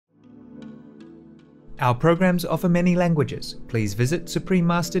Our programs offer many languages. Please visit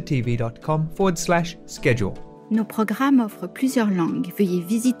suprememastertv.com/schedule. Nos programmes offrent plusieurs langues. Veuillez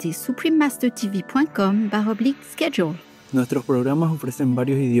visiter suprememastertv.com/schedule. Nuestros programas ofrecen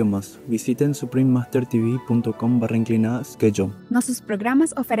varios idiomas. Visiten suprememastertv.com/schedule. Nossos programas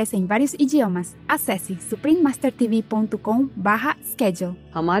oferecem vários idiomas. Acesse suprememastertv.com/schedule.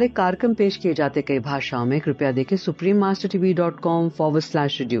 हमारे कार्यक्रम पेश किए जाते कई भाषाओं में कृपया देखें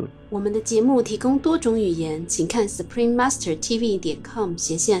suprememastertv.com/schedule。我们的节目提供多种语言，请看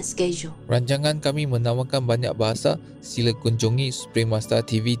suprememastertv.com/schedule。 Rancangan kami menawarkan banyak bahasa. Sila kunjungi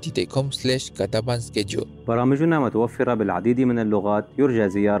suprememastertv.com/katapan-schedule. برامجنا متوفرة بالعديد من اللغات. يرجى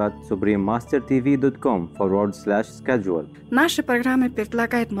زيارة suprememastertv.com/schedule. Наши программы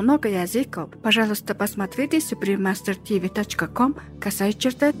предлагают много языков. Пожалуйста, посмотрите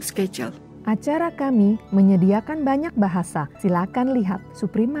suprememastertv.com/schedule. Acara kami menyediakan banyak bahasa. Silakan lihat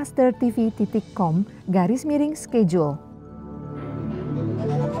suprememastertv.com/schedule.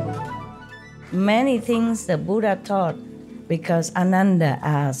 Many things the Buddha taught because Ananda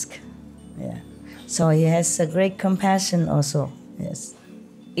asked. So he has a great compassion also. Yes.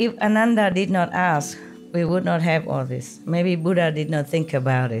 If Ananda did not ask, we would not have all this. Maybe Buddha did not think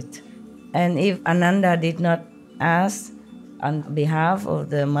about it. And if Ananda did not ask on behalf of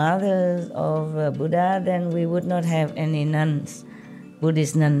the mothers of Buddha, then we would not have any nuns,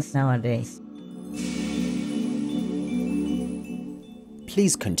 Buddhist nuns nowadays.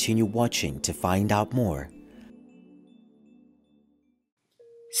 Please continue watching to find out more.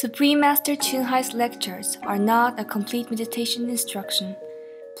 Supreme Master Chun Hai's lectures are not a complete meditation instruction.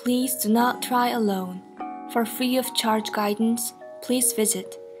 Please do not try alone. For free of charge guidance, please visit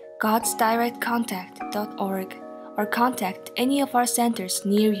godsdirectcontact.org or contact any of our centers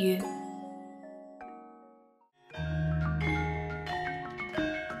near you.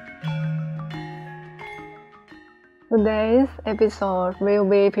 Today's episode will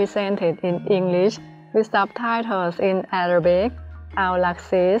be presented in English with subtitles in Arabic,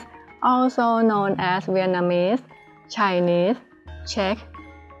 Al-Laxis, also known as Vietnamese, Chinese, Czech,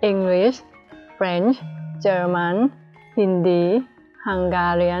 English, French, German, Hindi,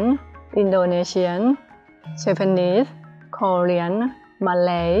 Hungarian, Indonesian, Japanese, Korean,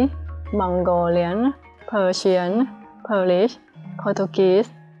 Malay, Mongolian, Persian, Polish, Portuguese,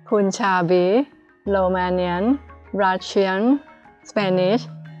 Punjabi, Romanian, Russian, Spanish,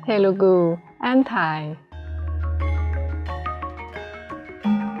 Telugu, and Thai.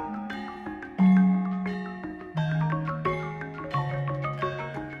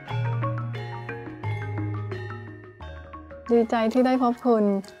ดีใจที่ได้พบคุณ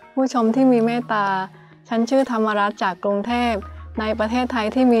ผู้ชมที่มีเมตตาฉันชื่อธรรมรัตน์จากกรุงเทพในประเทศไทย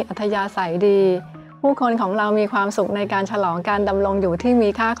ที่มีอัธยาศัยดีผู้คนของเรามีความสุขในการฉลองการดำรงอยู่ที่มี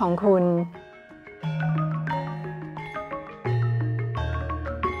ค่าของคุณ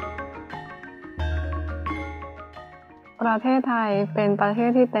ประเทศไทยเป็นประเทศ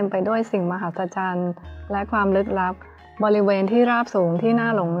ที่เต็มไปด้วยสิ่งมหัศจรรย์และความลึกลับบริเวณที่ราบสูงที่น่า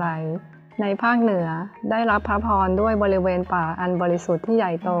หลงไหลในภาคเหนือได้รับพระพรด้วยบริเวณป่าอันบริสุทธิ์ที่ให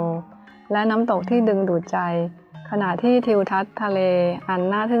ญ่โตและน้ำตกที่ดึงดูดใจขณะที่ทิวทัศน์ทะเลอัน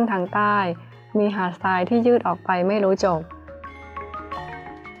น่าทึ่งทางใต้มีหาดทรายที่ยืดออกไปไม่รู้จบ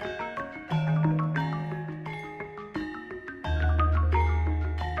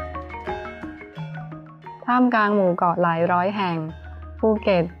ท่ามกลางหมู่เกาะหลายร้อยแห่งภูเ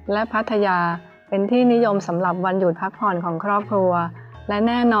ก็ตและพัทยาเป็นที่นิยมสำหรับวันหยุดพักผ่อนของครอบครัวและแ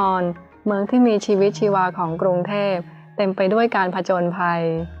น่นอนเมืองที่มีชีวิตชีวาของกรุงเทพเต็มไปด้วยการผจญภัย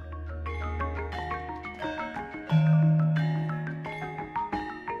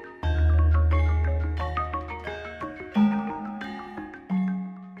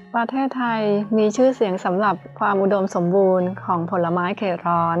ประเทศไทยมีชื่อเสียงสำหรับความอุดมสมบูรณ์ของผลไม้เขต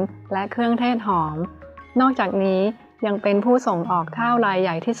ร้อนและเครื่องเทศหอมนอกจากนี้ยังเป็นผู้ส่งออกข้าวรายให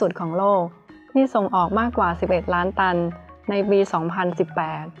ญ่ที่สุดของโลกที่ส่งออกมากกว่า11ล้านตันในปี 2018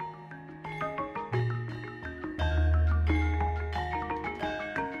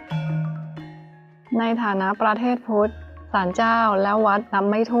 ในฐานะประเทศพุทธศาลเจ้าและวัดนับ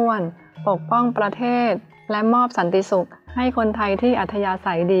ไม่ถ้วนปกป้องประเทศและมอบสันติสุขให้คนไทยที่อัธยา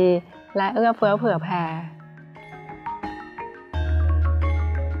ศัยดีและเอื้อเฟื้อเผื่อแผ่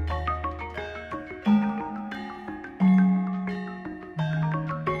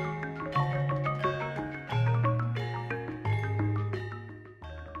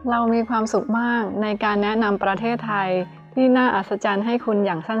เรามีความสุขมากในการแนะนำประเทศไทยที่น่าอัศจรรย์ให้คุณอ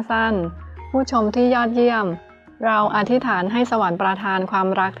ย่างสั้นๆผู้ชมที่ยอดเยี่ยมเราอธิษฐานให้สวรรค์ประทานความ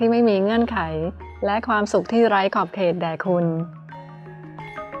รักที่ไม่มีเงื่อนไขและความสุขที่ไร้ขอบเขตแด่คุณ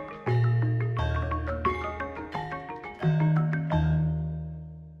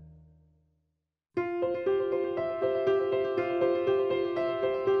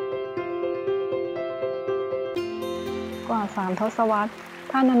 3 ทศวรรษ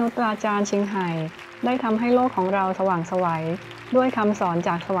ท่านอนุตตราจารย์ชิงไห่ได้ทำให้โลกของเราสว่างไสวด้วยคำสอนจ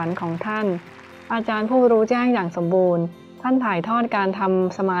ากสวรรค์ของท่านอาจารย์ผู้รู้แจ้งอย่างสมบูรณ์ท่านถ่ายทอดการท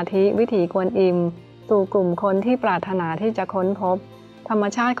ำสมาธิวิถีกวนอิมสู่กลุ่มคนที่ปรารถนาที่จะค้นพบธรรม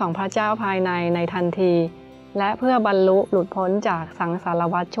ชาติของพระเจ้าภายในทันทีและเพื่อบรรลุหลุดพ้นจากสังสาร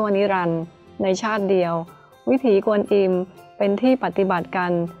วัฏชั่วนิรันดร์ในชาติเดียววิถีกวนอิมเป็นที่ปฏิบัติกั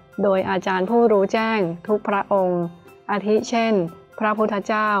นโดยอาจารย์ผู้รู้แจ้งทุกพระองค์อาทิเช่นพระพุทธ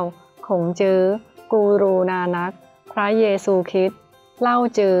เจ้าขงจื้อกูรูนานักพระเยซูคริสต์เล่า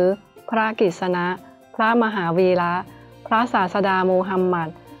จื้อพระกฤษณะพระมหาวีระพระศาสดามูฮัมหมัด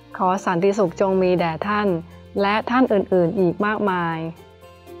ขอสันติสุขจงมีแด่ท่านและท่านอื่นๆอีกมากมาย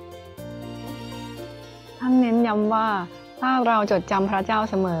ท่านเน้นย้ำว่าถ้าเราจดจำพระเจ้า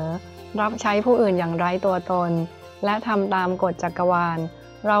เสมอรับใช้ผู้อื่นอย่างไร้ตัวตนและทำตามกฎจักรวาล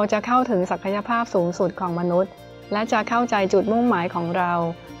เราจะเข้าถึงศักยภาพสูงสุดของมนุษย์และจะเข้าใจจุดมุ่งหมายของเรา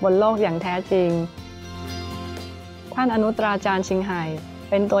บนโลกอย่างแท้จริงท่านอนุตตราจารย์ชิงไห่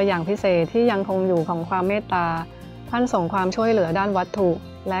เป็นตัวอย่างพิเศษที่ยังคงอยู่ของความเมตตาท่านส่งความช่วยเหลือด้านวัตถุ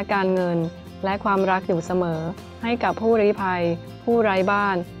และการเงินและความรักอยู่เสมอให้กับผู้ลี้ภัยผู้ไร้บ้า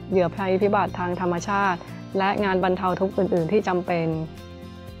นเหยื่อภัยพิบัติทางธรรมชาติและงานบรรเทาทุกข์อื่นๆที่จำเป็น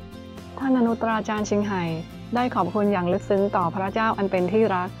ท่านอนุตตราจารย์ชิงไห่ได้ขอบคุณอย่างลึกซึ้งต่อพระเจ้าอันเป็นที่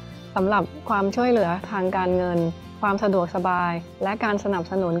รักสำหรับความช่วยเหลือทางการเงินความสะดวกสบายและการสนับ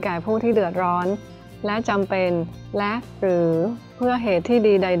สนุนแก่ผู้ที่เดือดร้อนและจำเป็นและหรือเพื่อเหตุที่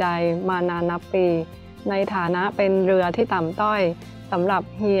ดีใดๆมานานนับปีในฐานะเป็นเรือที่ต่ำต้อยสำหรับ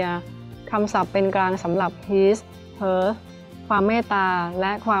เฮียคำศัพท์เป็นกลางสำหรับ his her ความเมตตาแล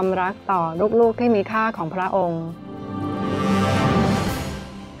ะความรักต่อลูกๆที่มีค่าของพระองค์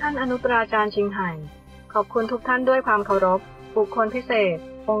ท่านอนุตตราจารย์ชิงไห่ขอบคุณทุกท่านด้วยความเคารพบุคคลพิเศษ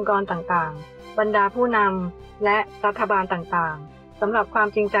องค์กรต่างๆบรรดาผู้นำและรัฐบาลต่างๆสำหรับความ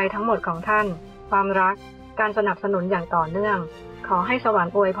จริงใจทั้งหมดของท่านความรักการสนับสนุนอย่างต่อเนื่องขอให้สวรร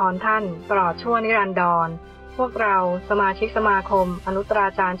ค์อวยพรท่านตลอดชั่วนิรันดรพวกเราสมาชิกสมาคมอนุตตรา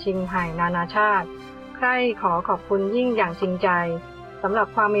จารย์ชิงไห่นานาชาติใคร่ขอขอบคุณยิ่งอย่างจริงใจสำหรับ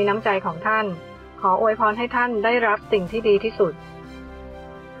ความมีน้ำใจของท่านขออวยพรให้ท่านได้รับสิ่งที่ดีที่สุด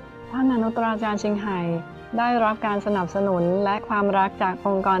ท่านอนุตตราจารย์ชิงไห่ได้รับการสนับสนุนและความรักจากอ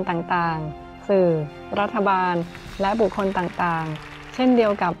งค์กรต่างๆสื่อรัฐบาลและบุคคลต่างๆเช่นเดีย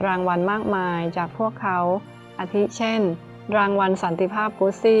วกับรางวัลมากมายจากพวกเขาอาทิเช่นรางวัลสันติภาพกุ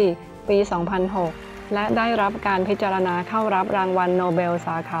ซซี่ปี 2006 และได้รับการพิจารณาเข้ารับรางวัลโนเบลส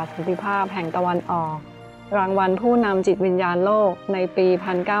าขาสันติภาพแห่งตะวันออกรางวัลผู้นำจิตวิญญาณโลกในปี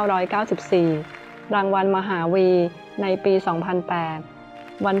 1994 รางวัลมหาวีในปี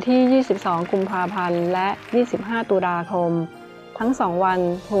 2008 วันที่ 22 กุมภาพันธ์และ 25 ตุลาคมทั้ง2วัน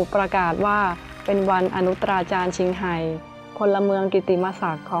ถูกประกาศว่าเป็นวันอนุตตราจารย์ชิงไห่พลเมืองกิตติม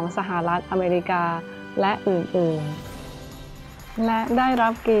ศักดิ์ของสหรัฐอเมริกาและอื่นๆและได้รั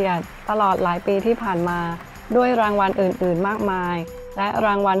บเกียรติตลอดหลายปีที่ผ่านมาด้วยรางวัลอื่นๆมากมายและร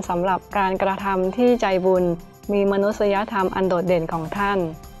างวัลสำหรับการกระทำที่ใจบุญมีมนุษยธรรมอันโดดเด่นของท่าน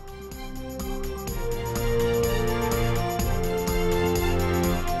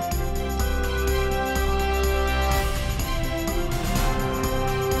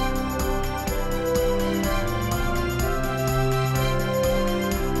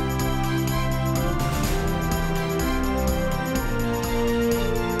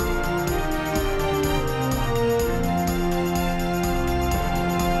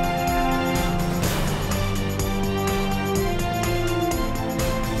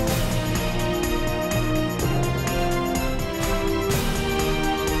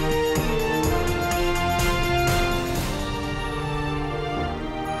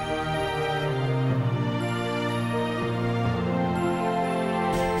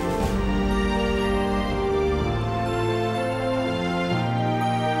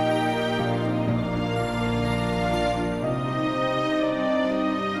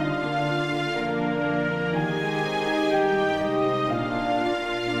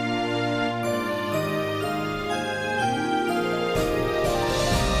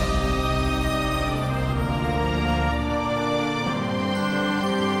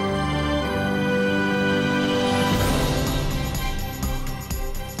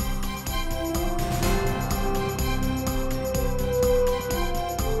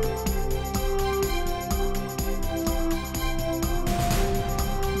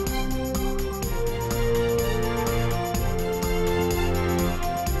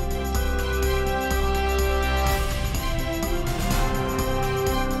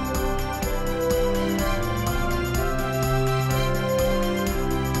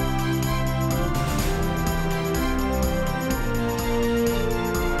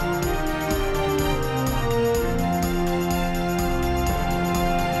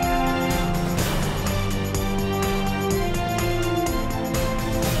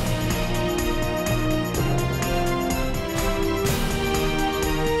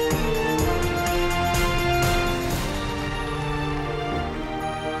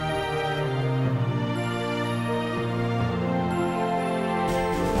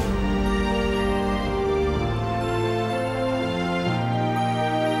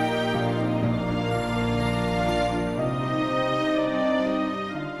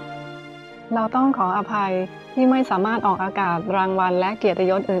เราต้องขออภัยที่ไม่สามารถออกอากาศรางวัลและเกียรติ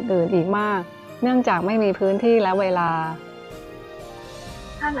ยศอื่นๆอีกมากเนื่องจากไม่มีพื้นที่และเวลา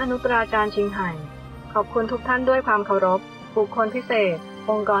ท่านอนุตตราจารย์ชิงไห่ขอบคุณทุกท่านด้วยความเคารพบุคคลพิเศษ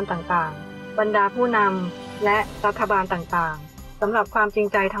องค์กรต่างๆบรรดาผู้นำและรัฐบาลต่างๆสำหรับความจริง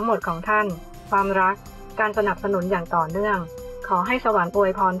ใจทั้งหมดของท่านความรักการสนับสนุนอย่างต่อเนื่องขอให้สวรรค์อว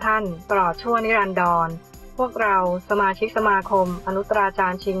ยพรท่านตลอดชั่วนิรันดรพวกเราสมาชิกสมาคมอนุตตราจา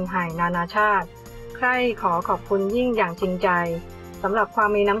รย์ชิงไห่นานาชาติใคร่ขอขอบคุณยิ่งอย่างจริงใจสำหรับความ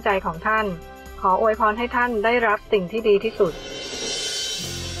มีน้ำใจของท่านขออวยพรให้ท่านได้รับสิ่งที่ดีที่สุด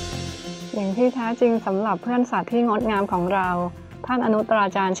อย่างที่แท้จริงสำหรับเพื่อนสัตว์ที่งดงามของเราท่านอนุตตรา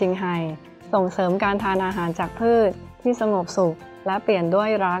จารย์ชิงไห่ส่งเสริมการทานอาหารจากพืชที่สงบสุขและเปลี่ยนด้วย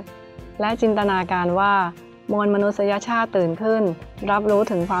รักและจินตนาการว่ามวลมนุษยชาติตื่นขึ้นรับรู้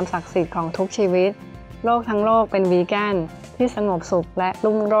ถึงความศักดิ์สิทธิ์ของทุกชีวิตโลกทั้งโลกเป็นวีแกนที่สงบสุขและ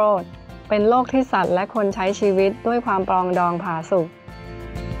รุ่งโรจน์เป็นโลกที่สัตว์และคนใช้ชีวิตด้วยความปรองดองผาสุก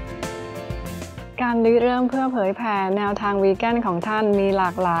การริเริ่มเพื่อเผยแผ่แนวทางวีแกนของท่านมีหลา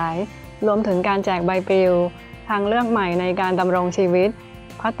กหลายรวมถึงการแจกใบปลิวทางเลือกใหม่ในการดำรงชีวิต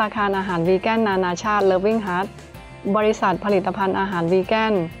ภัตตาคารอาหารวีแกนนานาชาติ Loving Heart บริษัทผลิตภัณฑ์อาหารวีแก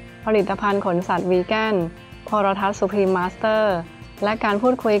นผลิตภัณฑ์ขนสัตว์วีแกนโทรทัศน์ Supreme Master และการพู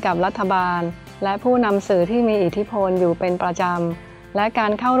ดคุยกับรัฐบาลและผู้นำสื่อที่มีอิทธิพลอยู่เป็นประจำและกา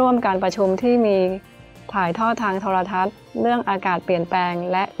รเข้าร่วมการประชุมที่มีถ่ายทอดทางโทรทัศน์เรื่องอากาศเปลี่ยนแปลง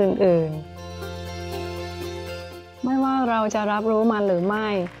และอื่นๆไม่ว่าเราจะรับรู้มันหรือไม่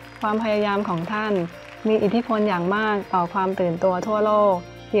ความพยายามของท่านมีอิทธิพลอย่างมากต่อความตื่นตัวทั่วโลก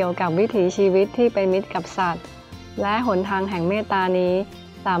เกี่ยวกับวิถีชีวิตที่เป็นมิตรกับสัตว์และหนทางแห่งเมตตานี้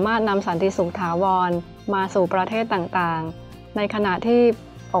สามารถนำสันติสุขถาวรมาสู่ประเทศต่างๆในขณะที่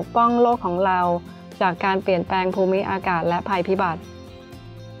ปกป้องโลกของเราจากการเปลี่ยนแปลงภูมิอากาศและภัยพิบัติ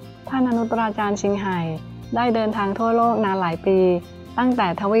ท่านอนุตตราจารย์ชิงไห่ได้เดินทางทั่วโลกนานหลายปีตั้งแต่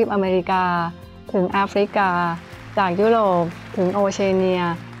ทวีปอเมริกาถึงแอฟริกาจากยุโรปถึงโอเชียเนีย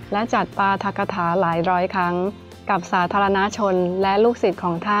และจัดปาฐกถาหลายร้อยครั้งกับสาธารณชนและลูกศิษย์ข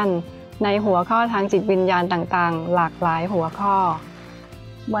องท่านในหัวข้อทางจิตวิญญาณต่างๆหลากหลายหัวข้อ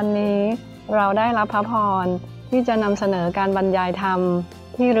วันนี้เราได้รับพระพรที่จะนำเสนอการบรรยายธรรม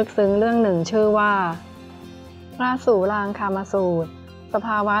ที่ลึกซึ้งเรื่องหนึ่งชื่อว่าพระสูรางคามสูตรสภ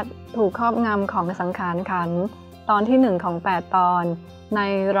าวะถูกครอบงำของสังขารขันธ์ตอนที่1ของ8ตอนใน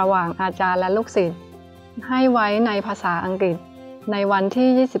ระหว่างอาจารย์และลูกศิษย์ให้ไว้ในภาษาอังกฤษในวัน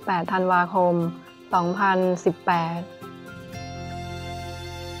ที่ 28 ธันวาคม 2018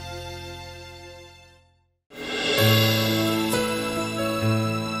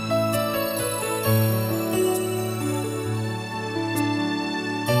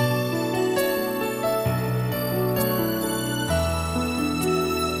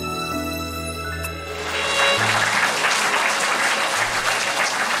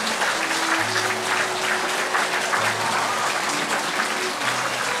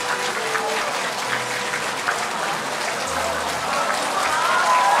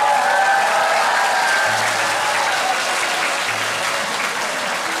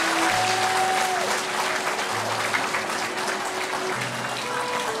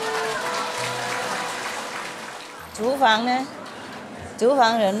厨房呢？厨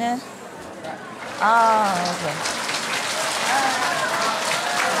房人呢？哦 ，OK。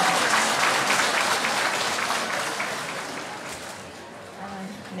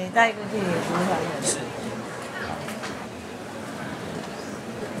你带过去厨房人。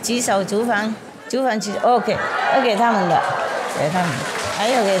举手厨房，厨房举 OK， 要给他们的，给他们，还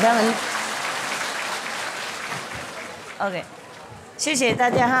有给他们。OK， 谢谢大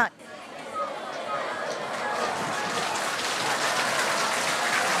家哈。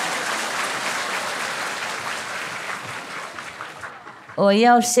我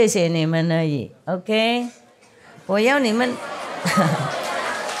要谢谢你们而已 ，OK？ 我要你们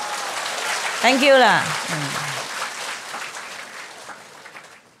，Thank you 啦。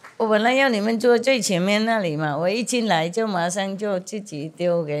我本来要你们坐最前面那里嘛，我一进来就马上就自己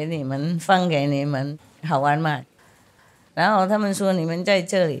丢给你们，放给你们，好玩嘛。然后他们说你们在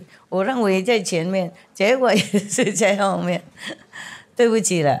这里，我认为在前面，结果也是在后面，对不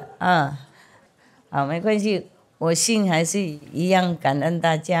起了啊。好，没关系。我心还是一样感恩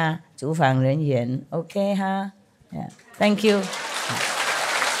大家主访人员 ，OK 哈 ，Thank you。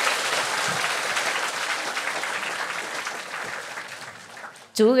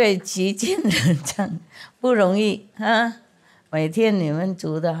煮给几千人唱不容易哈，每天你们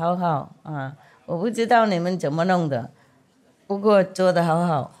煮的好好啊，我不知道你们怎么弄的，不过做的好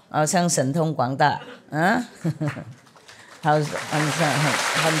好，好像神通广大啊，好很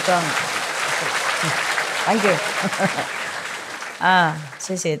壮。Thank you.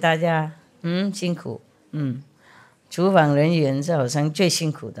 谢谢大家，辛苦，厨房人员是好像最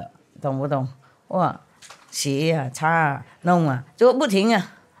辛苦的，懂不懂？哇，洗啊、擦啊、弄啊，就不停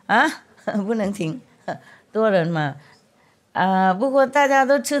啊，不能停，多人嘛，不过大家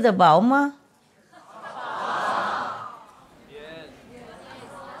都吃得饱吗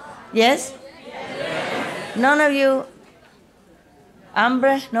？Yes? None of you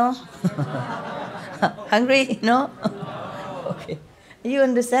hambre? No? Hungry? No? Okay. You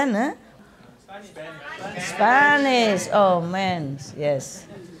understand, huh? Spanish. Oh, man. Yes.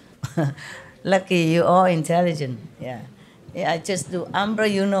 Lucky you all intelligent. Yeah. I just do hambre,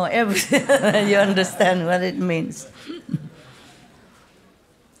 you know everything. You understand what it means.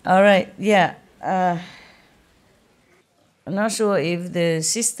 All right. Yeah. I'm not sure if the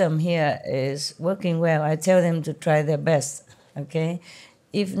system here is working well. I tell them to try their best, okay?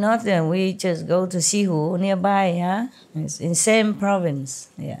 If not, then we just go to Sihu nearby, huh? It's in same province,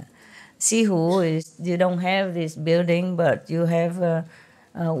 yeah. Sihu is, you don't have this building, but you have a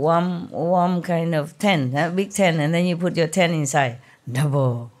warm kind of tent, a big tent, and then you put your tent inside.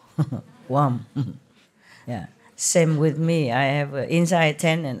 Double warm. Yeah. Same with me. I have an inside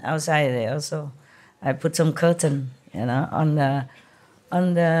tent and outside there also. I put some curtain, you know,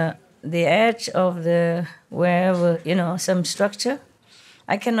 on the edge of the wherever, you know, some structure.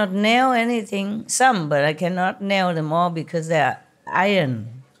 I cannot nail anything, some, but I cannot nail them all because they are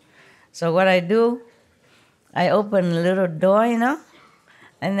iron. So what I do, I open a little door, you know,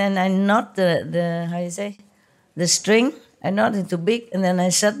 and then I knot the how you say, the string. I knot it too big, and then I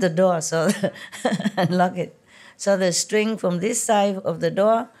shut the door so and lock it. So the string from this side of the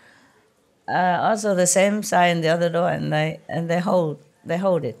door, also the same side in the other door, and they hold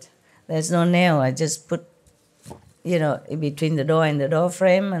it. There's no nail. I just put, you know, in between the door and the door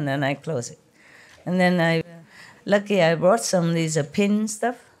frame, and then I close it. And then lucky I brought some of these pin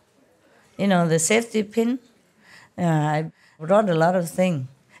stuff, you know, the safety pin. I brought a lot of things,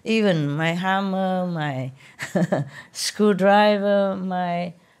 even my hammer, my screwdriver,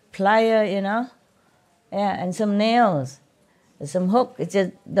 my plier, you know, yeah, and some nails, some hook. It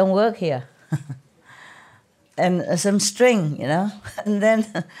just don't work here. And some string, you know, and then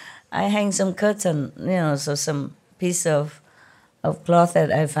I hang some curtain, you know, so some piece of cloth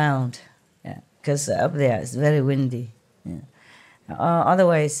that I found, yeah, because up there it's very windy. Yeah.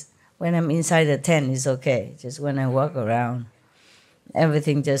 Otherwise, when I'm inside the tent, it's okay. Just when I walk around,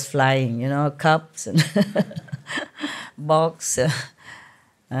 everything just flying, you know, cups and box.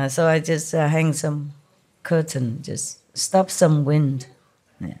 So I just hang some curtain, just stop some wind.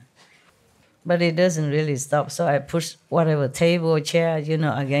 Yeah. But it doesn't really stop, so I push whatever table or chair, you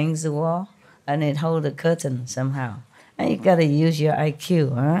know, against the wall, and it hold the curtain somehow. And you gotta use your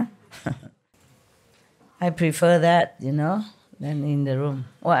IQ, huh? I prefer that, you know, than in the room.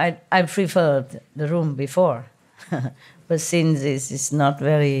 Well, I preferred the room before, but since it's not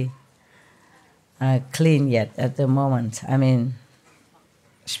very clean yet at the moment, I mean,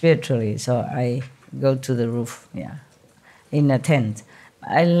 spiritually, so I go to the roof, yeah, in a tent.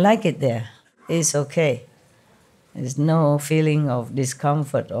 I like it there. It's okay. There's no feeling of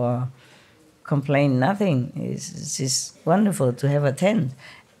discomfort or complaint, nothing. It's just wonderful to have a tent.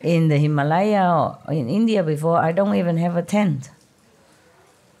 In the Himalaya or in India before, I don't even have a tent.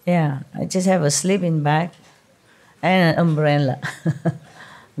 Yeah, I just have a sleeping bag and an umbrella.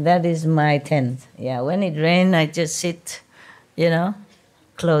 That is my tent. Yeah, when it rains, I just sit, you know,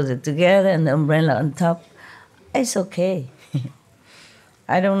 close it together and the umbrella on top. It's okay.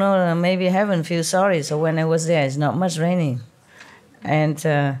 I don't know, maybe heaven feels sorry, so when I was there, it's not much raining. And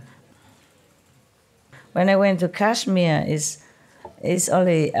when I went to Kashmir, it's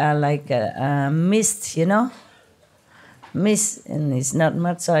only like a mist, you know? Mist, and it's not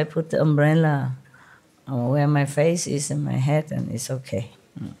much, so I put the umbrella where my face is and my head, and it's okay.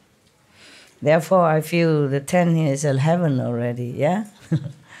 Therefore, I feel the tent here is a heaven already, yeah?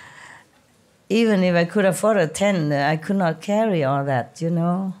 Even if I could afford a tent, I could not carry all that, you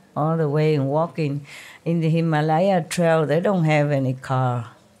know, all the way and walking. In the Himalaya trail, they don't have any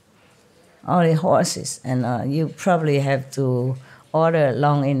car, only horses, and you probably have to order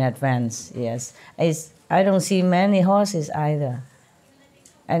long in advance, yes. I don't see many horses either.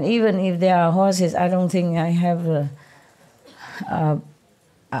 And even if there are horses, I don't think I have a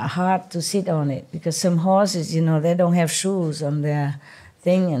heart to sit on it, because some horses, you know, they don't have shoes on their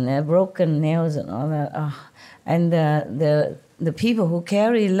thing, and they're broken nails and all that. And the people who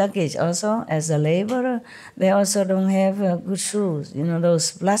carry luggage also as a laborer, they also don't have good shoes. You know,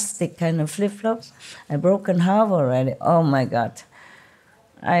 those plastic kind of flip-flops. A broken half already. Oh my God.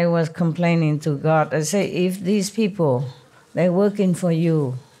 I was complaining to God. I say, if these people, they're working for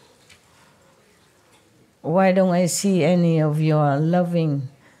you, why don't I see any of your loving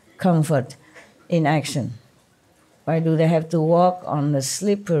comfort in action? Why do they have to walk on the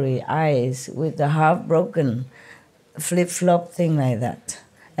slippery ice with the half-broken flip-flop thing like that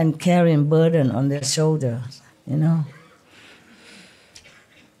and carrying burden on their shoulders, you know?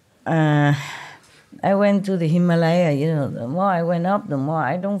 I went to the Himalaya, you know, the more I went up, the more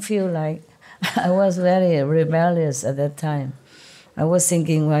I don't feel like... I was very rebellious at that time. I was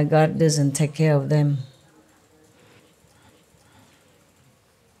thinking why God doesn't take care of them.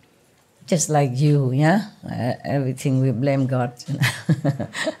 Just like you, yeah? Everything we blame God.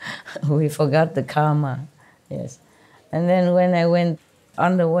 We forgot the karma, yes. And then when I went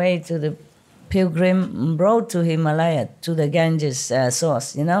on the way to the pilgrim road to Himalaya, to the Ganges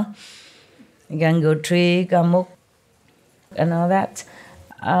source, you know? Gangotri, Gamuk, and all that.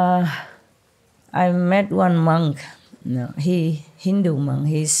 I met one monk, Hindu monk.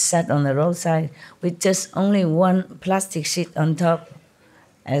 He sat on the roadside with just only one plastic sheet on top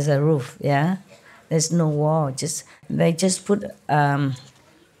as a roof, yeah? There's no wall, they just put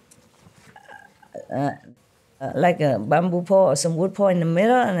like a bamboo pole or some wood pole in the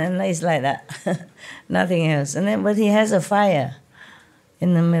middle, and then it's like that, nothing else. And then, but he has a fire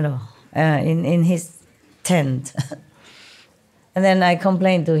in the middle, in his tent. And then I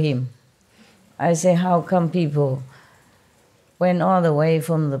complained to him. I say, how come people went all the way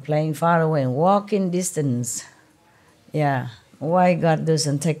from the plane far away and walking distance? Yeah, why God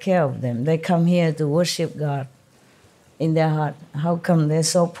doesn't take care of them? They come here to worship God in their heart. How come they're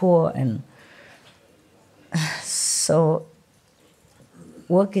so poor and so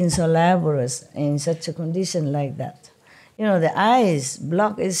working so laborious in such a condition like that? You know, the ice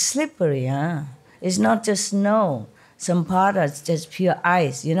block is slippery, huh? It's not just snow. Some part is just pure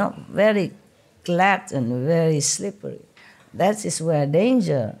ice, you know, very glad and very slippery. That is where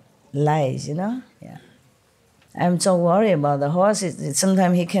danger lies, you know? Yeah. I'm so worried about the horse.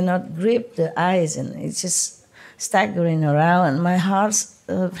 Sometimes he cannot grip the ice and it's just staggering around, and my heart's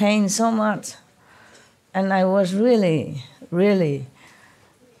pain so much. And I was really, really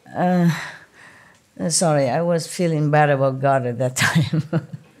sorry. I was feeling bad about God at that time.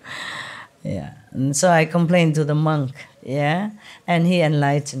 Yeah. And so I complained to the monk, yeah? And he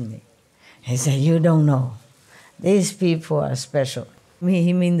enlightened me. He said, you don't know. These people are special.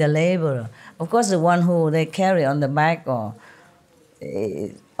 He mean the laborer. Of course, the one who they carry on the back or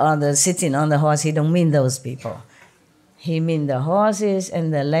the sitting on the horse, he don't mean those people. He mean the horses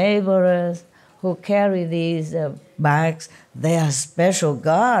and the laborers who carry these bags. They are special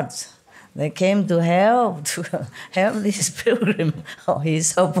gods. They came to help this pilgrim. Oh,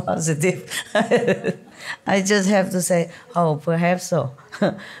 he's so positive. I just have to say, oh, perhaps so.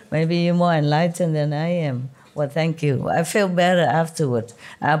 Maybe you're more enlightened than I am. Well, thank you. I feel better afterward.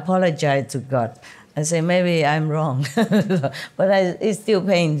 I apologize to God. I say, maybe I'm wrong. But it still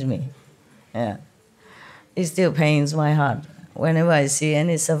pains me. Yeah. It still pains my heart. Whenever I see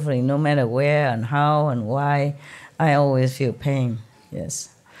any suffering, no matter where and how and why, I always feel pain. Yes.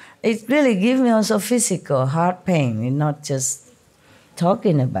 It really gives me also physical heart pain, and not just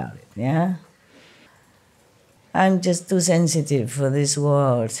talking about it, yeah? I'm just too sensitive for this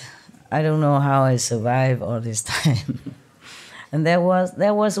world. I don't know how I survived all this time. And that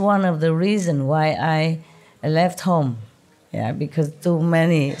was one of the reasons why I left home, yeah, because too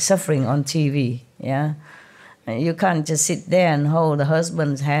many suffering on TV, yeah? And you can't just sit there and hold the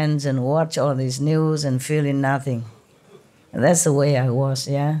husband's hands and watch all this news and feeling nothing. And that's the way I was,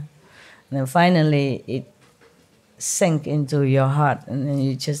 yeah? And then finally it sank into your heart, and then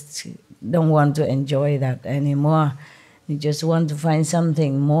you just don't want to enjoy that anymore. You just want to find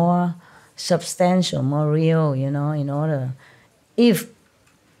something more substantial, more real, you know, in order. If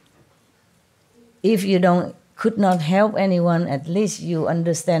you could not help anyone, at least you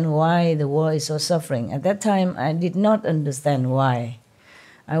understand why the world is so suffering. At that time, I did not understand why.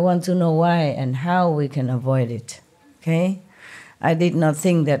 I want to know why and how we can avoid it, okay? I did not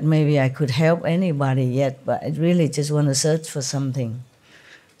think that maybe I could help anybody yet, but I really just want to search for something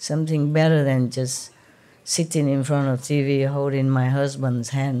better than just sitting in front of TV, holding my husband's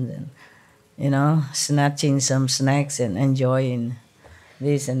hand and, you know, snatching some snacks and enjoying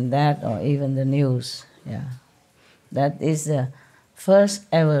this and that, or even the news, yeah. That is the first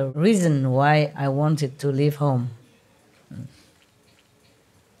ever reason why I wanted to leave home.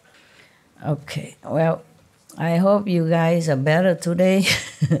 Okay, well, I hope you guys are better today.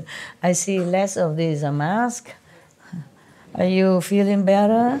 I see less of these masks. Are you feeling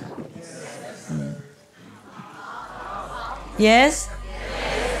better? Yes?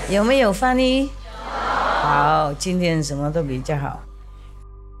 有没有翻译？好，今天什么都比较好。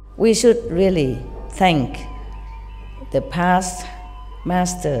We should really thank the past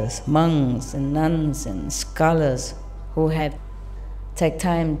masters, monks and nuns and scholars who have take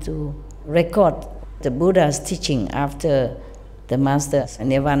time to record the Buddha's teaching after the master's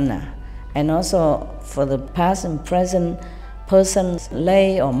nirvana, and also for the past and present persons,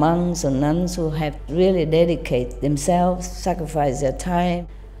 lay or monks or nuns who have really dedicated themselves, sacrificed their time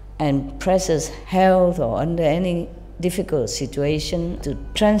and precious health or under any difficult situation to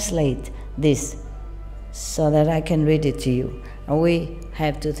translate this so that I can read it to you. And we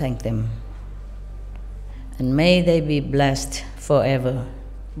have to thank them. And may they be blessed forever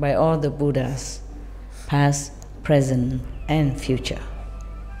by all the Buddhas, past, present, and future.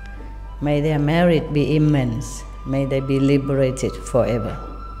 May their merit be immense. May they be liberated forever.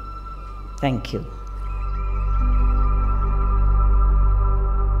 Thank you.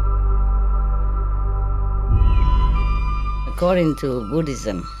 According to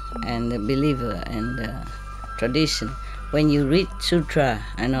Buddhism and the believer and the tradition, when you read Sutra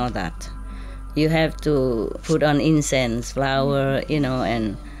and all that, you have to put on incense, flower,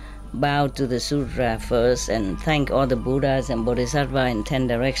 and bow to the Sutra first and thank all the Buddhas and Bodhisattva in 10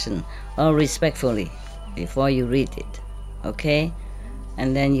 directions, all respectfully, before you read it, okay?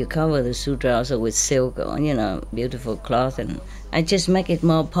 And then you cover the Sutra also with silk or, beautiful cloth, and I just make it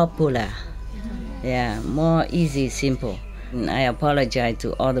more popular. Yeah, more easy, simple. And I apologize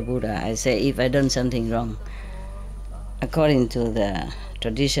to all the Buddha. I say if I done something wrong, according to the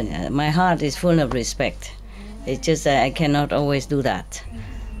tradition, my heart is full of respect. It's just that I cannot always do that.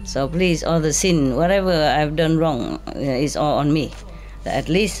 So please, all the sin, whatever I've done wrong, is all on me. At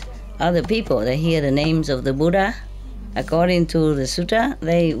least other people, they hear the names of the Buddha, according to the Sutra,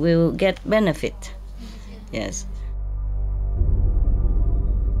 they will get benefit. Yes.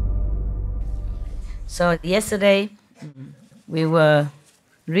 So yesterday, we were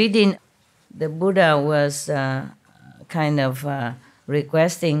reading, the Buddha was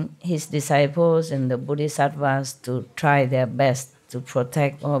requesting his disciples and the Bodhisattvas to try their best to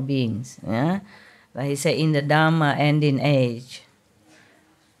protect all beings. Yeah? Like he said, in the Dharma ending age,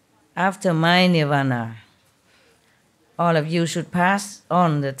 after my nirvana, all of you should pass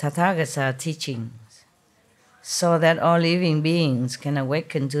on the Tathagata teachings so that all living beings can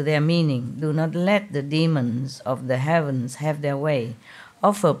awaken to their meaning. Do not let the demons of the heavens have their way.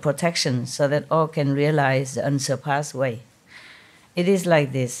 Offer protection so that all can realize the unsurpassed way. It is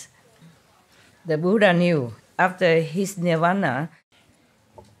like this. The Buddha knew after his nirvana,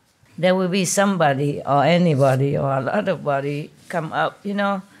 there will be somebody or anybody or a lot of body come up,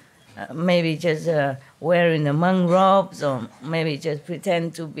 maybe just wearing the monk robes, or maybe just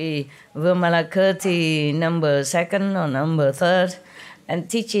pretend to be Vimalakirti number 2nd or number 3rd, and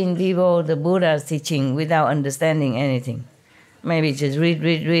teaching people the Buddha's teaching without understanding anything. Maybe just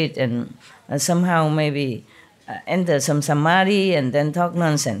read, and somehow maybe enter some samadhi and then talk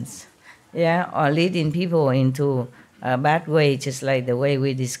nonsense, or leading people into a bad way, just like the way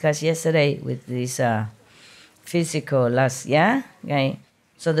we discussed yesterday with this physical lust, okay?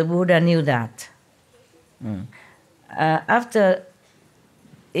 So the Buddha knew that. After,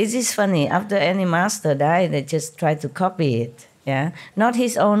 it is funny, after any master died, they just try to copy it, not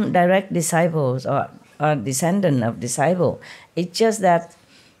his own direct disciples or descendant of disciple. It's just that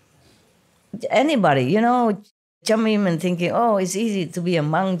anybody, some women thinking, it's easy to be a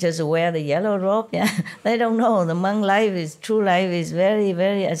monk, just wear the yellow robe. They don't know the monk life true life is very,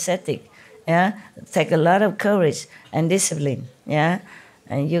 very ascetic. Take a lot of courage and discipline.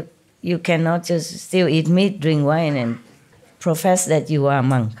 And you cannot just still eat meat, drink wine, and profess that you are a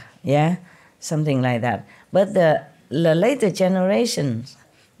monk. Something like that. But the later generations,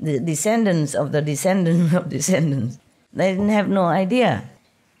 the descendants of the descendants of descendants, they didn't have no idea,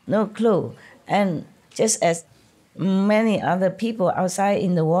 no clue. And just as many other people outside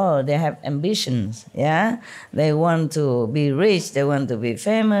in the world, they have ambitions, They want to be rich, they want to be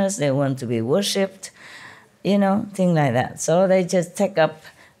famous, they want to be worshipped, things like that. So they just take up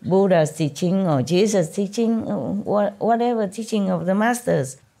Buddha's teaching or Jesus' teaching, or whatever teaching of the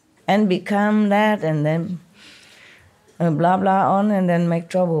masters, and become that, and then blah, blah on, and then make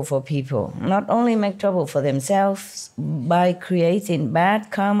trouble for people. Not only make trouble for themselves by creating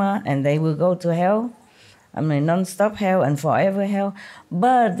bad karma, and they will go to hell, non-stop hell and forever hell,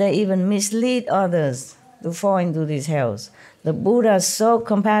 but they even mislead others to fall into these hells. The Buddha is so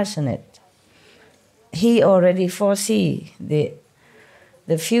compassionate. He already foresee the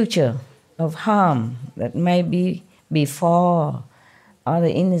future of harm that may be before other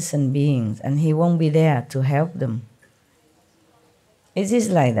innocent beings, and he won't be there to help them. It is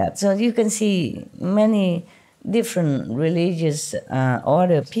like that. So you can see many different religious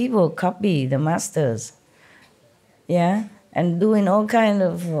order people copy the masters, yeah, and doing all kind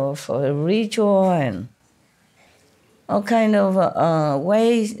of ritual and all kind of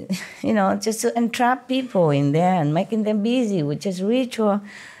ways, you know, just to entrap people in there and making them busy with just ritual,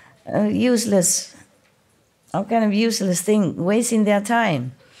 useless, all kind of useless thing, wasting their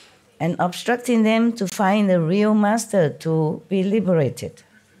time and obstructing them to find the real master to be liberated.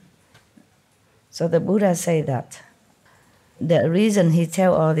 So the Buddha say that. The reason he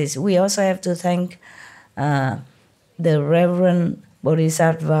tell all this, we also have to thank the Reverend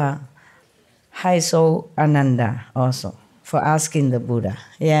Bodhisattva High Soul Ananda also for asking the Buddha.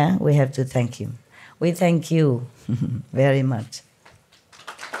 Yeah, we have to thank him. We thank you very much.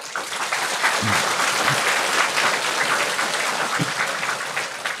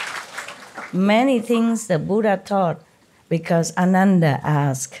 Many things the Buddha taught because Ananda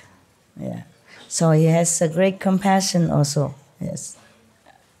asked. Yeah. So he has a great compassion also. Yes.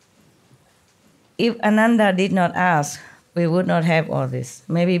 If Ananda did not ask, we would not have all this.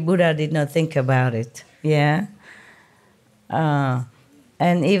 Maybe Buddha did not think about it. Yeah. And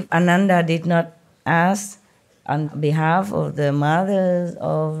if Ananda did not ask on behalf of the mothers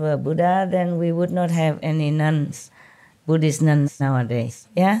of Buddha, then we would not have any nuns, Buddhist nuns nowadays.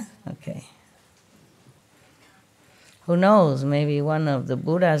 Yeah? Okay. Who knows, maybe one of the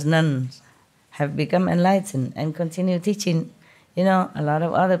Buddha's nuns have become enlightened and continue teaching, you know, a lot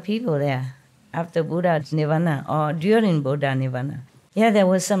of other people there after Buddha's Nirvana or during Buddha Nirvana. Yeah, there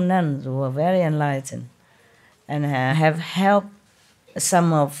were some nuns who were very enlightened and have helped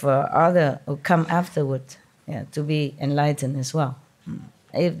some of other who come afterward, yeah, to be enlightened as well.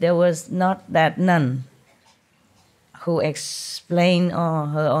 If there was not that nun who explained all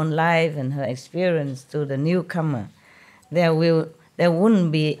her own life and her experience to the newcomer, there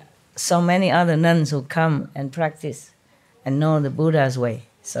wouldn't be so many other nuns who come and practice and know the Buddha's way.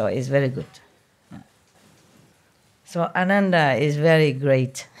 So it's very good. So Ananda is very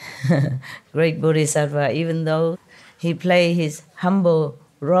great, great Bodhisattva, even though he played his humble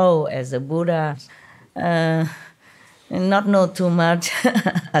role as a Buddha, and not know too much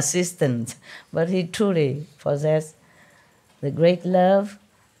assistant, but he truly possessed the great love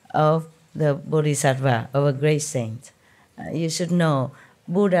of the Bodhisattva, of a great saint. You should know,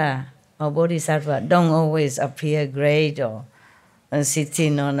 Buddha or Bodhisattva don't always appear great or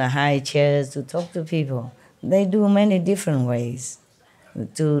sitting on a high chair to talk to people. They do many different ways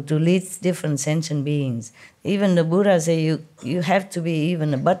to lead different sentient beings. Even the Buddha say you have to be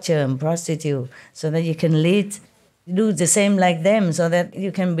even a butcher and prostitute so that you can do the same like them so that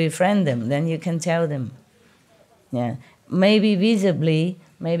you can befriend them, then you can tell them. Yeah. Maybe visibly,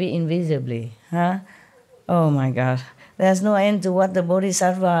 maybe invisibly. Huh? Oh my God. There's no end to what the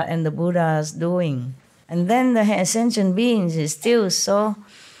Bodhisattva and the Buddha is doing. And then the sentient beings is still so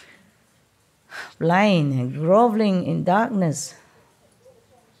blind and groveling in darkness.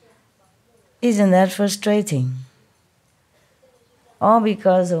 Isn't that frustrating? All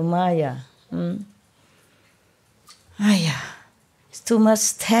because of Maya. Maya. It's too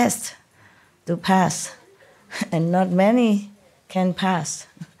much test to pass. And not many can pass.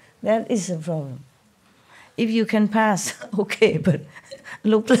 That is a problem. If you can pass, okay, but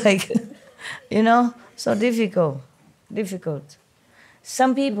look like, you know, so difficult.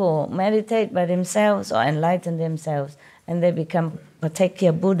 Some people meditate by themselves or enlighten themselves and they become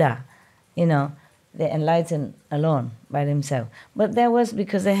Patekya Buddha, you know, they enlighten alone by themselves. But that was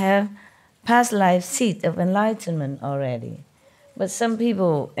because they have past life seed of enlightenment already. But some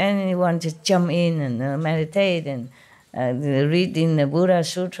people, anyone just jump in and meditate and read in the Buddha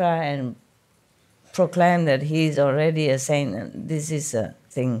Sutra and proclaim that he is already a saint. And this is a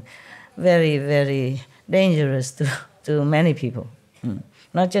thing very, very dangerous to many people.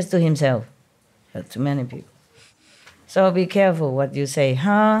 Not just to himself, but to many people. So be careful what you say,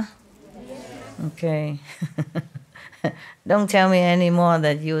 huh? Okay. Don't tell me anymore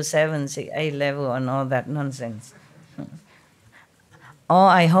that you're 7, 6, 8 level and all that nonsense. All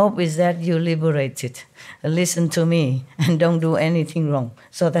I hope is that you liberated. Listen to me and don't do anything wrong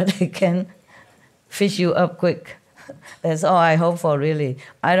so that I can fish you up quick. That's all I hope for, really.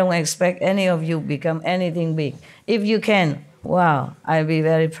 I don't expect any of you become anything big. If you can, wow, I'll be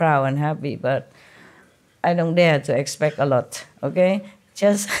very proud and happy, but I don't dare to expect a lot, okay?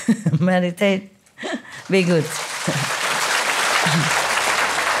 Just meditate, be good.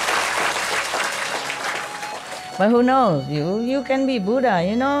 But who knows, you can be Buddha,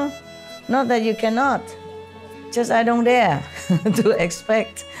 you know? Not that you cannot, just I don't dare to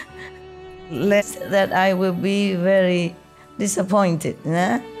expect less that I will be very disappointed,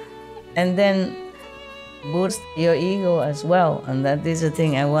 and then boost your ego as well, and that is the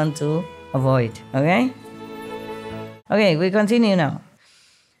thing I want to avoid. Okay, we continue now.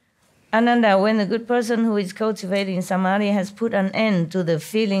 Ananda, when a good person who is cultivating samadhi has put an end to the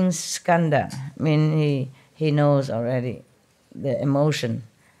feelings skandha, I mean he knows already the emotion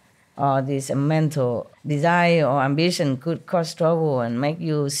or this mental desire or ambition could cause trouble and make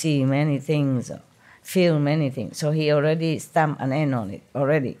you see many things, feel many things. So he already stamped an end on it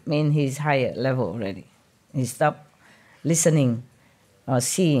already, mean he's higher level already. He stopped listening or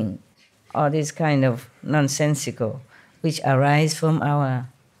seeing all this kind of nonsensical which arise from our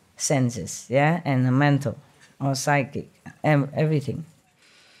senses, and the mental or psychic, everything.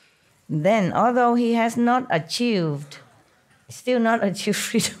 Then, although he has not achieved, still not achieved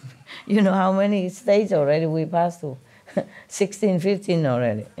freedom. You know how many stages already we passed through? 16, 15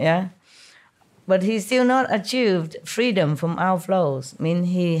 already, But he still not achieved freedom from outflows, mean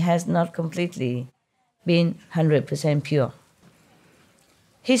he has not completely been 100% pure.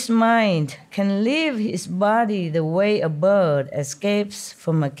 His mind can leave his body the way a bird escapes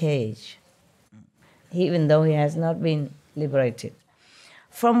from a cage, even though he has not been liberated.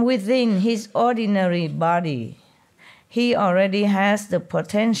 From within his ordinary body, he already has the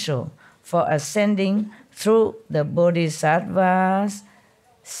potential for ascending through the Bodhisattva's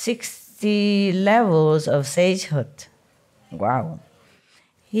 60 levels of sagehood. Wow.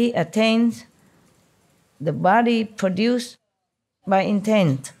 He attains the body produced by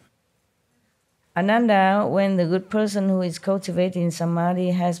intent. Ananda, when the good person who is cultivating samadhi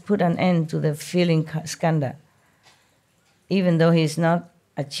has put an end to the feeling skandha, even though he has not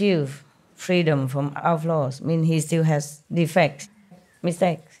achieved freedom from outflows, mean he still has defects,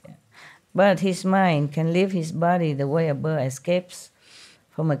 mistakes. But his mind can leave his body the way a bird escapes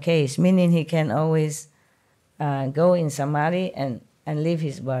from a cage, meaning he can always go in samadhi and leave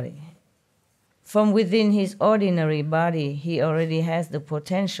his body. From within his ordinary body, he already has the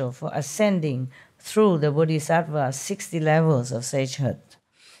potential for ascending through the Bodhisattva's 60 levels of sagehood.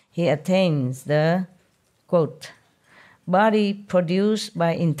 He attains the, quote, body produced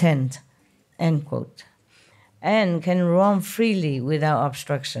by intent, end quote, and can roam freely without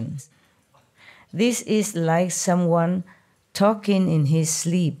obstructions. This is like someone talking in his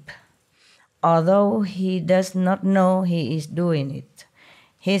sleep, although he does not know he is doing it.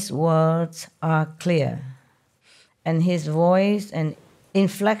 His words are clear, and his voice and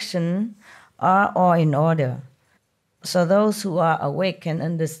inflection are all in order. So those who are awake can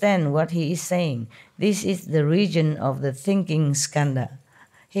understand what he is saying. This is the region of the thinking skandha.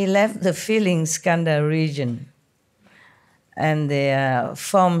 He left the feeling skandha region and the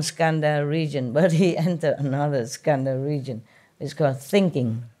form skandha region, but he entered another skandha region. It's called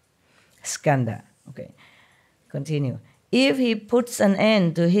thinking skandha. Okay, continue. If he puts an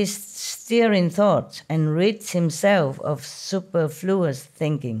end to his steering thoughts and rids himself of superfluous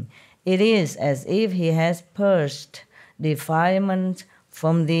thinking, it is as if he has purged defilement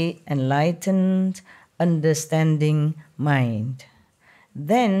from the enlightened, understanding mind.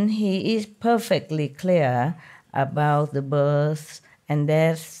 Then he is perfectly clear about the births and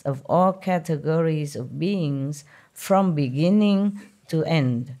deaths of all categories of beings from beginning to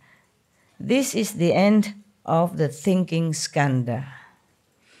end. This is the end of the thinking skandha.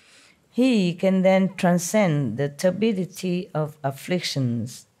 He can then transcend the turbidity of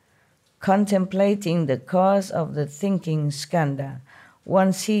afflictions. Contemplating the cause of the thinking skandha,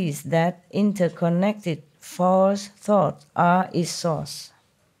 one sees that interconnected false thoughts are its source.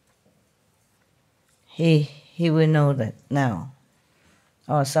 He will know that now.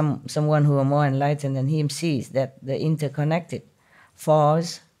 Or someone who are more enlightened than him sees that the interconnected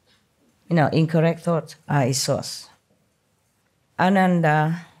false, incorrect thoughts are its source.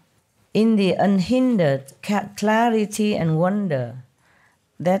 Ananda, in the unhindered clarity and wonder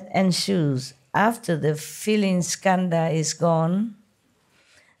that ensues after the feeling skandha is gone,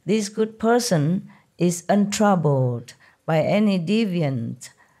 this good person is untroubled by any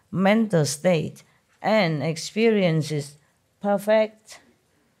deviant mental state and experiences perfect,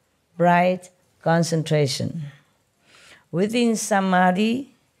 bright concentration. Within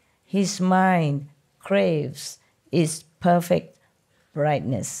samadhi, his mind craves its perfect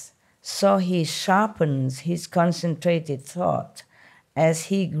brightness, so he sharpens his concentrated thought as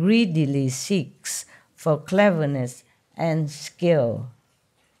he greedily seeks for cleverness and skill.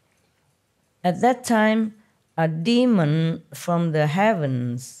 At that time, a demon from the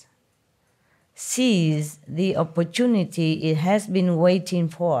heavens sees the opportunity it has been waiting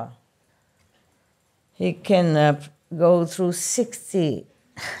for. He can go through 60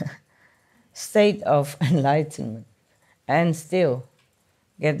 state of enlightenment and still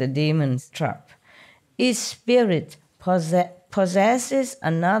get the demon's trap. Each spirit possesses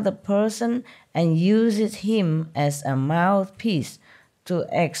another person and uses him as a mouthpiece to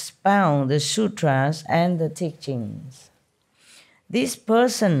expound the sutras and the teachings. This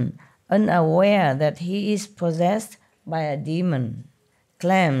person, unaware that he is possessed by a demon,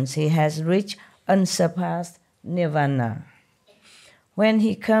 claims he has reached unsurpassed nirvana. When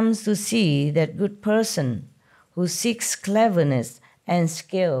he comes to see that good person who seeks cleverness and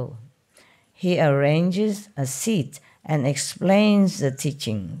skill, he arranges a seat and explains the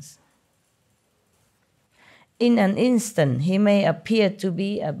teachings. In an instant, he may appear to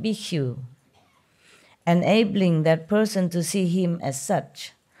be a bhikkhu, enabling that person to see him as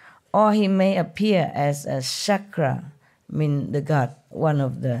such, or he may appear as a chakra, mean the god, one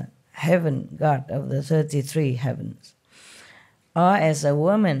of the heaven god of the 33 heavens, or as a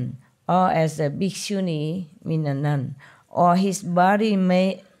woman, or as a bhikshuni, mean a nun, or his body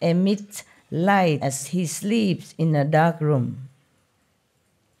may emit light as he sleeps in a dark room.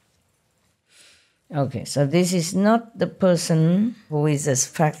 Okay, so this is not the person who is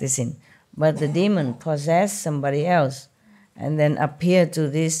just practicing, but the demon possessed somebody else and then appear to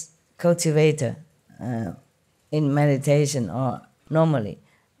this cultivator in meditation or normally,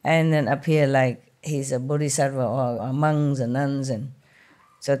 and then appear like he's a bodhisattva or monks and nuns, and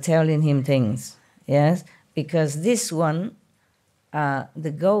so telling him things, yes? Because this one,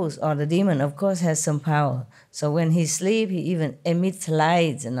 the ghost or the demon, of course, has some power. So when he sleeps, he even emits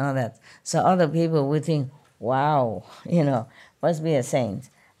lights and all that. So other people would think, wow, must be a saint.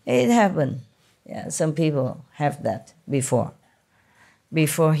 It happened. Yeah, some people have that before.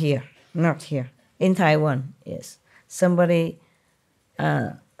 Before here, not here. In Taiwan, yes. Somebody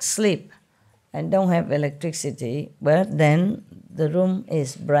sleep and don't have electricity, but then the room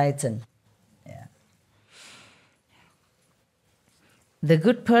is brightened. The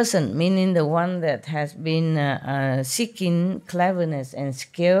good person, meaning the one that has been seeking cleverness and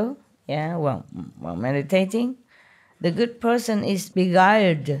skill, while meditating, the good person is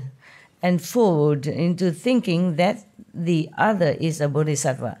beguiled and fooled into thinking that the other is a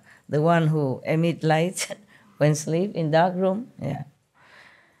bodhisattva, the one who emits light when sleep in dark room. Yeah.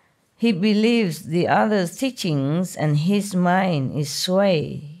 He believes the other's teachings and his mind is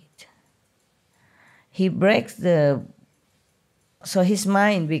swayed. He breaks so his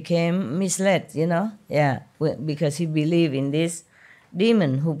mind became misled, because he believed in this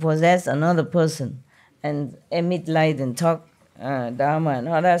demon who possessed another person and emit light and talk dharma and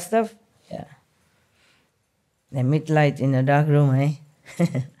all that stuff. Yeah. Emit light in a dark room,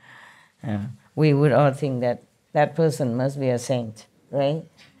 eh? We would all think that that person must be a saint, right?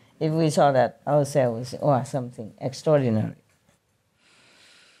 If we saw that ourselves, or something extraordinary.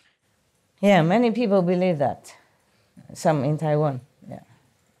 Yeah, many people believe that. Some in Taiwan,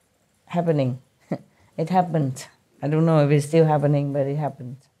 happening. It happened. I don't know if it's still happening, but it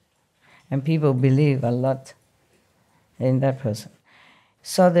happened. And people believe a lot in that person.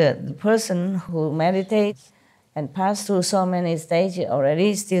 So the person who meditates and passed through so many stages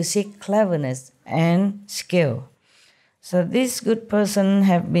already still seek cleverness and skill. So this good person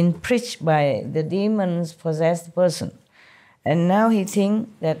have been preached by the demons possessed person. And now he think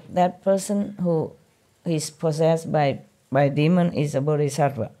that that person who is possessed by demon is a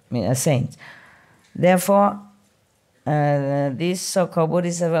bodhisattva, a saint. Therefore, this so-called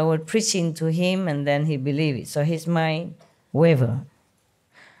bodhisattva was preaching to him, and then he believed it. So his mind wavered.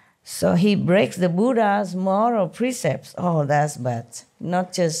 So he breaks the Buddha's moral precepts. Oh, that's bad.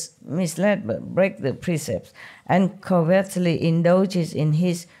 Not just misled, but break the precepts. And covertly indulges in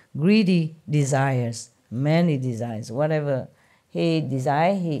his greedy desires, many desires. Whatever he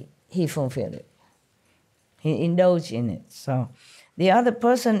desired, he fulfilled it. He indulged in it. So the other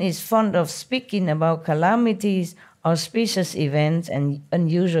person is fond of speaking about calamities, auspicious events, and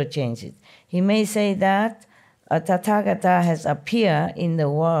unusual changes. He may say that a Tathagata has appeared in the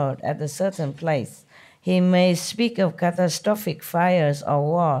world at a certain place. He may speak of catastrophic fires or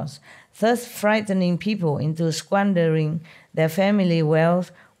wars, thus frightening people into squandering their family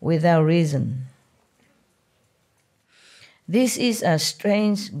wealth without reason. This is a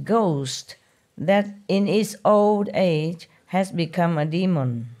strange ghost that in its old age has become a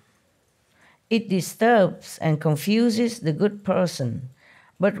demon. It disturbs and confuses the good person,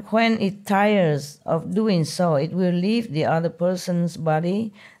 but when it tires of doing so, it will leave the other person's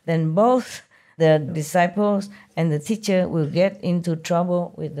body. Then both the disciples and the teacher will get into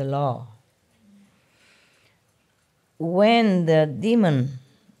trouble with the law. When the demon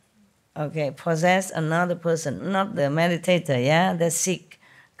possess another person, not the meditator, that seek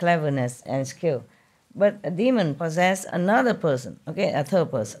cleverness and skill, But a demon possessed another person, okay, a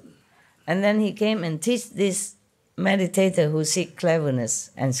third person. And then he came and teach this meditator who seek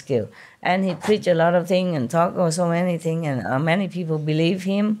cleverness and skill. And he preached a lot of things and talked about so many things, and many people believe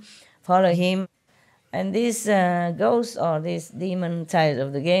him, follow him. And this ghost or this demon tired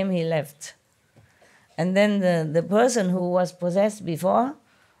of the game, he left. And then the person who was possessed before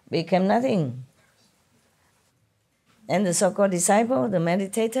became nothing. And the so-called disciple, the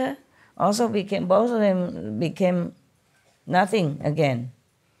meditator, also became, both of them became nothing again.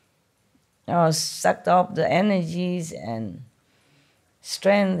 Or sucked up the energies and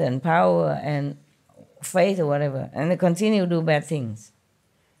strength and power and faith or whatever. And they continue to do bad things.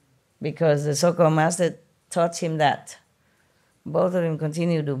 Because the so-called master taught him that. Both of them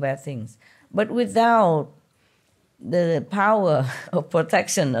continue to do bad things. But without the power of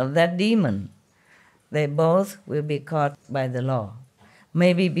protection of that demon, they both will be caught by the law.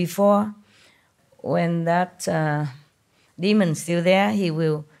 Maybe before, when that demon's still there, he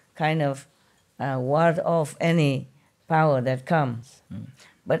will kind of ward off any power that comes.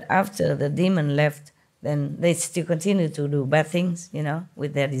 But after the demon left, then they still continue to do bad things, you know,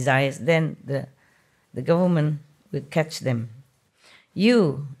 with their desires. Then the government will catch them.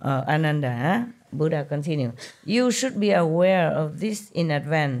 You, Ananda, Buddha continued, you should be aware of this in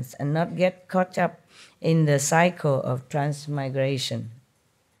advance and not get caught up in the cycle of transmigration.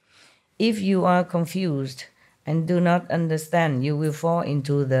 If you are confused and do not understand, you will fall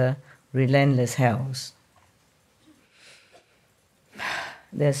into the relentless hells.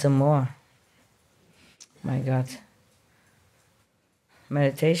 There's some more. My God.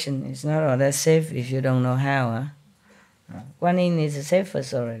 Meditation is not all that safe if you don't know how. Kuan Yin is the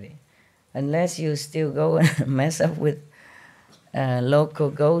safest already. Unless you still go and mess up with local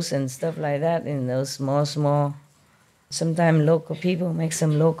ghosts and stuff like that in those small, sometimes local people make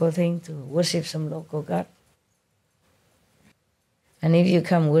some local thing to worship some local god. And if you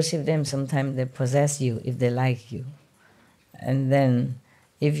come worship them, sometimes they possess you if they like you. And then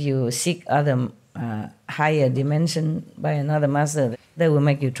if you seek other higher dimension by another master, they will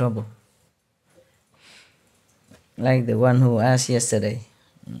make you trouble. Like the one who asked yesterday.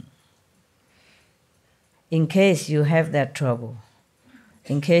 In case you have that trouble,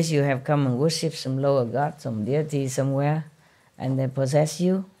 in case you have come and worship some lower god, some deity somewhere, and they possess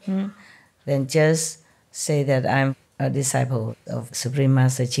you, then just say that I'm a disciple of Supreme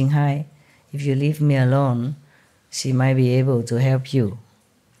Master Ching Hai. If you leave me alone, she might be able to help you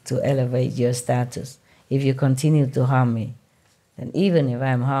to elevate your status. If you continue to harm me, then even if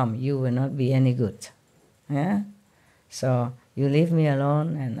I'm harmed, you will not be any good. Yeah? So you leave me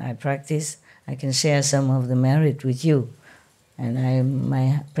alone and I practice, I can share some of the merit with you. And I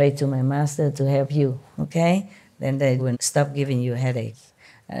might pray to my master to help you, okay? Then they will stop giving you headaches.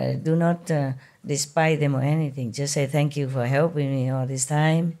 Do not despise them or anything. Just say thank you for helping me all this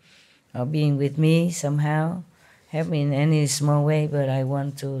time, or being with me somehow. Help me in any small way, but I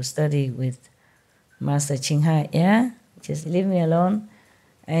want to study with Master Ching Hai. Yeah? Just leave me alone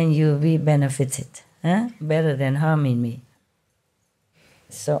and you'll be benefited. Better than harming me.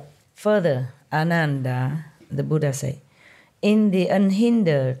 So further, Ananda, the Buddha say, in the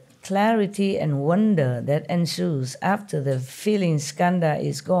unhindered clarity and wonder that ensues after the feeling skandha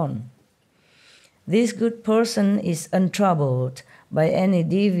is gone, this good person is untroubled by any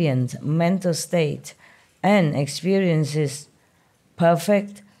deviant mental state and experiences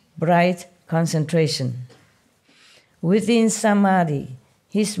perfect, bright concentration. Within samadhi,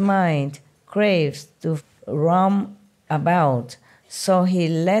 his mind craves to roam about, so he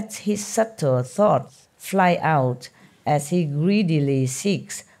lets his subtle thoughts fly out as he greedily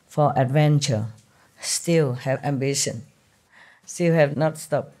seeks for adventure. Still have ambition, still have not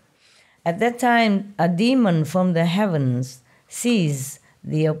stopped. At that time, a demon from the heavens sees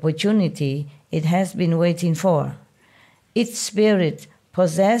the opportunity it has been waiting for. Its spirit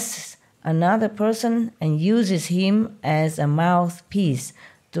possesses another person and uses him as a mouthpiece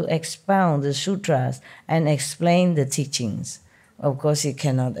to expound the sutras and explain the teachings. Of course, he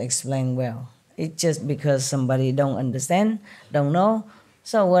cannot explain well. It's just because somebody don't understand, don't know.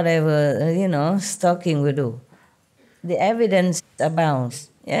 So whatever, stalking will do. The evidence abounds.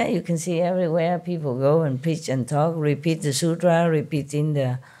 Yeah, you can see everywhere people go and preach and talk, repeat the sutra, repeating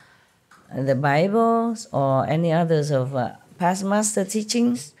the Bibles or any others of past master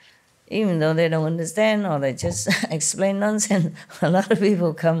teachings. Even though they don't understand or they just explain nonsense, a lot of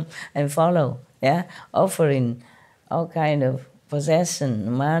people come and follow, offering all kind of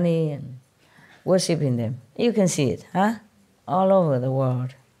possession, money, and worshiping them. You can see it, all over the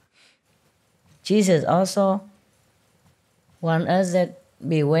world. Jesus also warned us that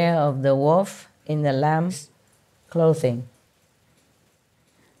beware of the wolf in the lamb's clothing.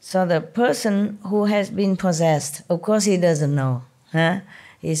 So the person who has been possessed, of course he doesn't know.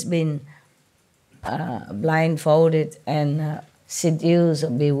 He's been blindfolded and seduced or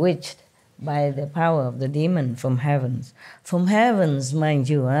bewitched by the power of the demon from heavens. From heavens, mind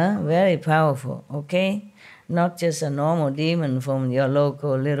you, very powerful, okay? Not just a normal demon from your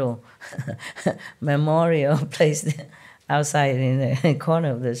local little memorial place outside in the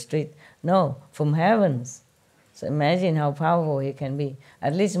corner of the street. No, from heavens. So imagine how powerful he can be.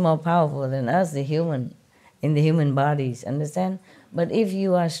 At least more powerful than us, the human, in the human bodies, understand? But if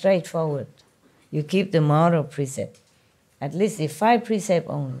you are straightforward, you keep the moral precept, at least the 5 precepts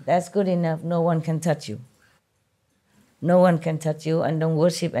only, that's good enough. No one can touch you. No one can touch you, and don't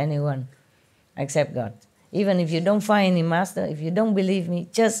worship anyone except God. Even if you don't find any master, if you don't believe me,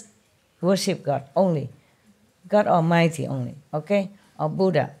 just worship God only. God Almighty only, okay? Or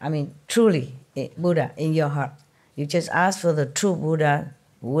Buddha, truly Buddha in your heart. You just ask for the true Buddha,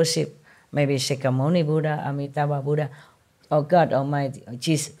 worship maybe Shakyamuni Buddha, Amitabha Buddha, or God Almighty, or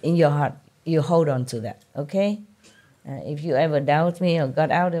Jesus in your heart. You hold on to that, okay? If you ever doubt me or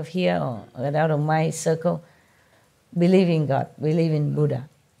got out of here or got out of my circle, believe in God, believe in Buddha.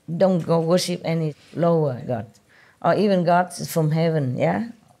 Don't go worship any lower God. Or even gods from heaven, yeah?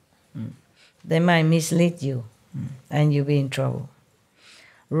 They might mislead you and you'll be in trouble.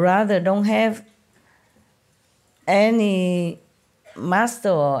 Rather, don't have any master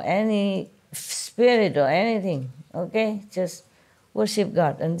or any spirit or anything, okay? Just worship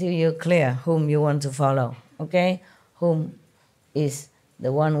God until you're clear whom you want to follow, okay? Whom is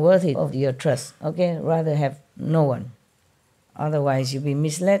the one worthy of your trust, okay? Rather have no one. Otherwise, you'll be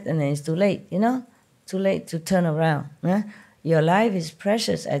misled and then it's too late, Too late to turn around. Your life is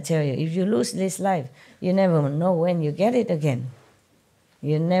precious, I tell you. If you lose this life, you never know when you get it again.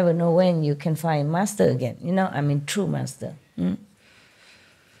 You never know when you can find master again, true master.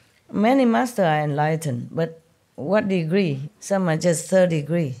 Many masters are enlightened, but what degree? Some are just 3rd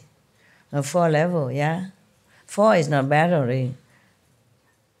degree, or 4 level, yeah? 4 is not bad already.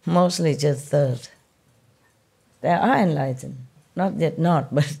 Mostly just 3rd. They are enlightened. Not yet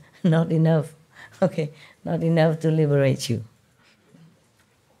not, but not enough. Okay, not enough to liberate you.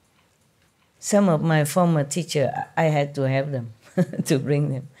 Some of my former teachers, I had to have them to bring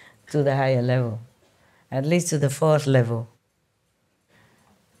them to the higher level, at least to the 4th level.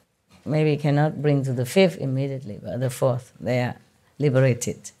 Maybe cannot bring to the 5th immediately, but the 4th, they are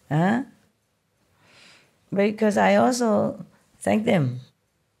liberated. Because I also thank them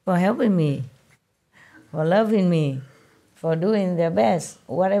for helping me, for loving me, for doing their best.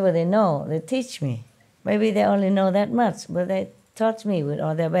 Whatever they know, they teach me. Maybe they only know that much, but they taught me with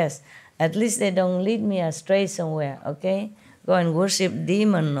all their best. At least they don't lead me astray somewhere, okay? Go and worship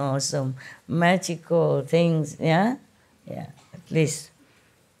demon or some magical things, yeah? Yeah, at least.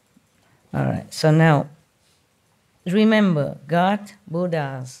 All right, so now, remember, God,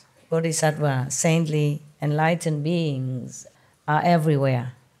 Buddhas, Bodhisattva, saintly, enlightened beings are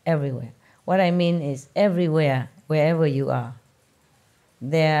everywhere, everywhere. What I mean is everywhere, wherever you are.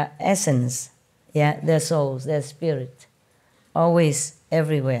 Their essence, yeah, their souls, their spirit, always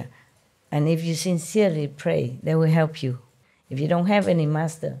everywhere. And if you sincerely pray, they will help you. If you don't have any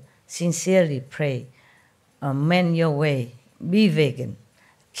master, sincerely pray, mend your way, be vegan,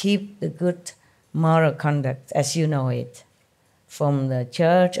 keep the good moral conduct as you know it, from the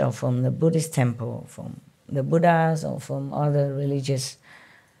church or from the Buddhist temple, from the Buddhas or from other religious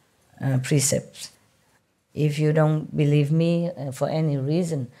precepts. If you don't believe me for any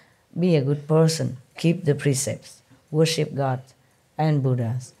reason, be a good person, keep the precepts, worship God and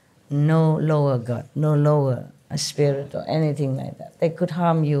Buddhas. No lower God, no lower spirit or anything like that. They could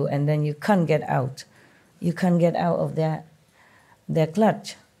harm you and then you can't get out. You can't get out of their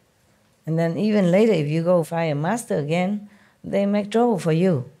clutch. And then even later, if you go find a master again, they make trouble for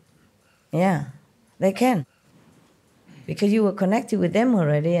you. Yeah, they can. Because you were connected with them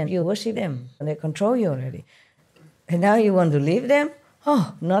already and you worship them. And they control you already. And now you want to leave them?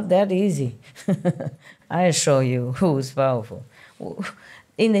 Oh, not that easy. I'll show you who's powerful.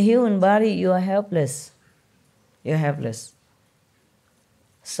 In the human body, you are helpless. You're helpless.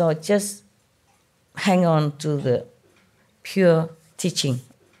 So just hang on to the pure teaching.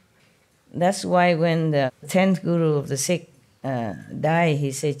 That's why when the 10th Guru of the Sikh died,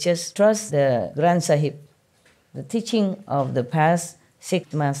 he said, just trust the Granth Sahib, the teaching of the past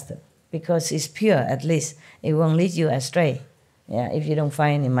Sikh master, because it's pure, at least. It won't lead you astray. Yeah, if you don't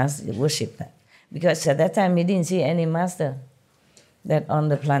find any master, worship that. Because at that time, he didn't see any master that on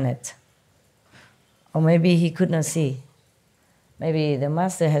the planet. Or maybe he could not see. Maybe the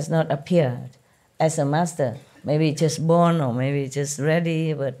master has not appeared as a master. Maybe just born or maybe just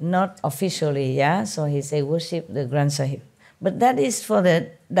ready, but not officially, yeah? So he say worship the Granth Sahib. But that is for the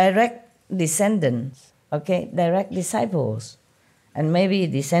direct descendants, okay? Direct disciples, and maybe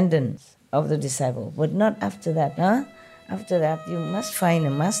descendants of the disciple, but not after that, huh? After that, you must find a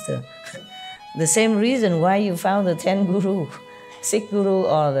master. The same reason why you found the 10 guru, Sikh guru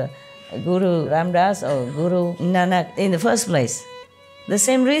or the Guru Ramdas or Guru Nanak in the first place. The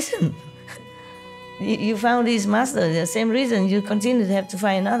same reason. You found this master, the same reason you continue to have to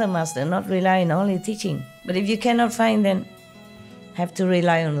find another master, not rely on only teaching. But if you cannot find, then have to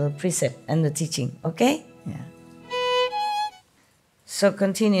rely on the precept and the teaching, okay? Yeah. So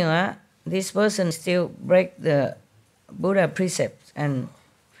continue, huh? This person still break the Buddha precepts and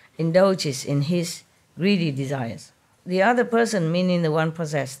indulges in his greedy desires. The other person, meaning the one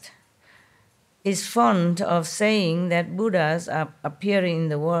possessed, is fond of saying that Buddhas are appearing in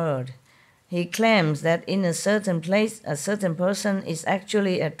the world. He claims that in a certain place, a certain person is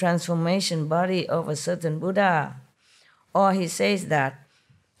actually a transformation body of a certain Buddha. Or he says that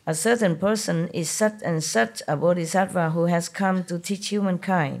a certain person is such and such a Bodhisattva who has come to teach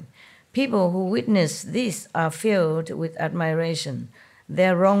humankind. People who witness this are filled with admiration.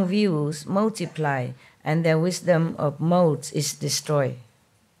 Their wrong views multiply and their wisdom of modes is destroyed.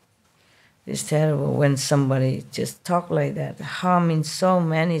 It's terrible when somebody just talk like that, harming so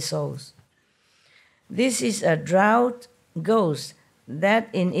many souls. This is a drought ghost that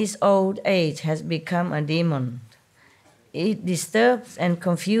in its old age has become a demon. It disturbs and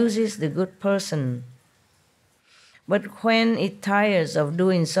confuses the good person. But when it tires of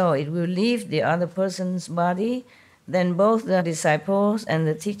doing so, it will leave the other person's body. Then both the disciples and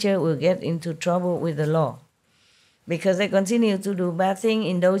the teacher will get into trouble with the law. Because they continue to do bad things,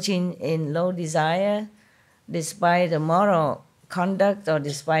 indulging in low desire, despite the moral conduct or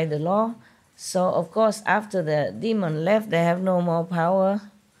despite the law. So, of course, after the demon left, they have no more power.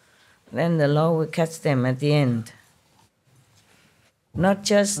 Then the law will catch them at the end. Not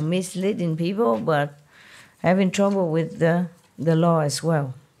just misleading people, but having trouble with the law as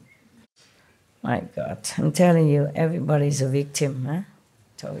well. My God, I'm telling you, everybody's a victim, huh?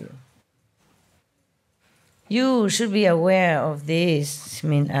 Tell you. You should be aware of this, I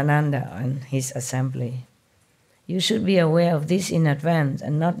mean Ananda and his assembly. You should be aware of this in advance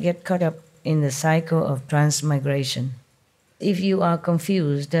and not get caught up in the cycle of transmigration. If you are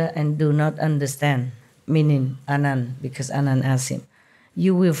confused and do not understand, meaning Anand, because Anand asked him,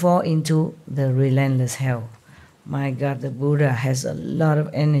 you will fall into the relentless hell. My God, the Buddha has a lot of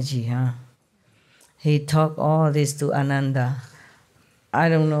energy, huh? He taught all this to Ananda. I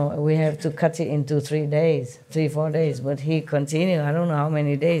don't know, we have to cut it into 3 days, 4 days, but he continued. I don't know how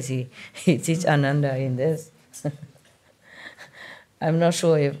many days he teach Ananda in this. I'm not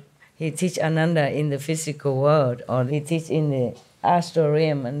sure if he teach Ananda in the physical world or he teach in the astral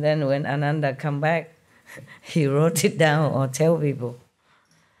realm, and then when Ananda come back, he wrote it down or tell people.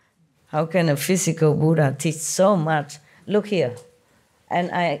 How can a physical Buddha teach so much? Look here.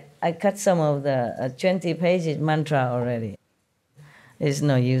 And I cut some of the 20 pages mantra already. It's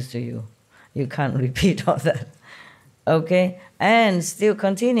no use to you. You can't repeat all that. Okay? And still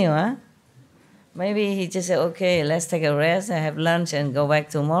continue, huh? Maybe he just said, okay, let's take a rest and have lunch and go back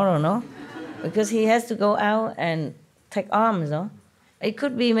tomorrow, no? Because he has to go out and take alms, no? It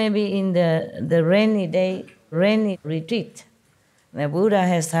could be maybe in the rainy day, rainy retreat. The Buddha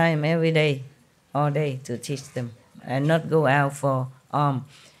has time every day, all day, to teach them and not go out for alms.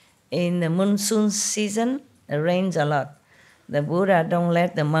 In the monsoon season, it rains a lot. The Buddha don't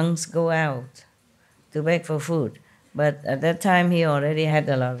let the monks go out to beg for food. But at that time, he already had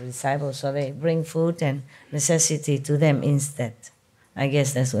a lot of disciples, so they bring food and necessity to them instead. I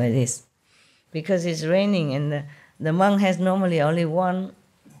guess that's what it is. Because it's raining, and the monk has normally only one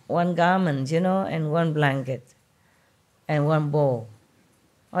garment, you know, and one blanket, and one bowl,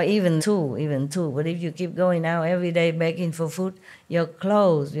 or even two. But if you keep going out every day begging for food, your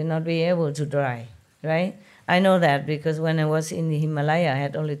clothes will not be able to dry, right? I know that because when I was in the Himalaya, I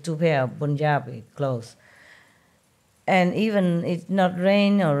had only 2 pairs of Punjabi clothes. And even it's not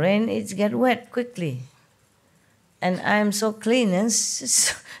rain, it gets wet quickly. And I'm so clean, and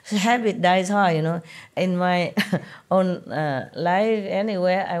habit dies hard, you know. In my own life,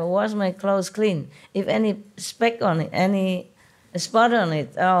 anywhere, I wash my clothes clean. If any speck on it, any spot on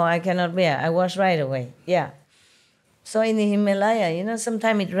it, oh, I cannot bear. I wash right away, yeah. So in the Himalaya, you know,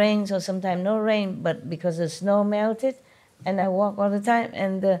 sometimes it rains or sometimes no rain, but because the snow melted, and I walk all the time,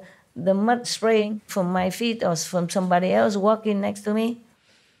 and the mud spraying from my feet or from somebody else walking next to me,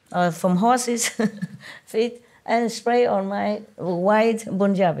 or from horses' feet, and spray on my white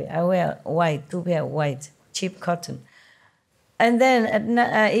Punjabi. I wear white, 2 pair of white, cheap cotton. And then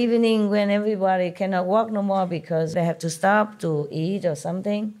at evening, when everybody cannot walk no more because they have to stop to eat or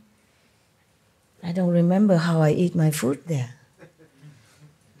something, I don't remember how I eat my food there.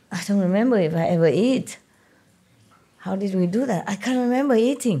 I don't remember if I ever eat. How did we do that? I can't remember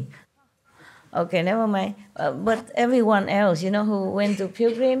eating. Okay, never mind. But everyone else, who went to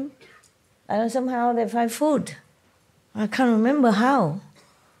pilgrim, somehow they find food. I can't remember how.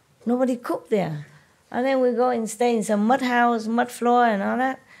 Nobody cooked there. And then we go and stay in some mud house, mud floor and all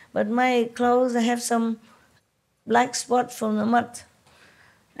that. But my clothes have some black spots from the mud.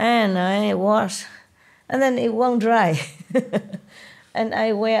 And I wash. And then it won't dry. And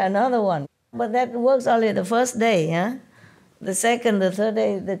I wear another one. But that works only the first day. Huh? The second, the third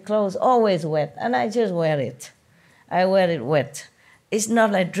day, the clothes always wet. And I just wear it. I wear it wet. It's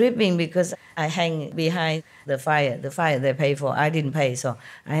not like dripping because I hang behind the fire. The fire they pay for, I didn't pay. So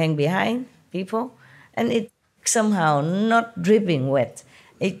I hang behind people. And it somehow not dripping wet.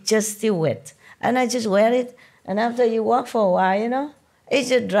 It's just still wet. And I just wear it. And after you walk for a while, it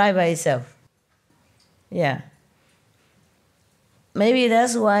just dry by itself. Yeah. Maybe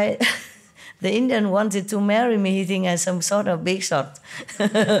that's why the Indian wanted to marry me. He think I'm some sort of big shot.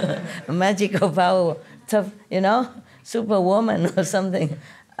 Magical power, tough, superwoman or something.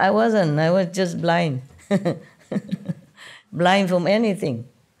 I wasn't. I was just blind. Blind from anything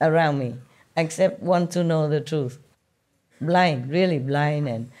around me. Except want to know the truth. Blind, really blind,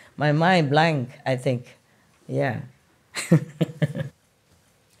 and my mind blank, I think. Yeah.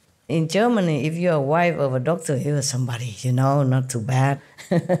 In Germany, if you're a wife of a doctor, you're somebody, not too bad.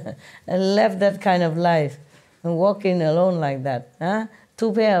 And left that kind of life and walking alone like that. Huh?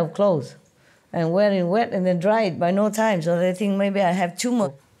 2 pair of clothes and wearing wet and then dry it by no time. So they think maybe I have too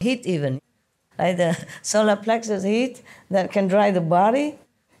much heat even. Like the solar plexus heat that can dry the body.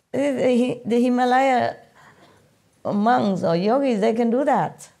 The Himalaya monks or yogis, they can do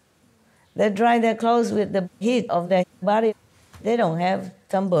that. They dry their clothes with the heat of their body. They don't have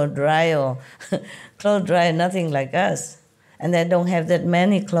tumble dry or clothes dry, nothing like us. And they don't have that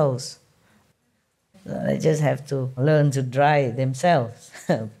many clothes. So they just have to learn to dry themselves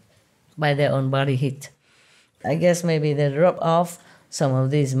by their own body heat. I guess maybe they rub off some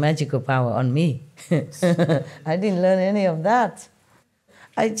of this magical power on me. I didn't learn any of that.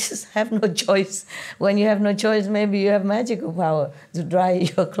 I just have no choice. When you have no choice, maybe you have magical power to dry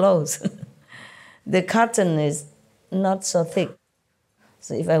your clothes. The cotton is not so thick.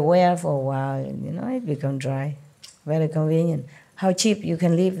 So if I wear for a while, it becomes dry. Very convenient. How cheap you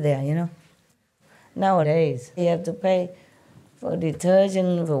can live there, Nowadays, you have to pay for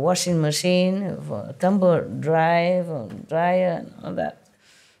detergent, for washing machine, for tumble dry, for dryer, and all that.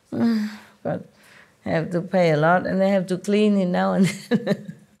 But have to pay a lot, and they have to clean it now and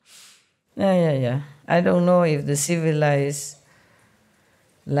then. Yeah. I don't know if the civilized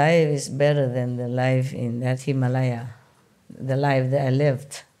life is better than the life in that Himalaya, the life that I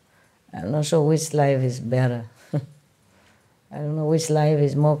lived. I'm not sure which life is better. I don't know which life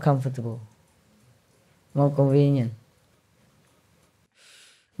is more comfortable, more convenient.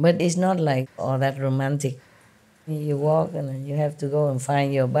 But it's not like all that romantic. You walk and then you have to go and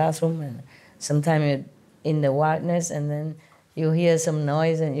find your bathroom, and sometimes you're in the wilderness and then you hear some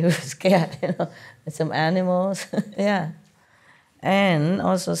noise and you're scared, some animals. Yeah. And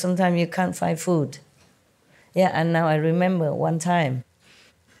also sometimes you can't find food. Yeah, and now I remember one time.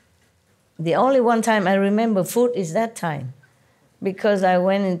 The only one time I remember food is that time. Because I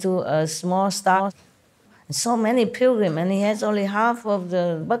went into a small store, so many pilgrims, and he has only half of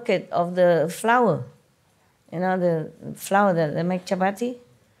the bucket of the flour. The flour that they make chapati.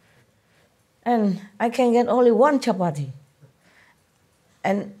 And I can get only 1 chapati.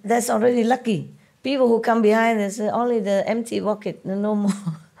 And that's already lucky. People who come behind, they say only the empty bucket, no more.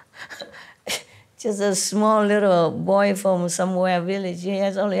 Just a small little boy from somewhere village, he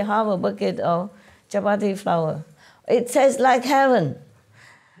has only half a bucket of chapati flour. It tastes like heaven.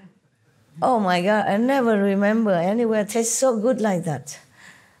 Oh my God, I never remember anywhere tastes so good like that.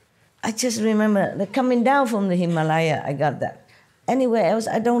 I just remember the coming down from the Himalaya, I got that. Anywhere else,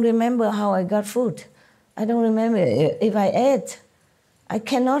 I don't remember how I got food. I don't remember if I ate. I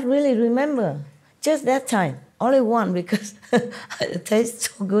cannot really remember. Just that time, only one, because it tastes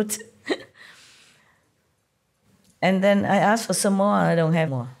so good. And then I asked for some more, I don't have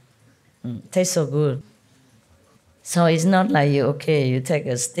more. Tastes so good. So it's not like you take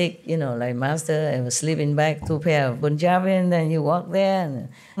a stick, like master, and a sleeping bag, 2 pair of Punjabi, and then you walk there, and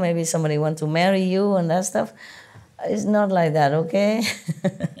maybe somebody wants to marry you and that stuff. It's not like that, okay?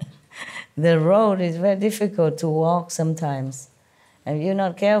 The road is very difficult to walk sometimes. And if you're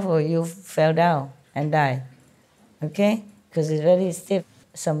not careful, you fell down and die. Okay? Because it's very stiff.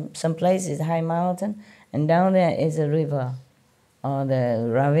 Some places high mountain, and down there is a river or the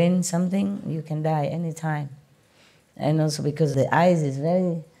ravine, something, you can die anytime. And also because the ice is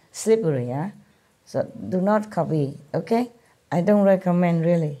very slippery, yeah? So do not copy, okay? I don't recommend,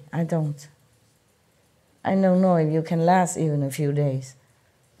 really. I don't. I don't know if you can last even a few days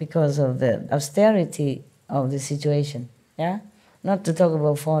because of the austerity of the situation, yeah? Not to talk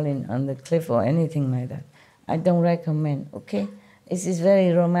about falling on the cliff or anything like that. I don't recommend, okay? It is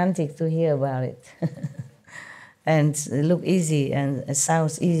very romantic to hear about it. And it look easy and it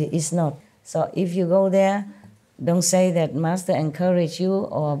sounds easy. It's not. So if you go there, don't say that master encouraged you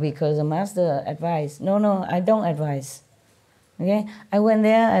or because the master advised. No, I don't advise. Okay? I went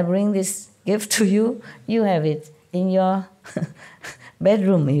there, I bring this gift to you, you have it in your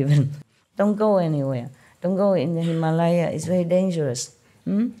bedroom even. Don't go anywhere. Don't go in the Himalaya, it's very dangerous.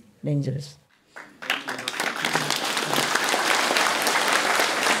 Dangerous.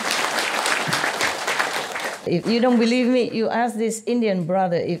 If you don't believe me, you ask this Indian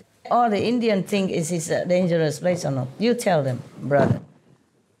brother if all the Indian think is a dangerous place or not. You tell them, brother.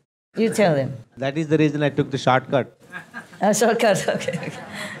 You tell them. That is the reason I took the shortcut. A shortcut, okay.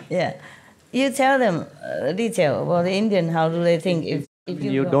 Yeah. You tell them detail about the Indian, how do they think if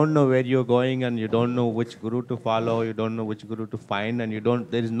you don't know where you're going and you don't know which guru to follow, you don't know which guru to find, and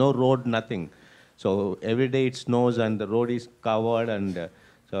there is no road, nothing. So every day it snows and the road is covered, and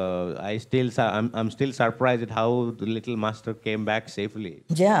so I'm still surprised at how the little master came back safely.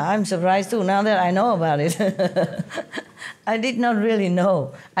 Yeah, I'm surprised too, now that I know about it. I did not really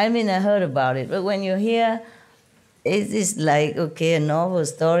know. I mean, I heard about it, but when you hear, it is like, okay, a novel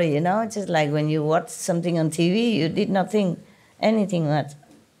story, you know, just like when you watch something on TV, you did not think anything that.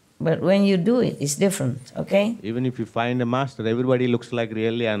 But when you do it, it's different, okay? Even if you find a master, everybody looks like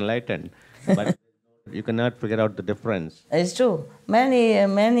really enlightened. But you cannot figure out the difference. It's true.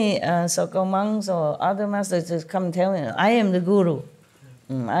 Many so-called monks or other masters just come tell me, I am the guru.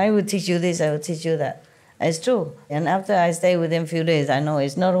 I will teach you this, I will teach you that. It's true. And after I stay with them a few days, I know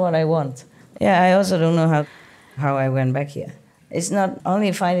it's not what I want. Yeah, I also don't know how I went back here. It's not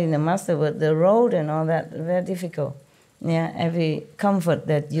only finding the master, but the road and all that, very difficult. Yeah, every comfort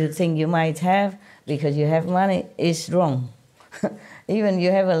that you think you might have because you have money is wrong. Even you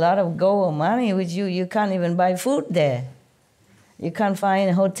have a lot of gold or money with you, you can't even buy food there. You can't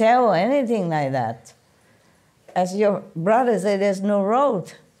find a hotel or anything like that. As your brother said, there's no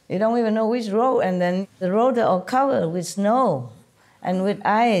road. You don't even know which road, and then the roads are all covered with snow and with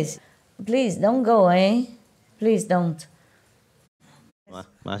ice. Please don't go, eh? Please don't.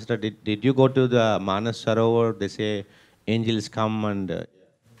 Master, did you go to the Manas Sarovar? They say angels come and...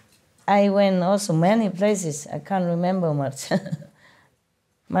 I went also many places. I can't remember much.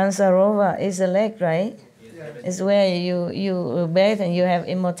 Mansarovar is a lake, right? It's where you bathe and you have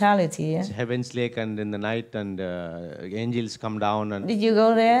immortality. Yeah? It's Heaven's Lake, and in the night and angels come down. And did you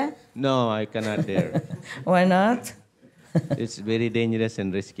go there? No, I cannot dare. Why not? It's very dangerous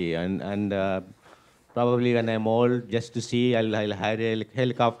and risky, and probably when I'm old, just to see, I'll hire a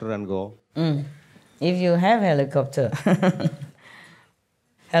helicopter and go. If you have helicopter.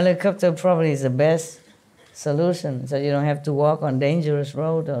 Helicopter probably is the best solution, so you don't have to walk on dangerous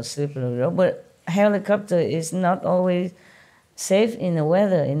road or slippery road. But helicopter is not always safe in the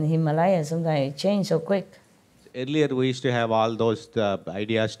weather. In the Himalayas, sometimes it changes so quick. Earlier, we used to have all those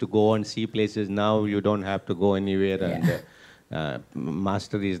ideas to go and see places. Now you don't have to go anywhere, and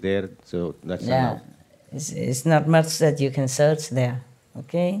master is there, so that's enough. It's not much that you can search there,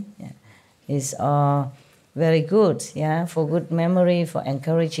 okay? Yeah. It's very good, yeah, for good memory, for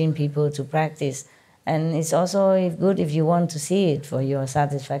encouraging people to practice. And it's also good if you want to see it for your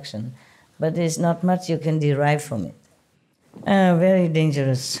satisfaction. But there's not much you can derive from it. Very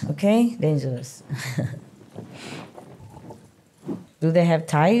dangerous, okay? Dangerous. Do they have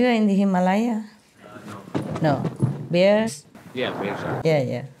tiger in the Himalaya? No. Bears? Yeah, bears are.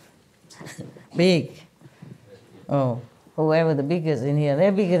 Yeah. Big. Oh, whoever the biggest in here,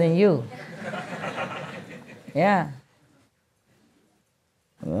 they're bigger than you. Yeah.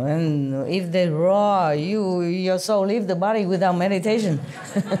 And if they roar, your soul leave the body without meditation.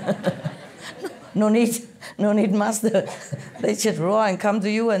 No need master. They just roar and come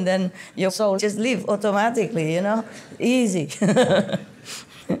to you, and then your soul just leave automatically, you know? Easy.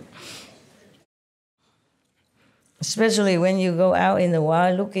 Especially when you go out in the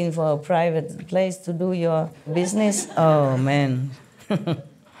wild looking for a private place to do your business. Oh, man.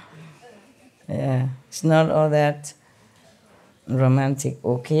 Yeah, it's not all that romantic,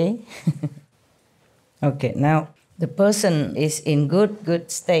 okay? Okay, now the person is in good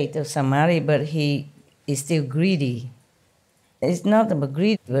state of samadhi, but he is still greedy. It's not about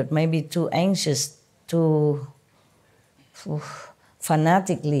greed, but maybe too anxious, too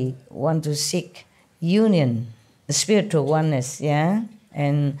fanatically want to seek union, spiritual oneness, yeah?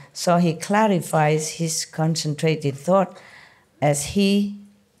 And so he clarifies his concentrated thought as he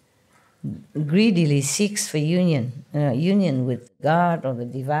greedily seeks for union with God or the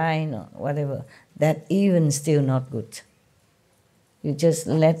divine or whatever. That even still not good. You just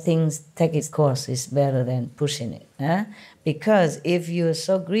let things take its course is better than pushing it. Huh? Because if you're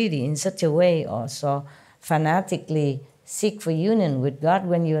so greedy in such a way or so fanatically seek for union with God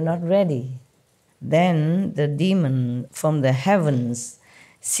when you're not ready, then the demon from the heavens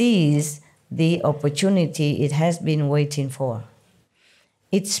sees the opportunity it has been waiting for.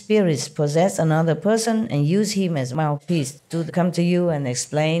 Its spirits possess another person and use him as mouthpiece to come to you and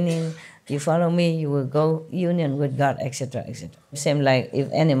explaining, you follow me, you will go union with God, etc., etc. Same like if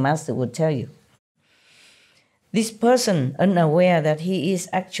any master would tell you. This person, unaware that he is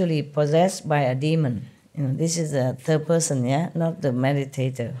actually possessed by a demon, this is the third person, yeah, not the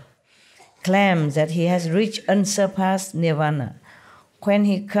meditator, claims that he has reached unsurpassed nirvana. When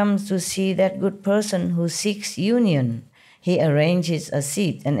he comes to see that good person who seeks union, he arranges a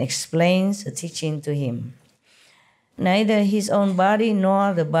seat and explains the teaching to him. Neither his own body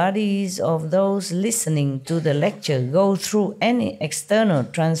nor the bodies of those listening to the lecture go through any external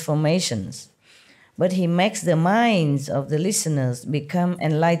transformations, but he makes the minds of the listeners become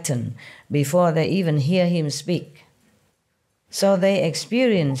enlightened before they even hear him speak. So they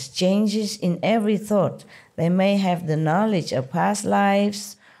experience changes in every thought. They may have the knowledge of past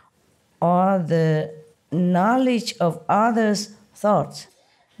lives or the knowledge of others' thoughts.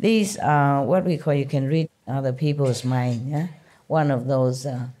 These are what we call, you can read other people's mind, yeah? One of those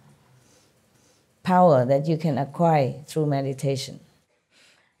power that you can acquire through meditation.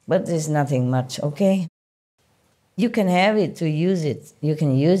 But there's nothing much, okay? You can have it to use it. You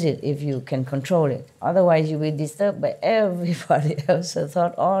can use it if you can control it. Otherwise, you will be disturbed by everybody else's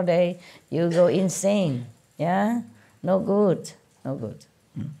thought all day. You'll go insane, yeah? No good, no good.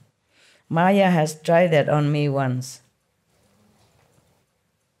 Maya has tried that on me once.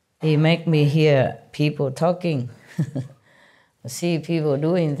 He make me hear people talking, see people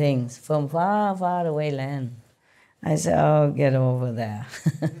doing things from far, far away land. I said, oh, get over there.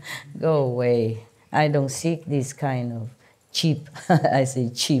 Go away. I don't seek this kind of cheap, I say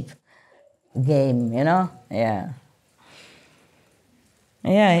cheap game, Yeah.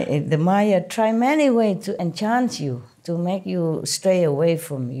 Yeah, the Maya try many ways to enchant you, to make you stray away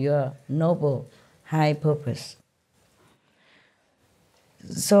from your noble, high purpose.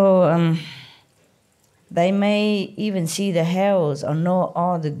 So they may even see the hells or know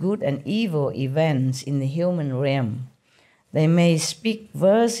all the good and evil events in the human realm. They may speak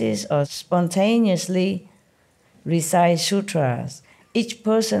verses or spontaneously recite sutras. Each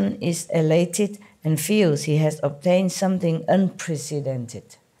person is elated and feels he has obtained something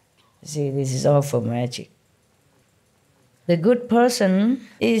unprecedented. See, this is all for magic. The good person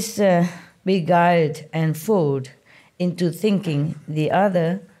is beguiled and fooled into thinking the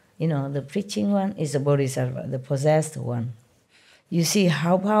other, the preaching one, is a bodhisattva, the possessed one. You see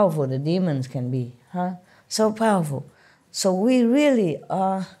how powerful the demons can be, huh? So powerful. So we really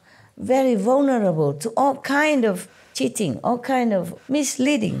are very vulnerable to all kind of cheating, all kind of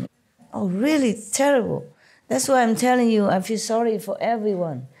misleading. Oh, really terrible. That's why I'm telling you, I feel sorry for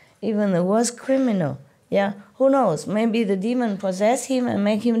everyone, even the worst criminal. Yeah, who knows? Maybe the demon possess him and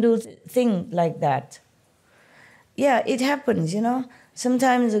make him do things like that. Yeah, it happens,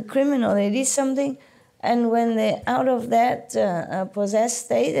 Sometimes a criminal, they did something, and when they're out of that possessed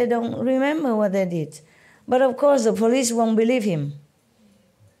state, they don't remember what they did. But of course, the police won't believe him.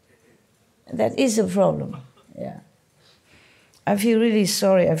 That is a problem, yeah. I feel really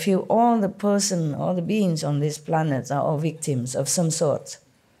sorry. I feel all the beings on this planet are all victims of some sort,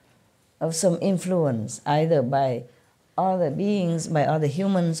 of some influence, either by other beings, by other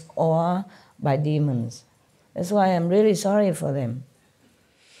humans, or by demons. That's why I'm really sorry for them.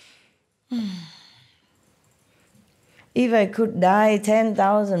 If I could die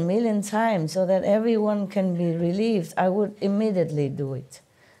 10,000 million times so that everyone can be relieved, I would immediately do it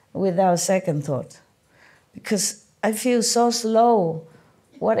without second thought. Because I feel so slow.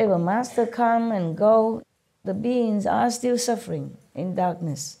 Whatever master come and go, the beings are still suffering in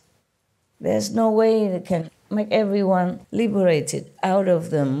darkness. There's no way that can make everyone liberated out of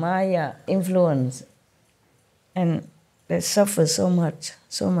the Maya influence. And they suffer so much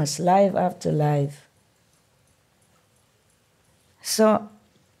life after life. So,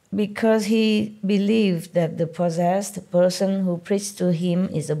 because he believed that the possessed person who preached to him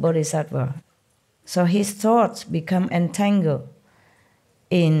is a bodhisattva, so his thoughts become entangled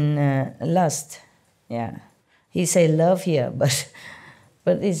in lust. Yeah, he say love here, but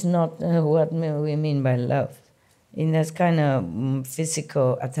it's not what we mean by love. In that kind of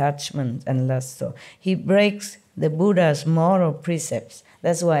physical attachment and lust. So he breaks the Buddha's moral precepts.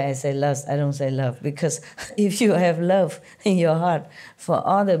 That's why I say lust, I don't say love, because if you have love in your heart for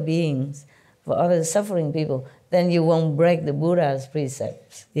other beings, for other suffering people, then you won't break the Buddha's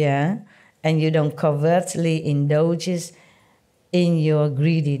precepts, yeah? And you don't covertly indulge in your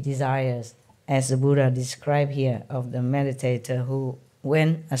greedy desires, as the Buddha described here of the meditator who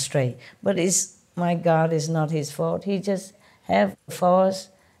went astray. But my God, is not his fault. He just have false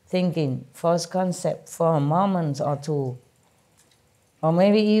thinking, false concept for a moment or two, or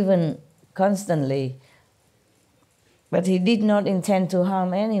maybe even constantly. But he did not intend to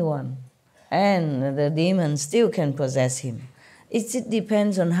harm anyone, and the demon still can possess him. It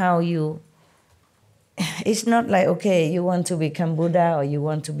depends on how you. It's not like, okay, you want to become Buddha or you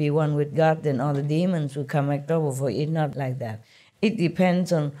want to be one with God, then all the demons will come act over for you. It's not like that. It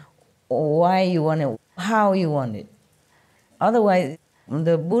depends on why you want it, how you want it. Otherwise,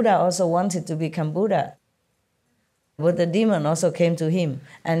 the Buddha also wanted to become Buddha. But the demon also came to him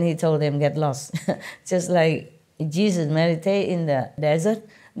and he told him, get lost. Just like Jesus meditate in the desert,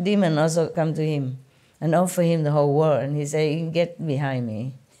 demon also come to him and offer him the whole world. And he said, get behind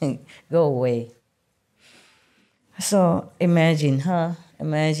me, go away. So imagine,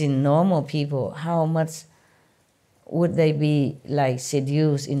 Imagine normal people, how much would they be like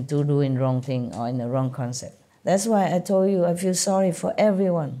seduced into doing wrong thing or in the wrong concept? That's why I told you I feel sorry for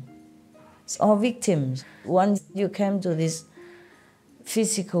everyone. It's all victims. Once you come to this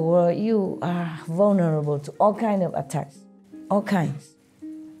physical world, you are vulnerable to all kinds of attacks, all kinds.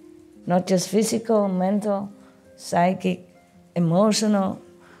 Not just physical, mental, psychic, emotional,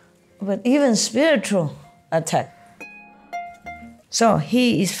 but even spiritual attack. So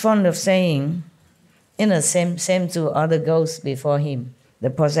he is fond of saying, same to other ghosts before him. The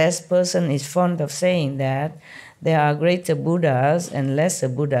possessed person is fond of saying that there are greater Buddhas and lesser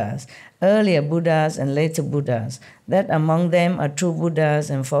Buddhas, earlier Buddhas and later Buddhas, that among them are true Buddhas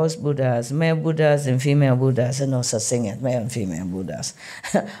and false Buddhas, male Buddhas and female Buddhas, and no such thing as male and female Buddhas.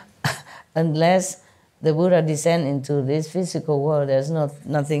 Unless the Buddha descend into this physical world, there's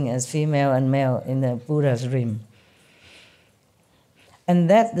nothing as female and male in the Buddha's realm. And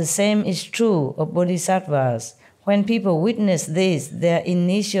that the same is true of bodhisattvas. When people witness this, their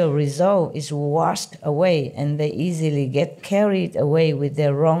initial resolve is washed away and they easily get carried away with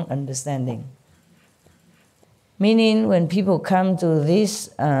their wrong understanding. Meaning, when people come to this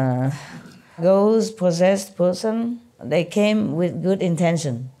ghost possessed person, they came with good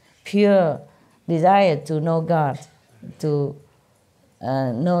intention, pure desire to know God, to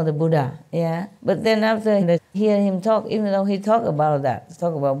know the Buddha, yeah. But then after they hear him talk, even though he talk about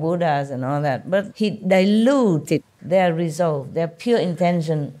Buddhas and all that, but he diluted their resolve, their pure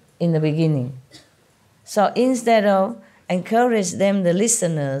intention in the beginning. So instead of encourage them, the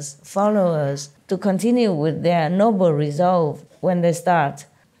listeners, followers, to continue with their noble resolve when they start,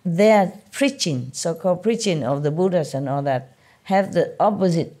 their preaching, so-called preaching of the Buddhas and all that, have the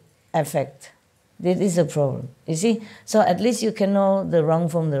opposite effect. This is a problem, you see? So at least you can know the wrong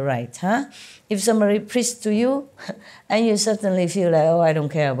from the right, huh? If somebody preaches to you, and you certainly feel like, oh, I don't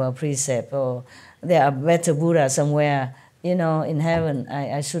care about precept, or there are better Buddha somewhere, in heaven,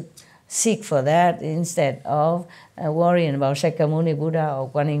 I should seek for that instead of worrying about Shakyamuni Buddha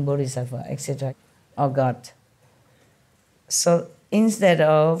or Amitabha Bodhisattva, etc., or God. So instead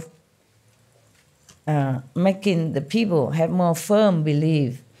of making the people have more firm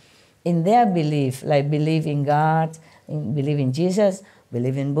belief in their belief, like believe in God, believe in Jesus,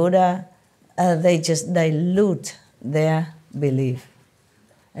 believe in Buddha, they just dilute their belief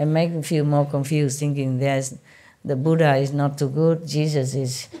and make them feel more confused, thinking the Buddha is not too good, Jesus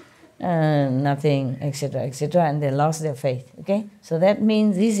is nothing, etc., etc., and they lost their faith, okay? So that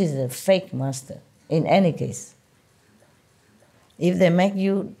means this is a fake master, in any case. If they make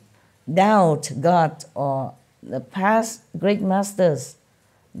you doubt God or the past great masters,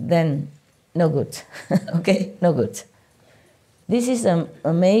 then no good, okay? No good. This is a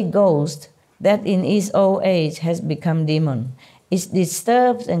male ghost that in its old age has become demon. It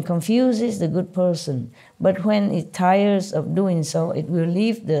disturbs and confuses the good person, but when it tires of doing so, it will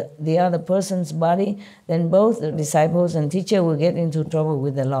leave the other person's body, then both the disciples and teacher will get into trouble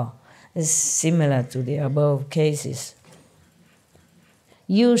with the law. It's similar to the above cases.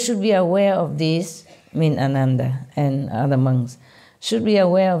 You should be aware of this, Ananda and other monks, should be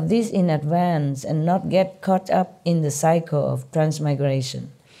aware of this in advance and not get caught up in the cycle of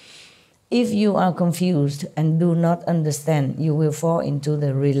transmigration. If you are confused and do not understand, you will fall into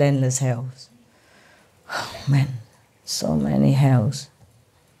the relentless hells. Oh man, so many hells.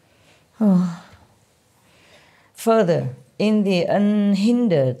 Oh. Further, in the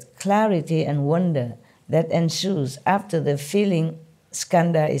unhindered clarity and wonder that ensues after the feeling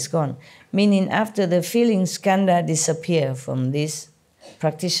skandha is gone, meaning after the feeling skandha disappear from this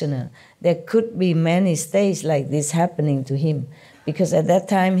practitioner, there could be many states like this happening to him, because at that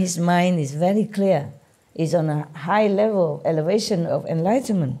time his mind is very clear, is on a high level of elevation of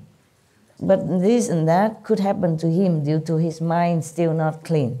enlightenment. But this and that could happen to him due to his mind still not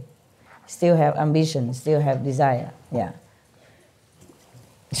clean, still have ambition, still have desire. Yeah.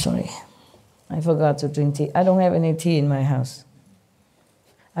 Sorry, I forgot to drink tea. I don't have any tea in my house.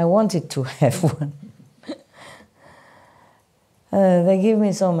 I wanted to have one. They give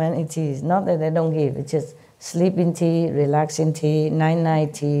me so many teas. Not that they don't give, it's just sleeping tea, relaxing tea,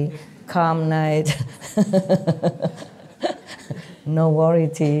 night-night tea, calm night, no worry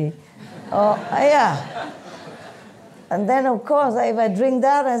tea. Oh, yeah. And then, of course, if I drink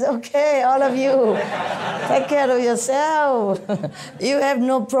that, I say, okay, all of you, take care of yourself. You have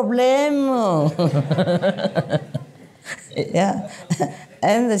no problem. Yeah.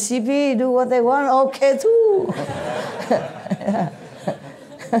 And the CP do what they want, okay, too.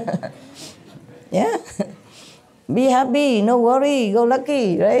 Yeah. Be happy, no worry, go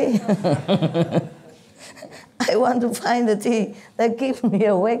lucky, right? I want to find the tea that keeps me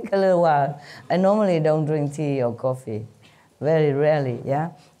awake a little while. I normally don't drink tea or coffee, very rarely, yeah?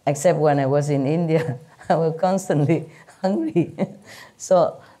 Except when I was in India, I was constantly hungry.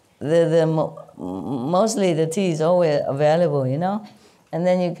 So mostly the tea is always available, you know? And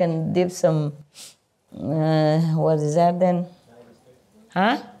then you can dip some, what is that then?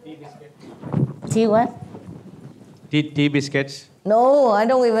 Huh? Tea what? Tea biscuits. No, I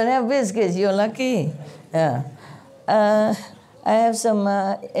don't even have biscuits. You're lucky. Yeah. I have some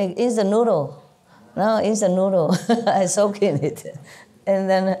instant noodle. No, instant noodle. I soak in it. And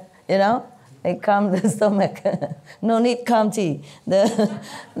then, you know, it calms the stomach. No need calm tea. The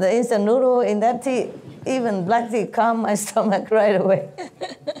instant noodle in that tea, even black tea, calm my stomach right away.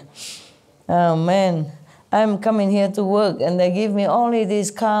 Oh, man. I'm coming here to work and they give me only this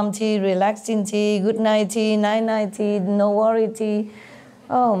calm tea, relaxing tea, good night tea, night-night tea, no worry tea.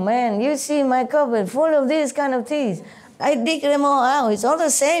 Oh man, you see my cupboard full of these kind of teas. I dig them all out, it's all the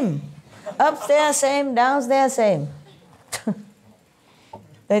same. Upstairs same, downstairs same.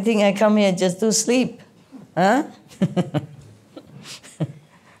 They think I come here just to sleep. Huh?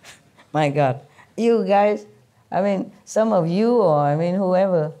 My God. You guys, I mean, some of you or I mean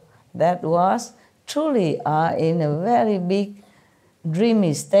whoever that was, truly are in a very big,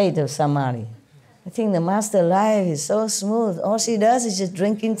 dreamy state of samadhi. I think the master life is so smooth. All she does is just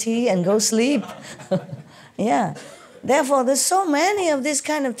drinking tea and go sleep. Yeah. Therefore, there's so many of this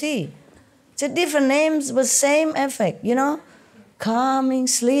kind of tea. Just different names, but same effect, you know? Calming,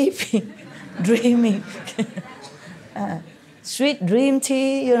 sleeping, dreaming. Sweet dream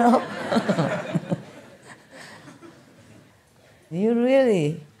tea, you know? You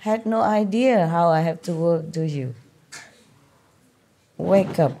really had no idea how I have to work, do you?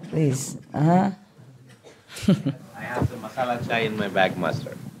 Wake up, please. I have the masala chai in my bag,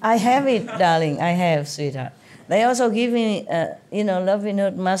 master. I have it, darling. I have, sweetheart. They also give me, loving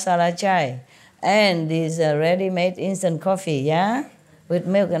note masala chai and this ready-made instant coffee, yeah? With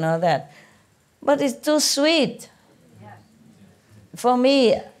milk and all that. But it's too sweet. For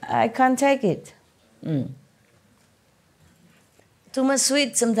me, I can't take it. Too much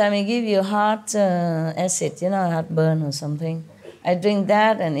sweet, sometimes it gives you heart acid, heartburn or something. I drink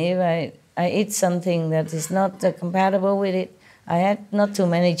that, and if I eat something that is not compatible with it, I had not too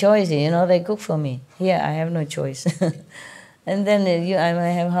many choices, they cook for me. Here, I have no choice. And then I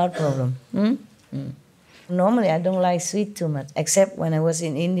might have heart problem. Normally, I don't like sweet too much, except when I was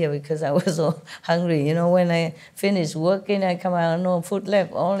in India because I was so hungry. When I finished working, I come out, no food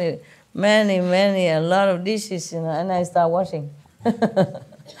left, only a lot of dishes, and I start washing.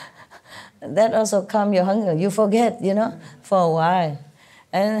 That also calms your hunger. You forget, for a while.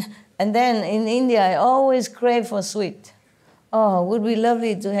 And then in India, I always crave for sweet. Oh, would be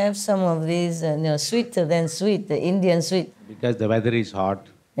lovely to have some of these, sweeter than sweet, the Indian sweet. Because the weather is hot.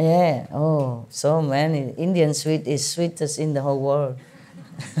 Yeah, oh, so many. Indian sweet is sweetest in the whole world.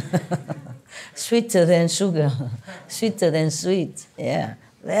 Sweeter than sugar, sweeter than sweet, yeah.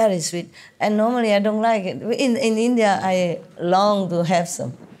 Very sweet. And normally I don't like it. In India, I long to have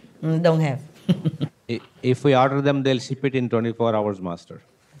some. Don't have. If we order them, they'll ship it in 24 hours, Master.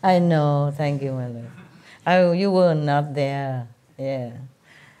 I know. Thank you, my lord. You were not there. Yeah.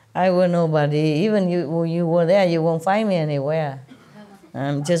 I were nobody. Even you were there, you won't find me anywhere.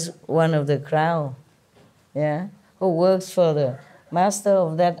 I'm just one of the crowd. Yeah. Who works for the master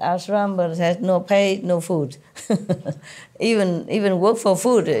of that ashram but has no pay, no food. even work for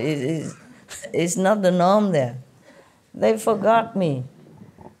food is not the norm there. They forgot me.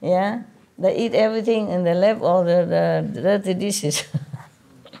 Yeah. They eat everything and they left all the dirty dishes.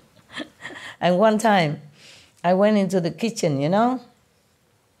 And one time, I went into the kitchen,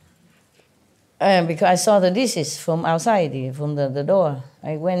 because I saw the dishes from outside, from the door.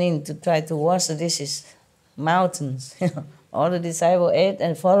 I went in to try to wash the dishes. Mountains, All the disciples ate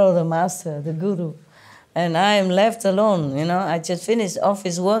and followed the master, the guru. And I am left alone, I just finished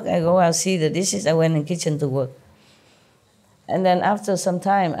office work. I go out, see the dishes. I went in the kitchen to work. And then after some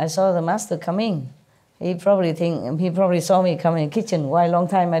time, I saw the master coming. He probably saw me come in the kitchen. Why long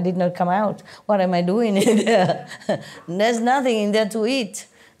time I did not come out? What am I doing in there? There's nothing in there to eat.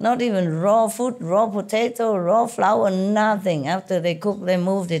 Not even raw food, raw potato, raw flour, nothing. After they cooked, they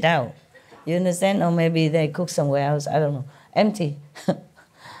moved it out. You understand? Or maybe they cooked somewhere else. I don't know. Empty.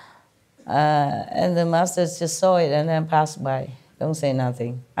 And the masters just saw it and then passed by. Don't say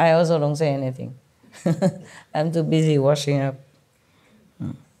nothing. I also don't say anything. I'm too busy washing up.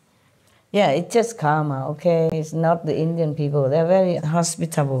 Yeah, it's just karma, okay? It's not the Indian people. They're very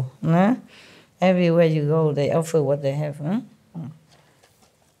hospitable. Huh? Everywhere you go, they offer what they have. Huh?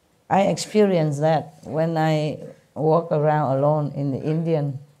 I experienced that when I walk around alone in the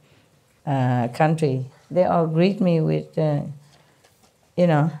Indian country. They all greet me with,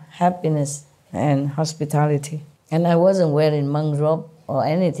 happiness and hospitality. And I wasn't wearing monk robe or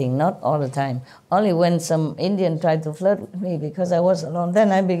anything, not all the time. Only when some Indian tried to flirt with me because I was alone,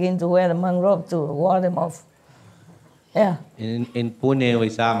 then I begin to wear the monk robe to ward them off. Yeah. In Pune, we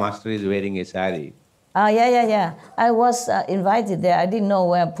saw Master is wearing a sari. Yeah. I was invited there. I didn't know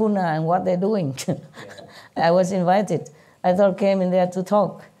where Pune and what they're doing. I was invited. I thought came in there to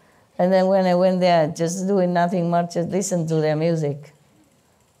talk. And then when I went there, just doing nothing much, just listen to their music.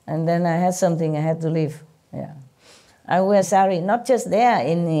 And then I had something, I had to leave. Yeah. I wear sari, not just there,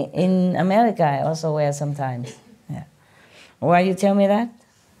 in America I also wear sometimes. Yeah. Why you tell me that?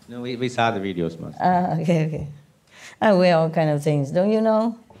 No, we saw the videos, Master. Okay. I wear all kind of things, don't you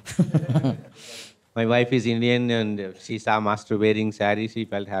know? My wife is Indian and she saw Master wearing sari, she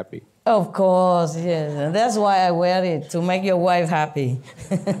felt happy. Of course, yes. And that's why I wear it, to make your wife happy.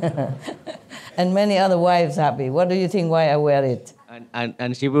 And many other wives happy. What do you think why I wear it?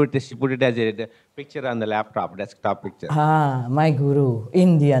 And she put it as a picture on the laptop, desktop picture. My guru,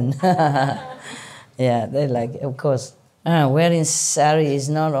 Indian. Yeah, they like it, of course. Wearing sari is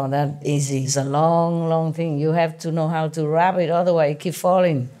not all that easy. It's a long, long thing. You have to know how to wrap it, otherwise it keeps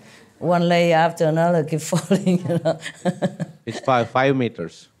falling. One layer after another keep falling, It's 5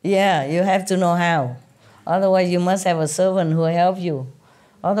 meters. Yeah, you have to know how. Otherwise, you must have a servant who will help you.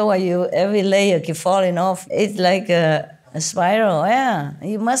 Otherwise, every layer keep falling off. It's like a spiral, yeah.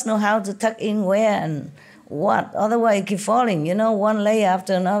 You must know how to tuck in where and what. Otherwise, it keep falling, one layer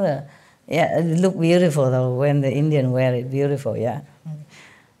after another. Yeah, it look beautiful, though, when the Indian wear it. Beautiful, yeah.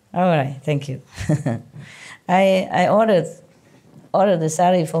 All right, thank you. I ordered the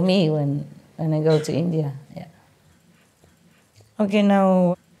sari for me when I go to India. Yeah. Okay,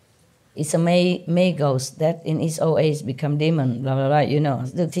 now it's a May ghost that in its old age become demon, blah, blah, blah.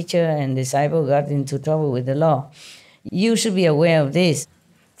 The teacher and disciple got into trouble with the law. You should be aware of this.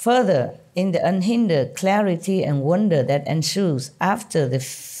 Further, in the unhindered clarity and wonder that ensues after the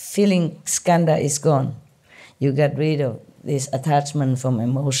feeling skandha is gone, you get rid of this attachment from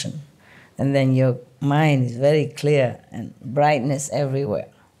emotion. And then your mind is very clear and brightness everywhere.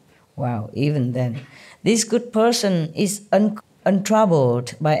 Wow, even then. This good person is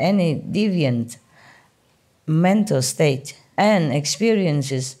untroubled by any deviant mental state and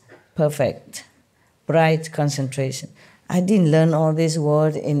experiences perfect, bright concentration. I didn't learn all these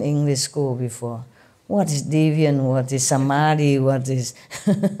words in English school before. What is deviant? What is samadhi? What is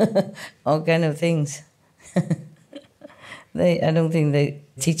all kind of things. I don't think they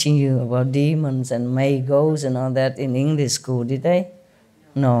teaching you about demons and May ghosts and all that in English school, did they?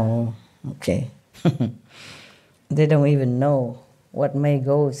 No. Okay. They don't even know what May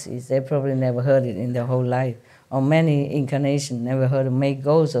ghosts is. They probably never heard it in their whole life. Or many incarnations never heard of May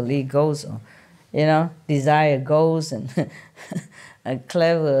ghosts or Lee ghosts or, desire ghosts and a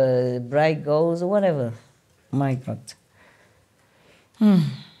clever, bright ghost or whatever. My God.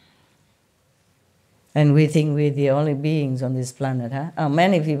 And we think we're the only beings on this planet, huh?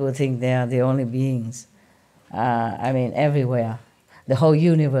 Many people think they are the only beings. Everywhere. The whole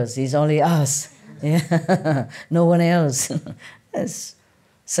universe is only us. Yeah. No one else. There's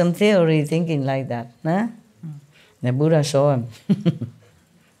some theory thinking like that. Huh? The Buddha showed him.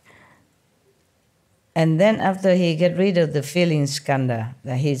 And then after he get rid of the feeling skandha,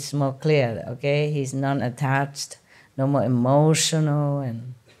 that he's more clear, okay? He's non-attached, no more emotional,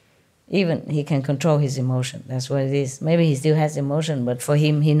 and even he can control his emotion. That's what it is. Maybe he still has emotion, but for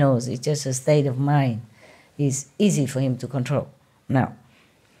him, he knows it's just a state of mind. It's easy for him to control now.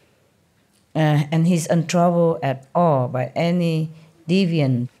 And he's untroubled at all by any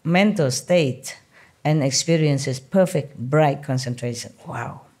deviant mental state and experiences perfect, bright concentration.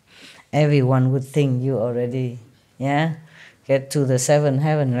 Wow. Everyone would think you already, get to the seventh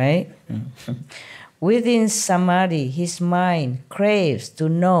heaven, right? Within samadhi, his mind craves to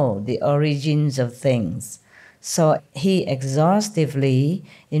know the origins of things. So he exhaustively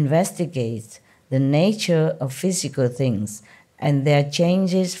investigates the nature of physical things and their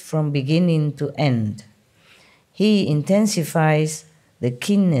changes from beginning to end. He intensifies the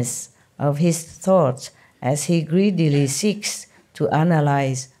keenness of his thoughts as he greedily seeks to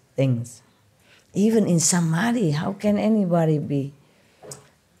analyze things. Even in samadhi, how can anybody be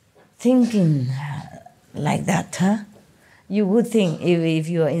thinking like that, huh? You would think if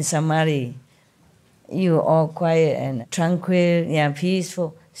you are in samadhi, you are all quiet and tranquil,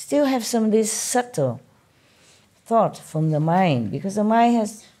 peaceful, still have some of this subtle thought from the mind, because the mind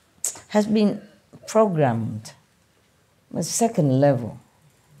has been programmed, a second level,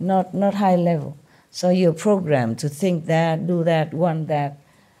 not high level. So you're programmed to think that, do that, want that.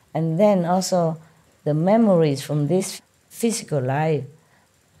 And then also the memories from this physical life.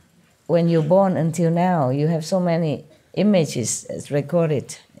 When you're born until now, you have so many images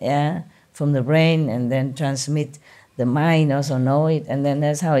recorded, from the brain, and then transmit. The mind also know it, and then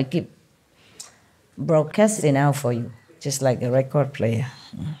that's how it keeps broadcasting out for you, just like a record player.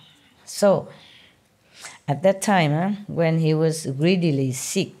 So at that time, when he was greedily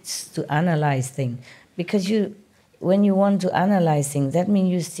seeks to analyze things, because when you want to analyze things, that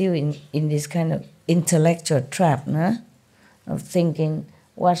means you're still in this kind of intellectual trap, of thinking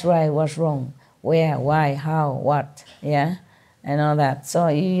what's right, what's wrong, where, why, how, what, and all that. So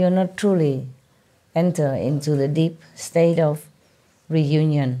you're not truly enter into the deep state of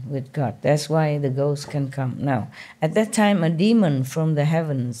reunion with God. That's why the ghost can come. Now, at that time, a demon from the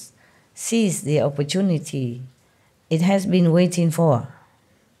heavens sees the opportunity it has been waiting for.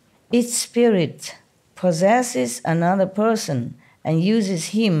 Its spirit possesses another person and uses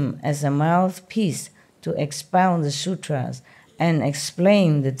him as a mouthpiece to expound the sutras and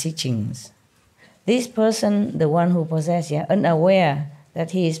explain the teachings. This person, the one who possesses, unaware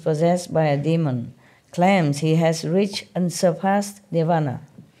that he is possessed by a demon, claims he has reached unsurpassed nirvana.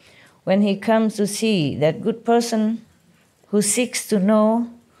 When he comes to see that good person who seeks to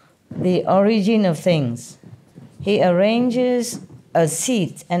know the origin of things, he arranges a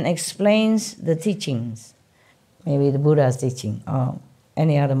seat and explains the teachings, maybe the Buddha's teaching or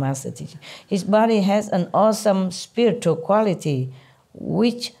any other master teaching. His body has an awesome spiritual quality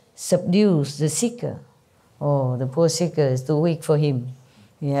which subdues the seeker. Oh, the poor seeker is too weak for him.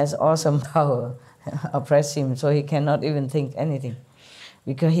 He has awesome power, oppress him, so he cannot even think anything,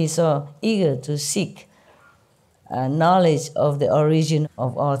 because he's so eager to seek knowledge of the origin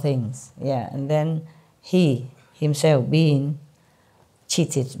of all things. And then he himself being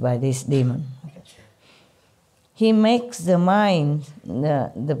cheated by this demon. He makes the mind,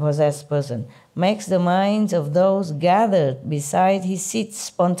 the possessed person, makes the minds of those gathered beside his seat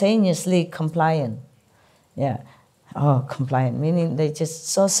spontaneously compliant. Compliant, meaning they just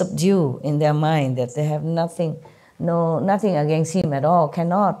so subdued in their mind that they have nothing against him at all,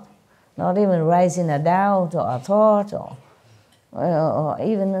 not even raising a doubt or a thought or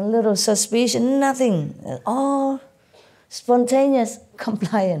even a little suspicion, nothing, all spontaneous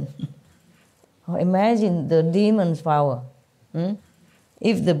compliant. Imagine the demon's power.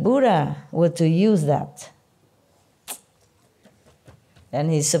 If the Buddha were to use that, then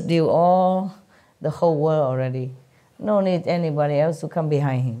he subdued the whole world already. No need anybody else to come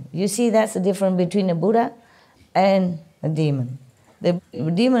behind him. You see, that's the difference between a Buddha and a demon. The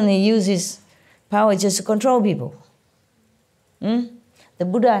demon, he uses power just to control people. The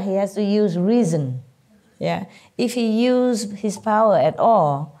Buddha, he has to use reason. If he used his power at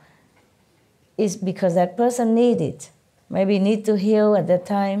all, it's because that person needs it. Maybe need to heal at that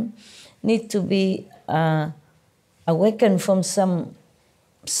time, need to be awakened from some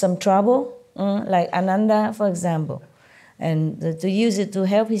trouble, like Ananda, for example, and to use it to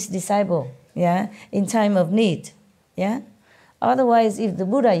help his disciple yeah, in time of need, yeah. Otherwise, if the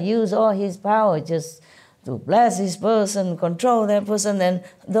Buddha used all his power just to bless this person, control that person, then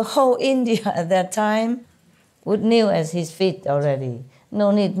the whole India at that time would kneel at his feet already. No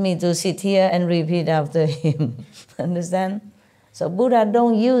need me to sit here and repeat after him. Understand? So Buddha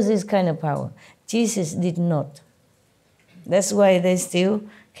don't use this kind of power. Jesus did not. That's why they still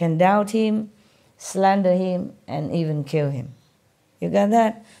can doubt him, slander him, and even kill him. You got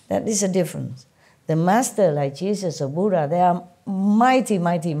that? That is a difference. The master like Jesus or Buddha, they are mighty,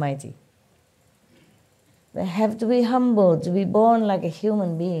 mighty, mighty. They have to be humble, to be born like a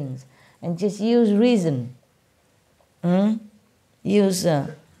human beings, and just use reason. Use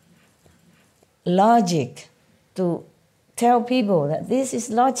logic to tell people that this is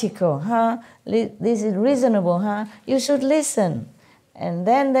logical, this is reasonable, you should listen. And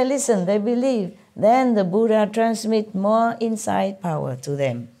then they listen, they believe. Then the Buddha transmit more insight power to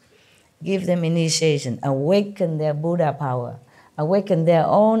them. Give them initiation, awaken their Buddha power, awaken their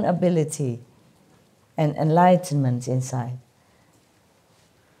own ability and enlightenment inside.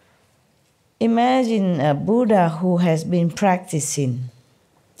 Imagine a Buddha who has been practicing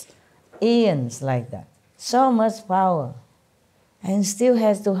eons like that, so much power, and still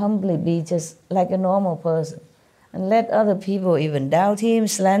has to humbly be just like a normal person and let other people even doubt him,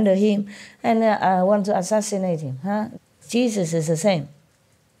 slander him, and want to assassinate him. Jesus is the same.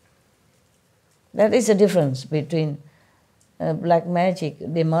 That is the difference between black magic,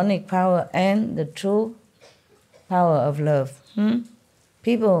 demonic power, and the true power of love.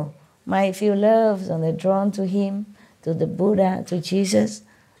 People might feel love and they're drawn to him, to the Buddha, to Jesus,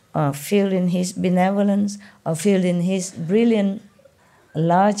 or feel in his benevolence, or feel in his brilliant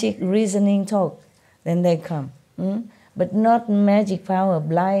logic, reasoning talk, then they come. But not magic power,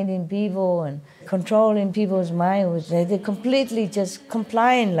 blinding people and controlling people's mind, which they're completely just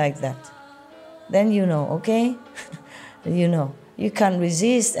complying like that. Then you know, okay? You know, you can't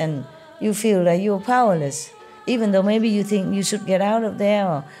resist and you feel like you're powerless. Even though maybe you think you should get out of there,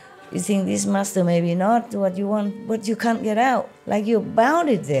 or you think this master maybe not what you want, but you can't get out, like you're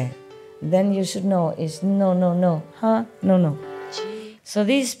bounded there. Then you should know it's no, no, no, no, no. So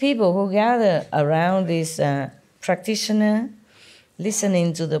these people who gather around this practitioner,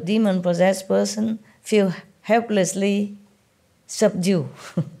 listening to the demon-possessed person, feel helplessly subdued,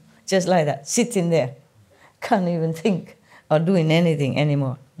 just like that, sitting there, can't even think or doing anything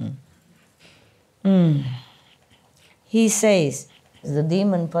anymore. He says, the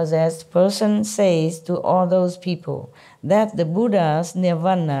demon-possessed person says to all those people that the Buddhas,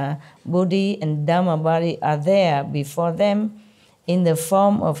 Nirvana, Bodhi, and Dhamma body are there before them in the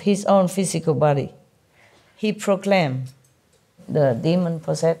form of his own physical body. He proclaimed, the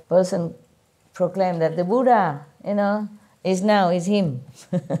demon-possessed person proclaimed that the Buddha, is him.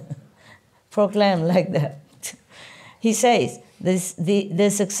 Proclaimed like that. He says, the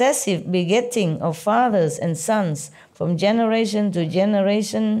successive begetting of fathers and sons from generation to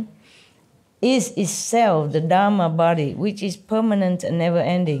generation is itself the Dharma body, which is permanent and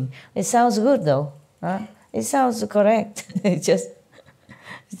never-ending. It sounds good, though. It sounds correct. It's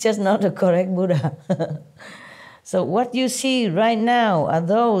just not a correct Buddha. So what you see right now are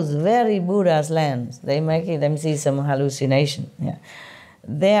those very Buddha's lands. They make them see some hallucination. Yeah.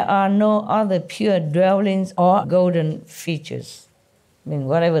 There are no other pure dwellings or golden features. I mean,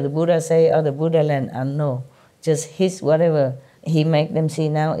 whatever the Buddha say, other Buddha land are no. Just whatever he make them see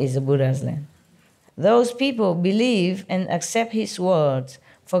now is the Buddha's land. Those people believe and accept his words,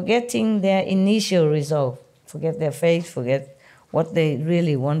 forgetting their initial resolve, forget their faith, forget what they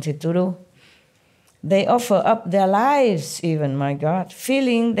really wanted to do. They offer up their lives even, my God,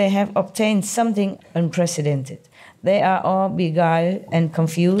 feeling they have obtained something unprecedented. They are all beguiled and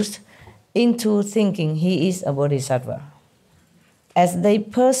confused into thinking he is a Bodhisattva. As they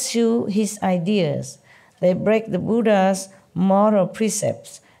pursue his ideas, they break the Buddha's moral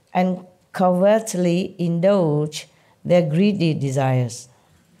precepts and covertly indulge their greedy desires.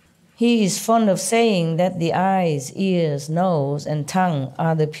 He is fond of saying that the eyes, ears, nose, and tongue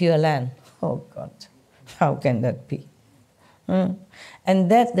are the pure land. Oh God, how can that be? And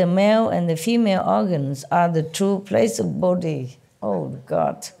that the male and the female organs are the true place of Bodhi. Oh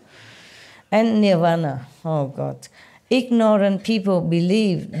God. And Nirvana. Oh God. Ignorant people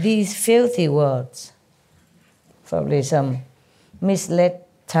believe these filthy words. Probably some misled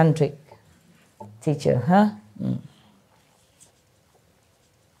tantric teacher,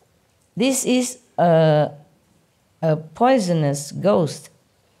 This is a poisonous ghost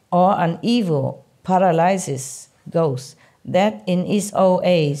or an evil paralysis ghost that in its old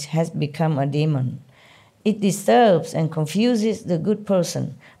age has become a demon. It disturbs and confuses the good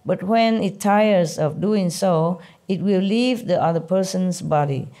person, but when it tires of doing so, it will leave the other person's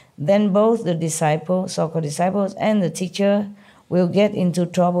body. Then both the disciple, so-called disciples, and the teacher will get into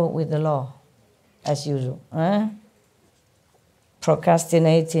trouble with the law, as usual.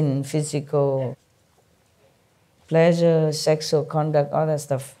 Procrastinating physical pleasure, sexual conduct, all that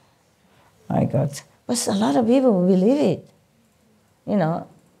stuff. My God. But a lot of people believe it. You know,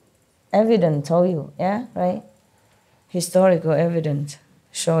 evidence told you, yeah, right? Historical evidence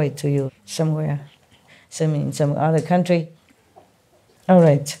show it to you somewhere, in some other country. All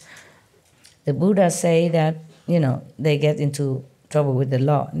right. The Buddha say that, you know, they get into trouble with the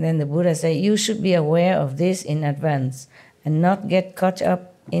law. And then the Buddha say, you should be aware of this in advance and not get caught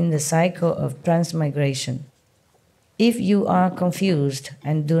up in the cycle of transmigration. If you are confused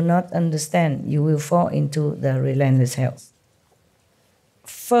and do not understand, you will fall into the relentless hell.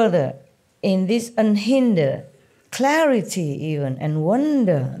 Further, in this unhindered clarity even and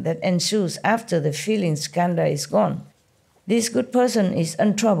wonder that ensues after the feeling skandha is gone, this good person is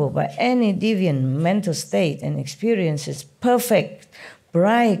untroubled by any deviant mental state and experiences perfect,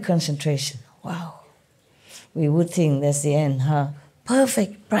 bright concentration. Wow. We would think that's the end, huh?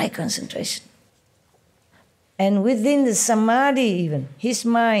 Perfect, bright concentration. And within the samadhi even, his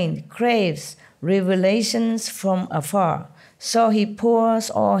mind craves revelations from afar. So he pours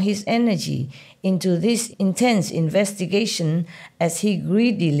all his energy into this intense investigation as he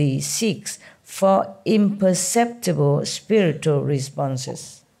greedily seeks for imperceptible spiritual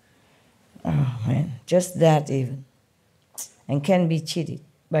responses. Oh man, just that even. And can be cheated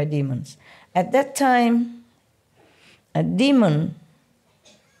by demons. At that time, a demon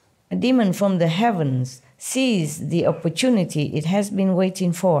from the heavens sees the opportunity it has been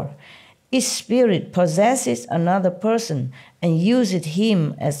waiting for. Its spirit possesses another person and uses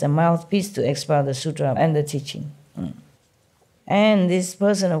him as a mouthpiece to expound the sutra and the teaching. And this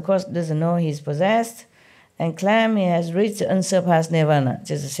person, of course, doesn't know he's possessed and claims he has reached unsurpassed nirvana,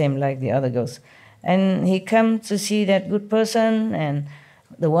 just the same like the other ghosts. And he comes to see that good person and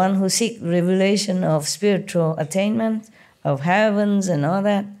the one who seeks revelation of spiritual attainment, of heavens and all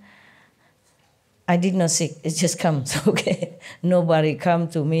that. I did not seek, it just comes, okay? Nobody come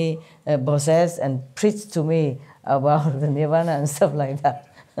to me possessed and preach to me about the nirvana and stuff like that.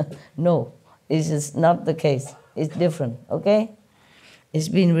 No, it's just not the case. It's different, okay? It's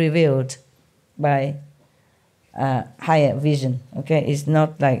been revealed by higher vision, okay? It's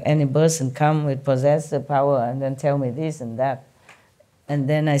not like any person come with possessive power and then tell me this and that. And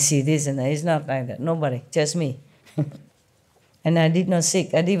then I see this and that. It's not like that. Nobody, just me. And I did not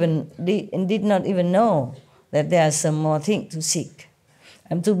seek. I did not even know that there are some more things to seek.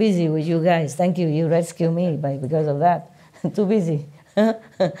 I'm too busy with you guys. Thank you. You rescue me because of that. I'm too busy.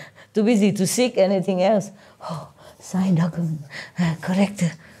 Too busy to seek anything else. Oh, sign document. Correct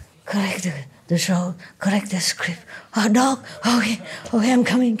the show. Correct the script. Oh, dog. Okay, I'm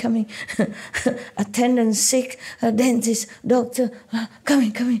coming. Attendant sick. Dentist. Doctor.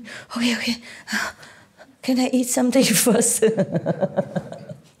 Coming. Okay. Can I eat something first?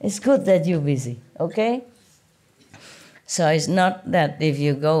 It's good that you're busy, okay? So it's not that if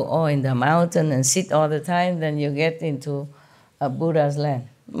you go in the mountain and sit all the time, then you get into a Buddha's land.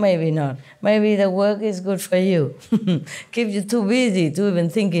 Maybe not. Maybe the work is good for you. Keep you too busy to even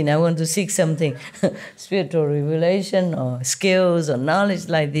thinking, I want to seek something, spiritual revelation or skills or knowledge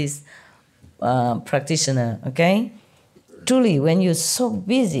like this practitioner, okay? Truly, when you're so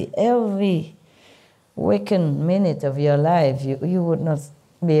busy, every wakened minute of your life, you would not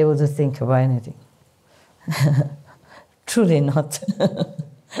be able to think about anything. Truly not.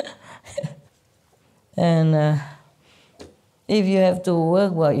 And if you have to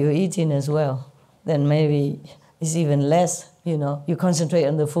work while you're eating as well, then maybe it's even less, you know. You concentrate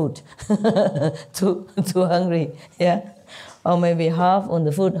on the food. too hungry, yeah? Or maybe half on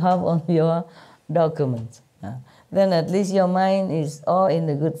the food, half on your documents. Then at least your mind is all in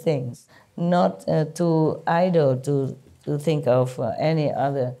the good things. Not too idle to think of any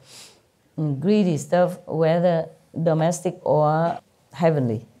other greedy stuff, whether domestic or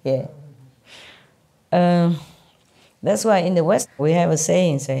heavenly. Yeah. That's why in the West we have a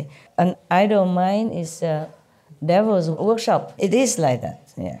saying, say, an idle mind is a devil's workshop. It is like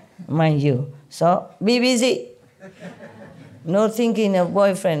that, yeah, mind you. So be busy. No thinking of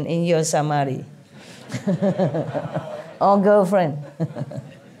boyfriend in your samadhi. Or girlfriend.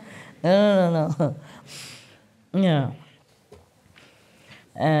 No. Yeah.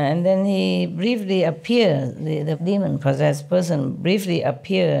 And then he briefly appears, the demon-possessed person briefly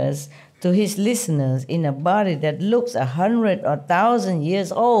appears to his listeners in a body that looks 100 or 1,000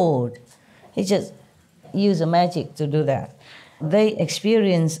 years old. He just use a magic to do that. They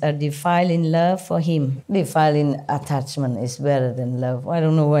experience a defiling love for him. Defiling attachment is better than love. I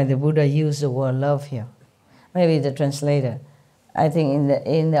don't know why the Buddha used the word love here. Maybe the translator. I think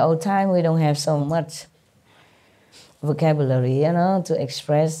in the old time we don't have so much vocabulary, to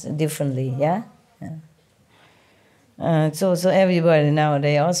express differently, yeah? So everybody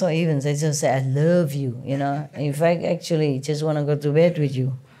nowadays also even they just say, I love you, In fact, actually, just want to go to bed with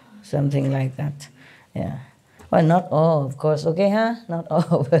you. Something like that, yeah. Well, not all, of course, okay, huh? Not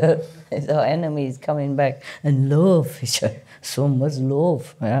all, but our enemy is coming back and love each other. So much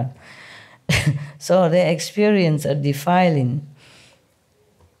love, yeah. So they experience a defiling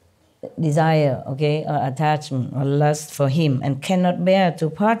desire, okay, or attachment or lust for him and cannot bear to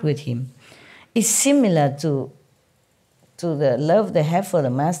part with him. It's similar to the love they have for the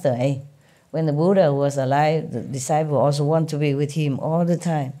master, eh? When the Buddha was alive, the disciple also want to be with him all the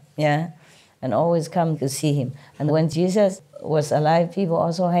time, yeah? And always come to see him. And when Jesus was alive, people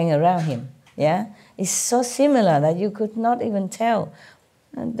also hang around him, yeah? It's so similar that you could not even tell.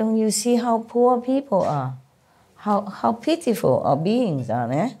 And don't you see how poor people are? How pitiful our beings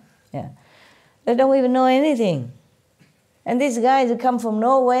are, eh? Yeah. They don't even know anything. And these guys who come from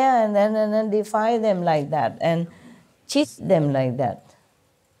nowhere and then defy them like that and cheat them like that.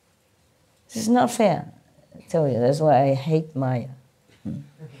 This is not fair. I tell you, that's why I hate Maya.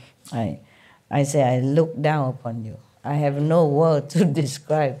 I say I look down upon you. I have no word to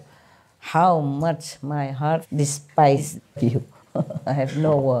describe how much my heart despises you. I have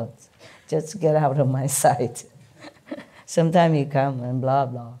no words. Just get out of my sight. Sometimes you come and blah,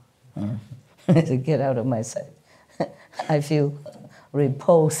 blah. So get out of my sight. I feel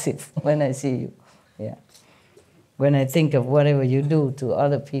repulsive when I see you. Yeah. When I think of whatever you do to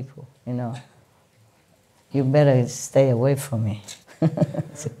other people, you better stay away from me.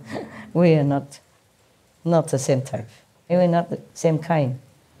 We are not the same type. We're not the same kind.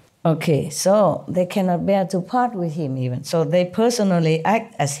 Okay, so they cannot bear to part with him even. So they personally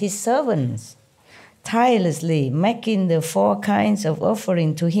act as his servants, tirelessly making the 4 kinds of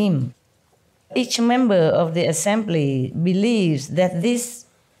offering to him. Each member of the assembly believes that this,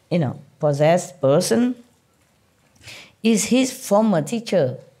 possessed person is his former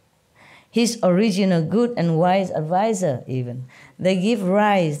teacher, his original good and wise advisor even. They give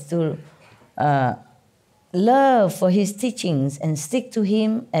rise to love for his teachings and stick to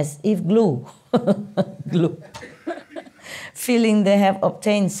him as if glue. Glue. Feeling they have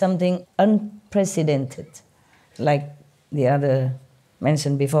obtained something unprecedented, like the other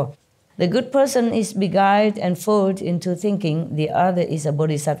mentioned before. The good person is beguiled and fooled into thinking the other is a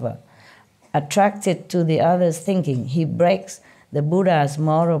bodhisattva. Attracted to the other's thinking, he breaks the Buddha's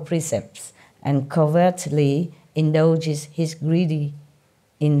moral precepts and covertly indulges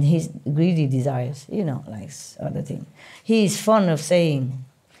in his greedy desires, like other things. He is fond of saying,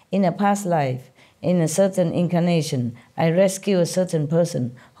 in a past life, in a certain incarnation, I rescued a certain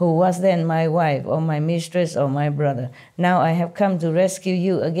person who was then my wife or my mistress or my brother. Now I have come to rescue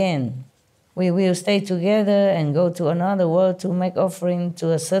you again. We will stay together and go to another world to make offering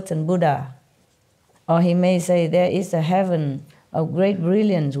to a certain Buddha. Or he may say, there is a heaven of great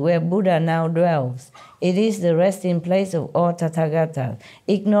brilliance where Buddha now dwells. It is the resting place of all Tathagatas.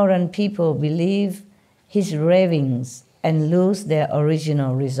 Ignorant people believe his ravings and lose their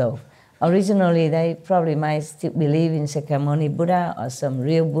original resolve. Originally, they probably might still believe in Shakyamuni Buddha or some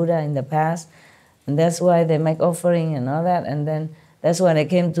real Buddha in the past, and that's why they make offering and all that, and then that's why they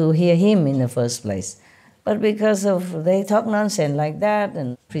came to hear him in the first place. But because of they talk nonsense like that,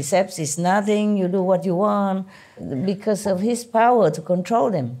 and precepts is nothing, you do what you want, because of his power to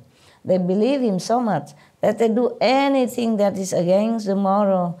control them, they believe him so much that they do anything that is against the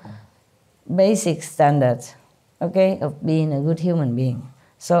moral basic standards, okay, of being a good human being.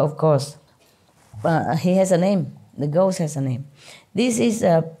 So, of course, he has a name. The ghost has a name. This is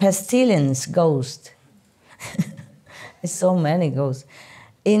a pestilence ghost. There's so many ghosts.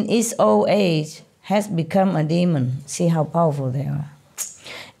 In its old age, has become a demon. See how powerful they are.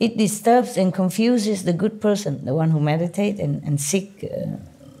 It disturbs and confuses the good person, the one who meditates and seek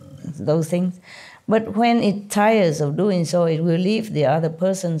those things. But when it tires of doing so, it will leave the other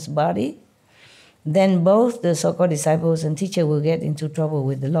person's body. Then both the so-called disciples and teacher will get into trouble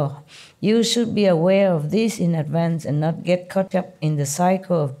with the law. You should be aware of this in advance and not get caught up in the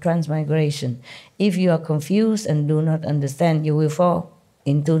cycle of transmigration. If you are confused and do not understand, you will fall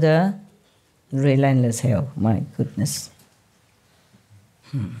into the relentless hell. My goodness.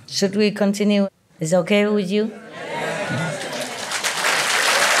 Should we continue? Is it okay with you?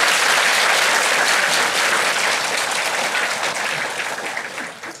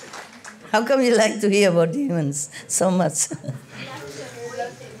 How come you like to hear about demons so much?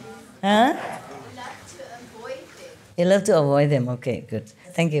 Huh? You love to avoid them. Okay, good.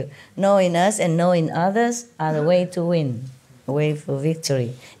 Thank you. Knowing us and knowing others are the way to win, the way for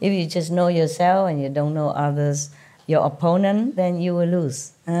victory. If you just know yourself and you don't know others, your opponent, then you will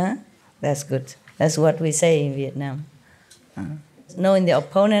lose. Huh? That's good. That's what we say in Vietnam. Knowing the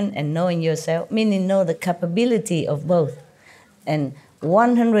opponent and knowing yourself, meaning know the capability of both. And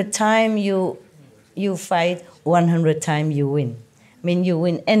 100 times you fight, 100 times you win. I mean, you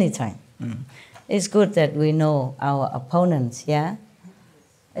win anytime. It's good that we know our opponents, yeah?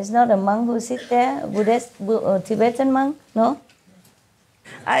 It's not a monk who sits there, Buddhist or Tibetan monk, no?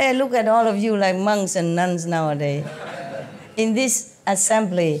 I look at all of you like monks and nuns nowadays. In this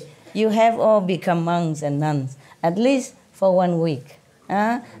assembly, you have all become monks and nuns, at least for 1 week,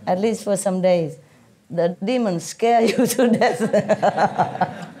 at least for some days. The demons scare you to death.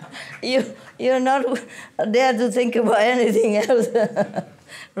 You're not there to think about anything else,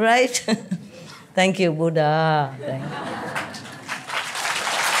 right? Thank you, Buddha. Thank you.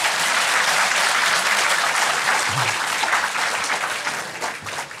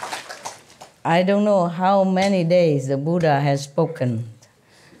 I don't know how many days the Buddha has spoken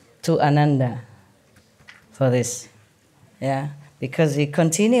to Ananda for this, yeah, because he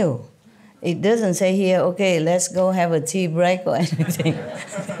continue. It doesn't say here, okay, let's go have a tea break or anything.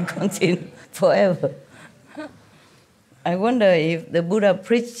 Continue forever. I wonder if the Buddha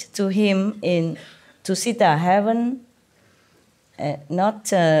preached to him in Tusita heaven,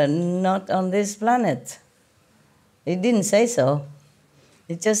 not on this planet. It didn't say so.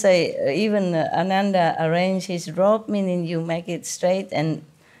 It just say, even Ananda arranged his robe, meaning you make it straight and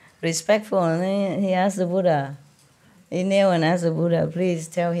respectful. And he asked the Buddha, he knelt and asked the Buddha, please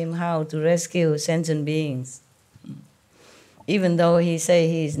tell him how to rescue sentient beings. Even though he say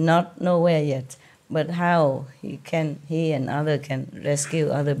he's not nowhere yet, but how he and other can rescue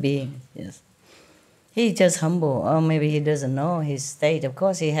other beings. Yes, he's just humble, or maybe he doesn't know his state. Of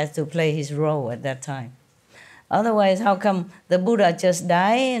course, he has to play his role at that time. Otherwise, how come the Buddha just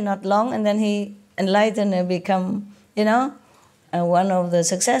die not long and then he enlightened and become, one of the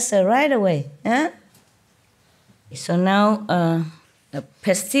successors right away? Huh? So now, a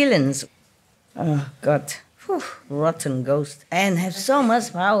pestilence, oh God, rotten ghost, and have so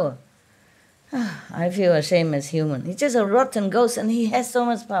much power. I feel ashamed as human. He's just a rotten ghost and he has so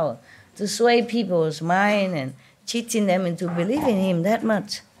much power to sway people's mind and cheating them into believing him that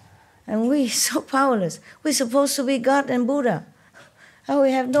much. And we so powerless. We're supposed to be God and Buddha. Oh,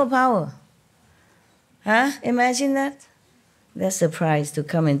 we have no power. Huh? Imagine that. That's the price to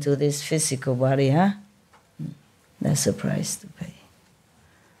come into this physical body, huh? That's the price to pay.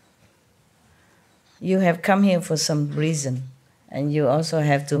 You have come here for some reason, and you also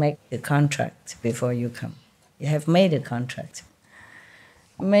have to make a contract before you come. You have made a contract.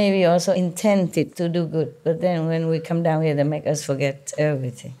 Maybe also intended to do good, but then when we come down here, they make us forget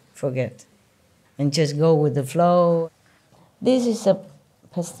everything. Forget. And just go with the flow. This is a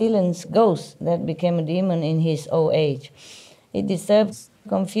pestilence ghost that became a demon in his old age. It disturbs,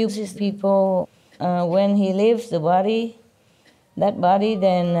 confuses people. When he leaves the body, that body,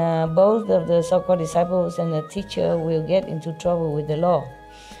 then both of the so-called disciples and the teacher will get into trouble with the law.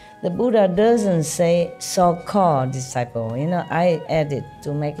 The Buddha doesn't say so-called disciple. I added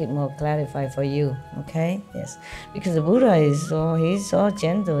to make it more clarified for you, okay? Yes, because the Buddha he's so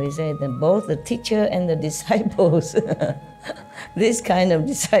gentle. He said that both the teacher and the disciples, this kind of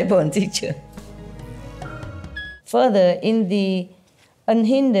disciple and teacher. Further, in the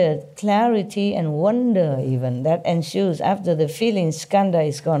unhindered clarity and wonder even that ensues after the feeling skandha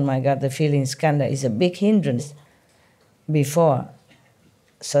is gone. My God, the feeling skandha is a big hindrance before,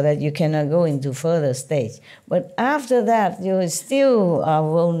 so that you cannot go into further stage. But after that, you still are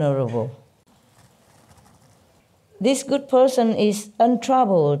vulnerable. This good person is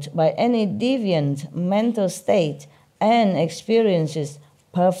untroubled by any deviant mental state and experiences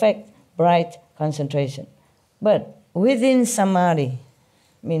perfect, bright concentration. But within samadhi,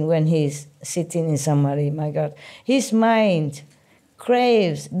 when he's sitting in samadhi, my God, his mind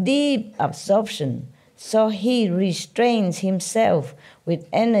craves deep absorption, so he restrains himself with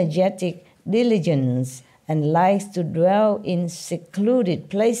energetic diligence and likes to dwell in secluded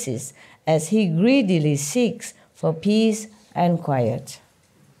places as he greedily seeks for peace and quiet.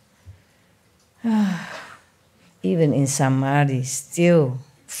 Even in samadhi, still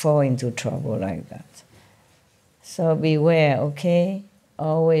fall into trouble like that. So beware, okay?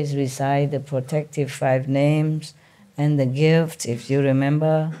 Always recite the protective 5 names and the gift, if you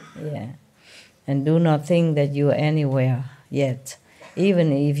remember. Yeah. And do not think that you are anywhere yet.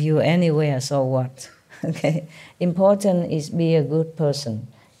 Even if you're anywhere, so what? Okay. Important is be a good person.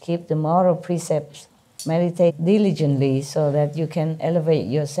 Keep the moral precepts. Meditate diligently so that you can elevate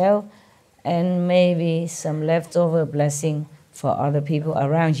yourself and maybe some leftover blessing for other people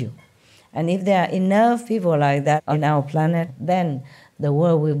around you. And if there are enough people like that on our planet, then the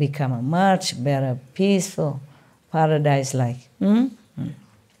world will become a much better, peaceful, paradise-like.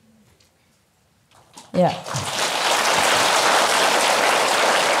 Yeah.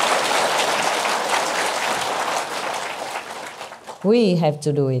 We have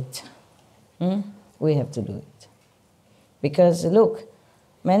to do it. We have to do it. Because look,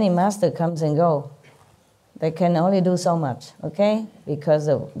 many masters comes and go. They can only do so much, okay? Because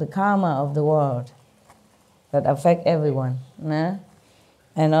of the karma of the world that affect everyone.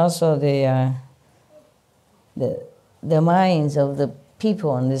 And also the minds of the people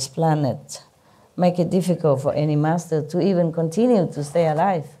on this planet make it difficult for any master to even continue to stay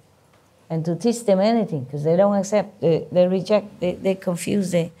alive and to teach them anything, because they don't accept, they reject, they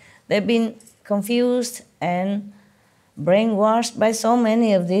confuse. They've been confused and brainwashed by so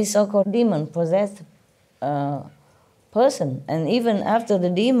many of these so-called demon-possessed person. And even after the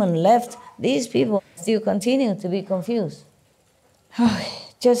demon left, these people still continue to be confused.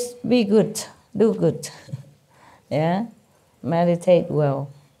 Just be good, do good. Yeah? Meditate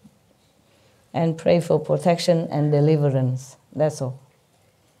well. And pray for protection and deliverance. That's all.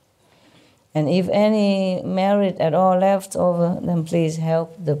 And if any merit at all left over, then please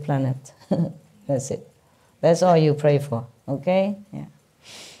help the planet. That's it. That's all you pray for, okay? Yeah.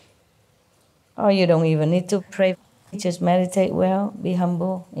 Or you don't even need to pray. Just meditate well, be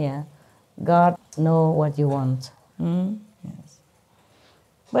humble. Yeah. God knows what you want. Yes.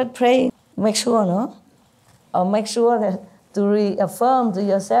 But pray, make sure, no? Or make sure that to reaffirm to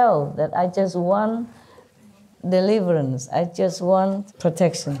yourself that I just want deliverance. I just want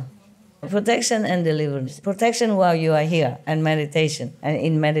protection. Protection and deliverance. Protection while you are here and meditation and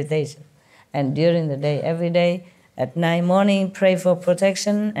in meditation. And during the day, every day, at night, morning, pray for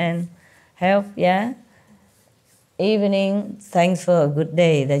protection and help, yeah? Evening, thanks for a good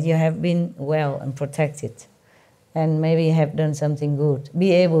day, that you have been well and protected. And maybe have done something good.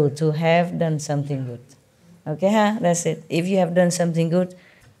 Be able to have done something good. Okay, that's it. If you have done something good,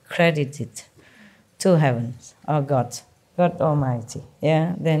 credit it to heavens or God. God Almighty,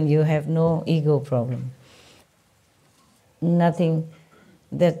 yeah? Then you have no ego problem. Nothing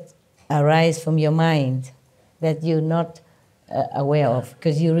that arises from your mind that you're not aware of,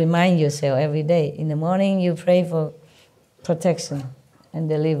 because you remind yourself every day. In the morning, you pray for protection and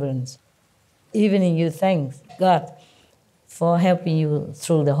deliverance. Evening, you thank God for helping you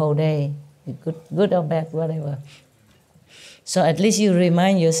through the whole day, good or bad, whatever. So at least you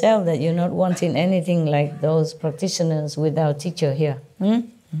remind yourself that you're not wanting anything like those practitioners without teacher here.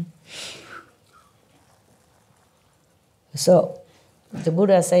 So the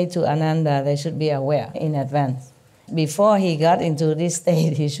Buddha said to Ananda, they should be aware in advance. Before he got into this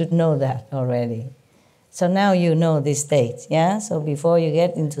state, he should know that already. So now you know this state, yeah? So before you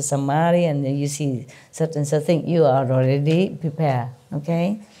get into samadhi and you see certain thing, you are already prepared,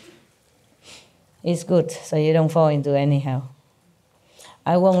 okay? It's good, so you don't fall into anyhow.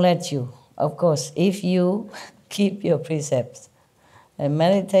 I won't let you, of course, if you keep your precepts and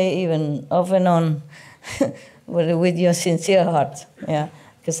meditate even off and on with your sincere heart, yeah?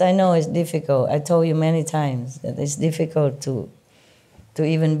 Because I know it's difficult. I told you many times that it's difficult to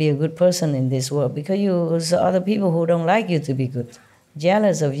even be a good person in this world, because there's other people who don't like you to be good,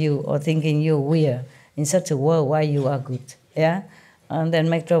 jealous of you or thinking you're weird in such a world why you are good, yeah? And then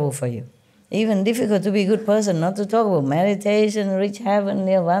make trouble for you. Even difficult to be a good person, not to talk about meditation, reach heaven,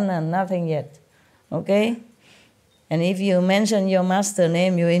 nirvana, nothing yet, okay? And if you mention your master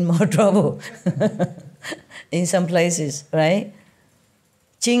name, you're in more trouble in some places, right?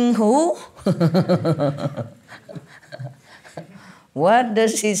 Ching Hu? What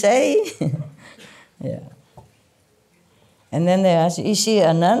does she say? Yeah. And then they ask, is she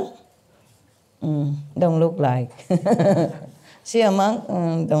a nun? Don't look like. She a monk?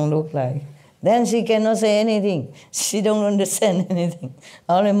 Don't look like. Then she cannot say anything. She don't understand anything.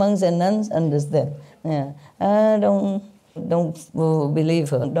 Only monks and nuns understand. Yeah. Don't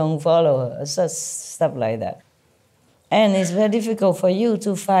believe her. Don't follow her. Such stuff like that. And it's very difficult for you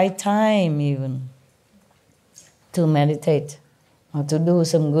to find time even to meditate or to do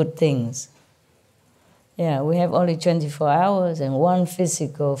some good things. Yeah, we have only 24 hours and one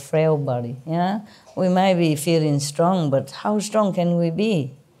physical frail body. Yeah, we might be feeling strong, but how strong can we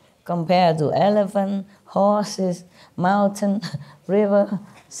be compared to elephant, horses, mountain, river,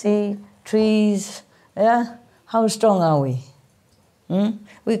 sea, trees? Yeah, how strong are we?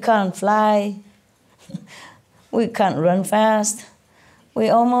 We can't fly. We can't run fast.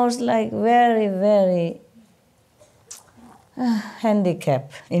 We're almost like very, very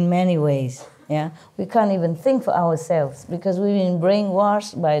handicapped in many ways. Yeah, we can't even think for ourselves because we've been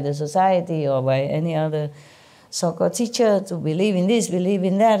brainwashed by the society or by any other so-called teacher to believe in this, believe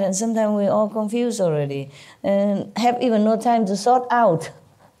in that, and sometimes we're all confused already and have even no time to sort out,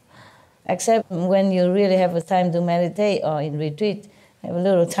 except when you really have a time to meditate or in retreat, have a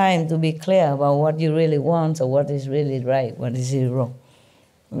little time to be clear about what you really want or what is really right, what is really wrong.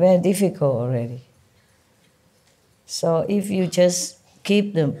 Very difficult already. So if you just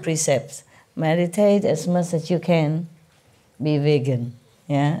keep the precepts, meditate as much as you can, be vegan,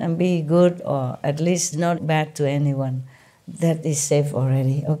 yeah, and be good or at least not bad to anyone. That is safe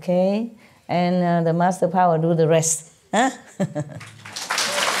already, okay? And the Master Power do the rest. Huh?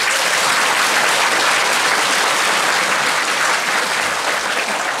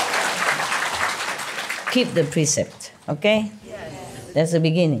 Keep the precept, okay? That's the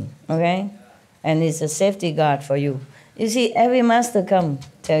beginning, okay? And it's a safety guard for you. You see, every master come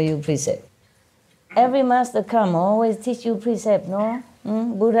tell you precept. Every master come always teach you precept, no?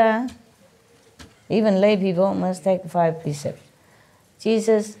 Buddha, even lay people must take 5 precepts.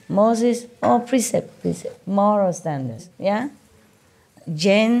 Jesus, Moses, all precept, moral standards, yeah?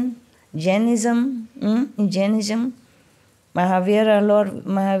 Jainism, in Jainism, Lord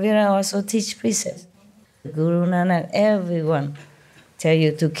Mahavira also teach precepts. Guru Nanak, everyone tell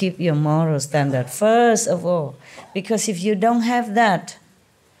you to keep your moral standard first of all. Because if you don't have that,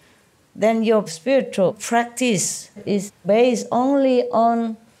 then your spiritual practice is based only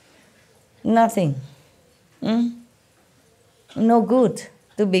on nothing. No good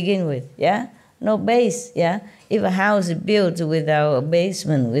to begin with, yeah? No base, yeah? If a house is built without a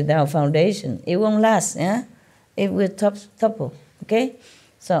basement, without foundation, it won't last, yeah? It will topple, okay?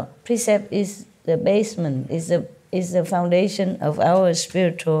 So precept is the basement, is the foundation of our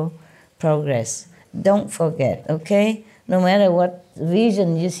spiritual progress. Don't forget, okay? No matter what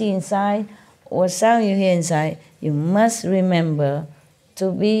vision you see inside, what sound you hear inside, you must remember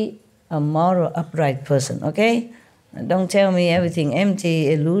to be a moral, upright person, okay? Don't tell me everything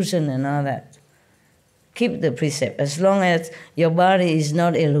empty, illusion and all that. Keep the precept as long as your body is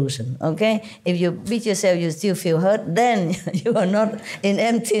not illusion, okay? If you beat yourself, you still feel hurt, then you are not in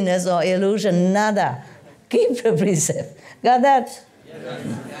emptiness or illusion, nada. Keep the precept. Got that?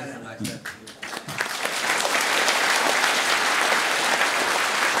 Yes.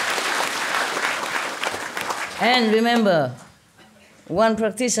 And remember, one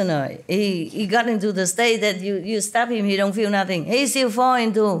practitioner, he got into the state that you stop him, he don't feel nothing. He still fall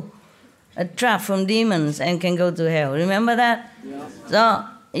into a trap from demons and can go to hell. Remember that? Yeah. So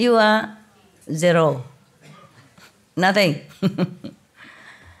you are 0. Nothing.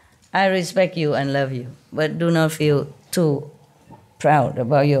 I respect you and love you, but do not feel too proud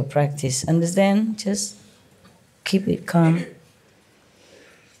about your practice. Understand? Just keep it calm,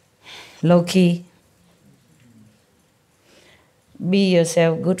 low-key. Be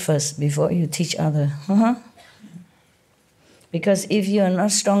yourself good first before you teach others. Because if you are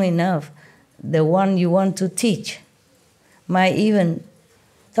not strong enough, the one you want to teach might even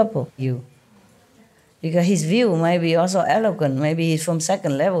topple you. Because his view might be also eloquent. Maybe he's from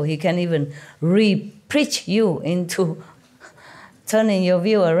 2nd level. He can even re-preach you into turning your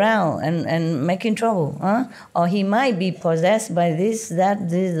view around and making trouble. Or he might be possessed by these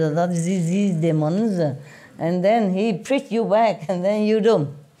demons. And then he preach you back and then you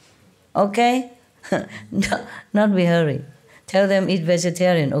doom. Okay? Not be hurry. Tell them eat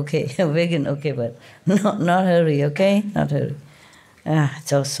vegetarian, okay. Vegan, okay, but not hurry, okay? Not hurry.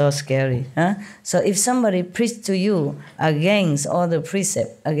 So scary. So if somebody preach to you against all the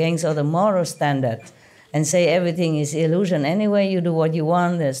precept, against all the moral standard, and say everything is illusion, anyway you do what you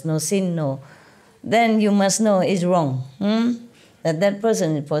want, there's no sin, then you must know it's wrong. That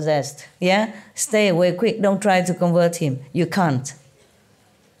person is possessed, yeah? Stay away quick, don't try to convert him. You can't.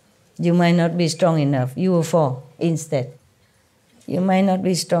 You might not be strong enough. You will fall instead. You might not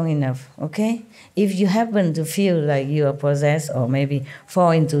be strong enough, okay? If you happen to feel like you are possessed or maybe fall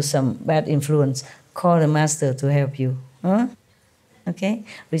into some bad influence, call the master to help you, okay?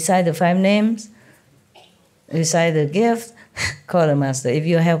 Recite the 5 names, recite the gift, call the master if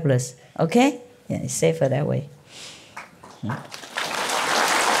you're helpless, okay? Yeah, it's safer that way.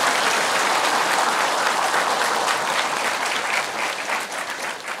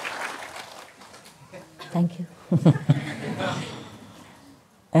 Thank you.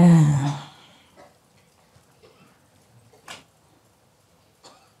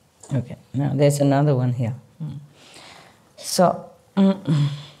 Okay, now there's another one here. So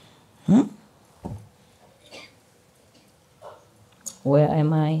Where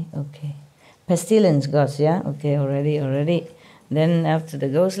am I? Okay. Pestilence gods, yeah? Okay, already. Then after the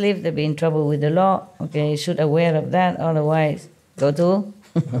ghost leave, they'll be in trouble with the law. Okay, you should aware of that, otherwise go to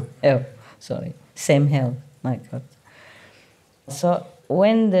hell. Sorry, same hell, my God. So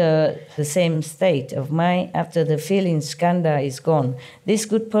when the same state of mind after the feeling skandha is gone, this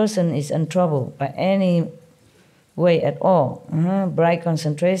good person is untroubled by any way at all. Bright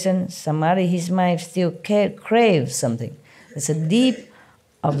concentration, samadhi, his mind still craves something. It's a deep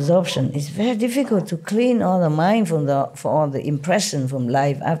absorption. It's very difficult to clean all the mind for all the impression from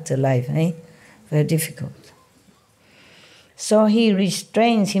life after life. Very difficult. So he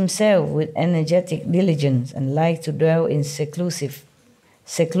restrains himself with energetic diligence and likes to dwell in secluded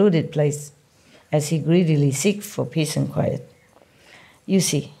place as he greedily seeks for peace and quiet. You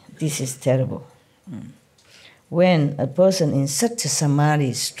see, this is terrible. When a person in such a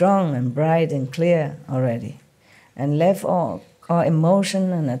samadhi is strong and bright and clear already, and left all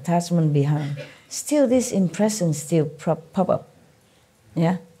emotion and attachment behind, still this impression still pop up.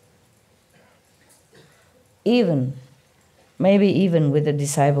 Yeah? Maybe even with the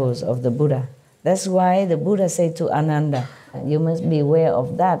disciples of the Buddha. That's why the Buddha said to Ananda, you must be aware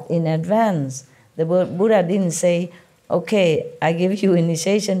of that in advance. The Buddha didn't say, okay, I give you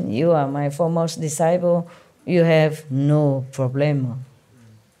initiation, you are my foremost disciple, you have no problem.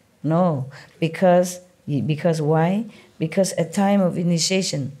 No, because why? Because at time of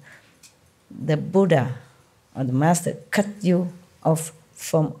initiation, the Buddha or the Master cut you off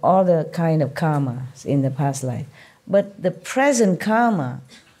from all the kind of karmas in the past life. But the present karma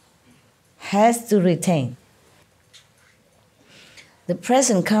has to retain. The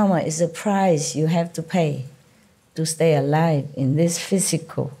present karma is the price you have to pay to stay alive in this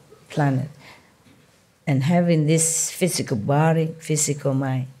physical planet and having this physical body, physical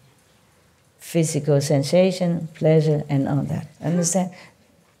mind, physical sensation, pleasure, and all that. Understand?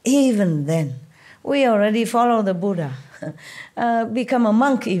 Even then, we already follow the Buddha. Become a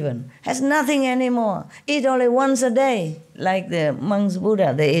monk even, has nothing anymore, eat only once a day, like the monks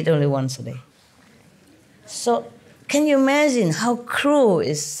Buddha, they eat only once a day. So can you imagine how cruel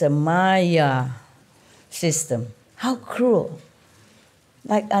is the Maya system? How cruel.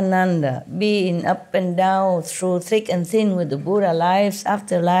 Like Ananda, being up and down through thick and thin with the Buddha, lives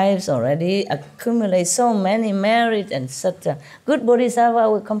after lives already, accumulate so many merit and such a good Bodhisattva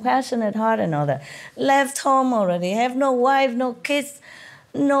with compassionate heart and all that. Left home already, have no wife, no kids,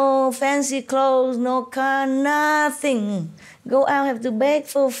 no fancy clothes, no car, nothing. Go out, have to beg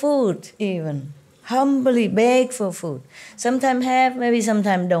for food even. Humbly beg for food. Sometimes have, maybe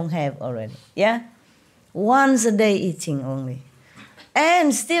sometimes don't have already. Yeah? Once a day eating only.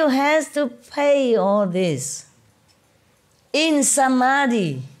 And still has to pay all this in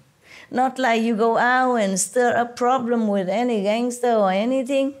samadhi. Not like you go out and stir up problem with any gangster or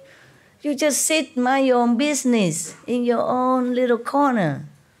anything. You just sit, mind your own business in your own little corner.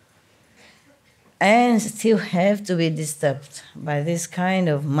 And still have to be disturbed by this kind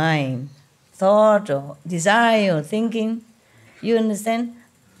of mind, thought or desire or thinking. You understand?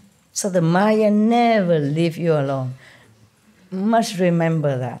 So the Maya never leave you alone. Must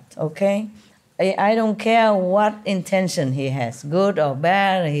remember that, okay? I don't care what intention he has, good or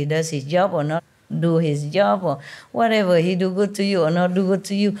bad, he does his job or not do his job, or whatever, he do good to you or not do good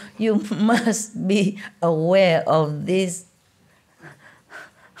to you, you must be aware of this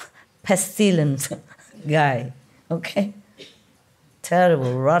pestilent guy, okay?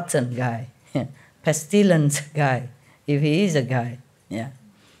 Terrible, rotten guy, pestilent guy, if he is a guy, yeah.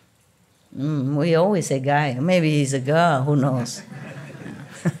 We always say guy. Maybe he's a girl, who knows?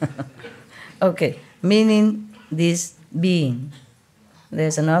 Okay, meaning this being.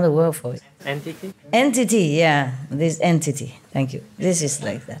 There's another word for it. Entity? Entity, yeah, this entity. Thank you. This is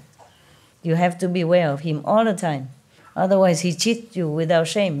like that. You have to be aware of him all the time. Otherwise, he cheats you without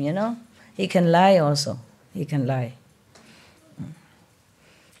shame, you know? He can lie also. He can lie.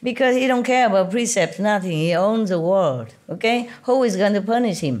 Because he don't care about precepts, nothing. He owns the world, okay? Who is going to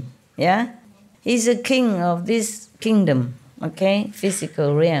punish him? Yeah? He's a king of this kingdom, okay?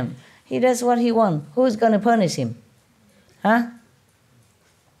 Physical realm. He does what he wants. Who's going to punish him? Huh?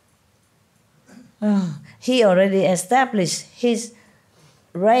 Oh, he already established his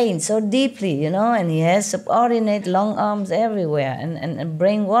reign so deeply, you know, and he has subordinate long arms everywhere and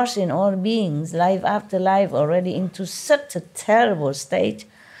brainwashing all beings, life after life, already into such a terrible state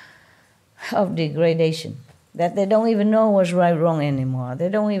of degradation that they don't even know what's right, wrong anymore. They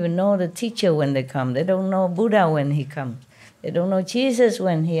don't even know the teacher when they come. They don't know Buddha when he comes. They don't know Jesus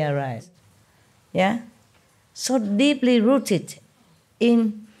when he arrives. Yeah? So deeply rooted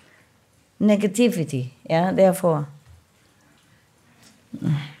in negativity. Yeah, therefore.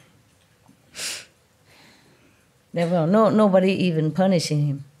 Nobody even punishing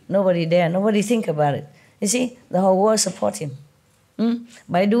him. Nobody there. Nobody think about it. You see, the whole world support him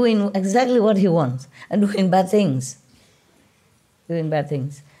by doing exactly what he wants and doing bad things.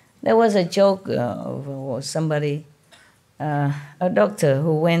 There was a joke of somebody, a doctor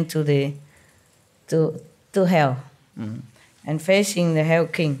who went to hell and facing the hell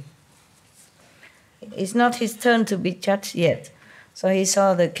king. It's not his turn to be judged yet. So he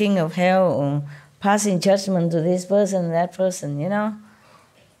saw the king of hell passing judgment to this person and that person, you know.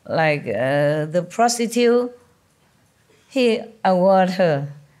 Like the prostitute, he award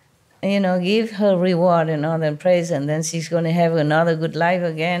her, you know, give her reward and all that praise, and then she's going to have another good life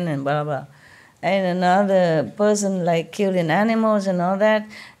again and blah, blah. And another person like killing animals and all that,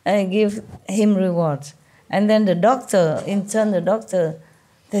 give him rewards. And then the doctor, in turn the doctor,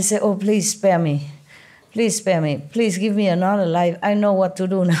 they say, oh, please spare me. Please spare me. Please give me another life. I know what to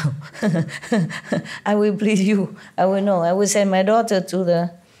do now. I will please you. I will know. I will send my daughter to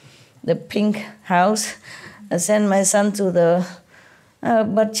the pink house. I send my son to the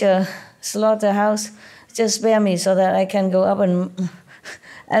butcher slaughterhouse. Just spare me so that I can go up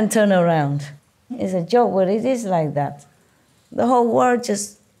and turn around. It's a joke, but it is like that. The whole world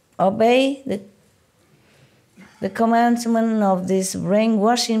just obey the commandment of this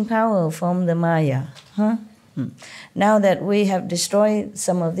brainwashing power from the Maya. Now that we have destroyed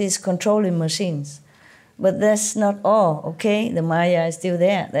some of these controlling machines, but that's not all, okay? The Maya is still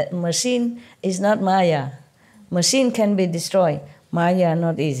there. That machine is not Maya. Machine can be destroyed. Maya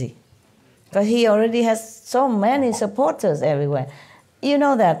not easy. But he already has so many supporters everywhere. You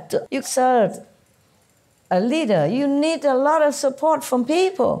know that you serve a leader, you need a lot of support from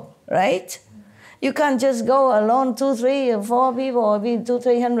people, right? You can't just go alone, 2, 3, or 4 people, or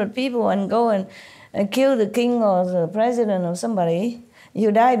 200-300 people and go and kill the king or the president or somebody.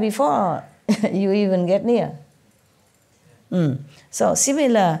 You die before you even get near. So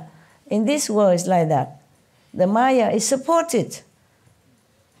similar, in this world it's like that. The Maya is supported.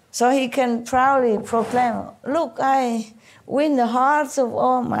 So he can proudly proclaim, look, I win the hearts of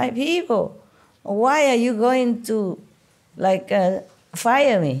all my people. Why are you going to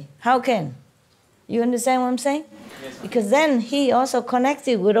fire me? How can? You understand what I'm saying? Yes. Because then he also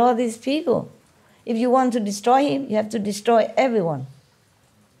connected with all these people. If you want to destroy him, you have to destroy everyone.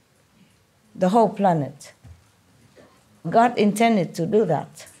 The whole planet. God intended to do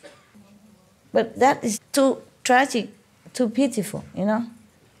that. But that is too tragic, too pitiful, you know.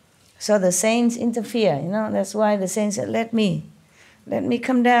 So the saints interfere, you know. That's why the saints said, let me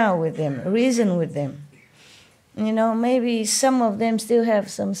come down with them, reason with them. You know, maybe some of them still have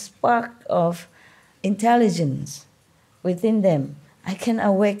some spark of intelligence within them. I can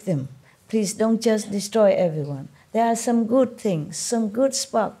awake them. Please don't just destroy everyone. There are some good things, some good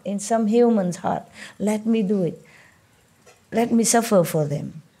spark in some human's heart. Let me do it. Let me suffer for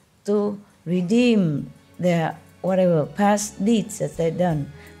them to redeem their whatever past deeds that they've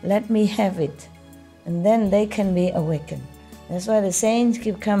done. Let me have it. And then they can be awakened. That's why the saints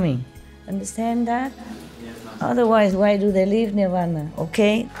keep coming. Understand that? Yes, otherwise, why do they leave nirvana?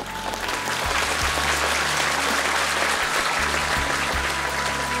 Okay?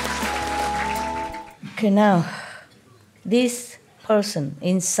 Okay, now, this person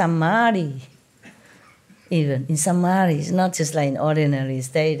in samadhi, even in samadhi, it's not just like an ordinary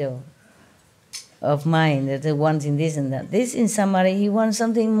state of mind that they want in this and that. This in samadhi, he wants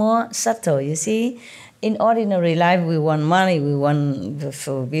something more subtle, you see? In ordinary life, we want money, we want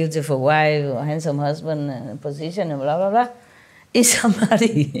a beautiful wife, a handsome husband, position, and blah, blah, blah. In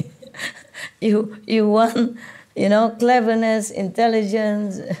samadhi, you want, you know, cleverness,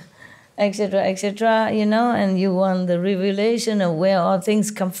 intelligence, etc., you know, and you want the revelation of where all things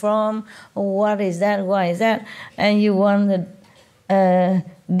come from, what is that, why is that, and you want the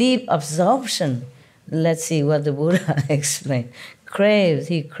deep absorption. Let's see what the Buddha explained.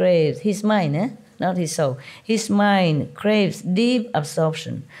 He craves, his mind, not his soul. His mind craves deep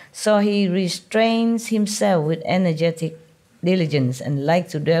absorption, so he restrains himself with energetic diligence and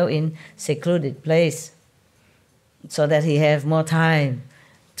likes to dwell in secluded place so that he has more time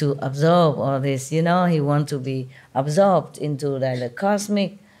to absorb all this, you know. He wants to be absorbed into the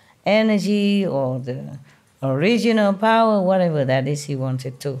cosmic energy or the original power, whatever that is he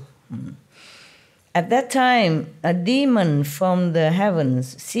wanted to. At that time, a demon from the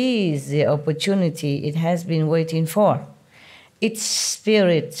heavens sees the opportunity it has been waiting for. Its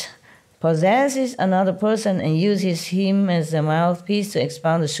spirit possesses another person and uses him as a mouthpiece to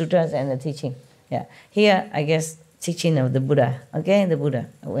expound the sutras and the teaching. Yeah. Here, I guess teaching of the Buddha, okay, the Buddha,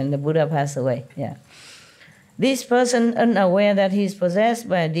 when the Buddha passed away, yeah. This person, unaware that he is possessed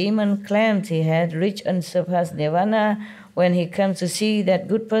by a demon, claimed he had reached unsurpassed nirvana. When he comes to see that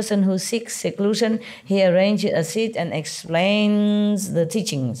good person who seeks seclusion, he arranges a seat and explains the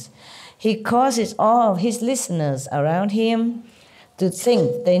teachings. He causes all of his listeners around him to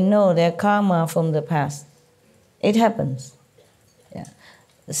think they know their karma from the past. It happens. Yeah.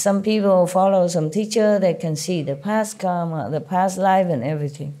 Some people follow some teacher, they can see the past karma, the past life and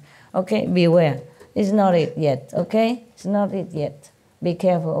everything. Okay, beware. It's not it yet, okay? It's not it yet. Be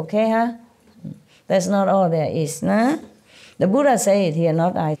careful, okay, huh? That's not all there is, nah? The Buddha say it here,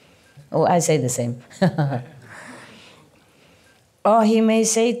 not I. Oh, I say the same. Or he may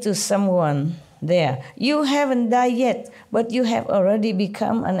say to someone there, you haven't died yet, but you have already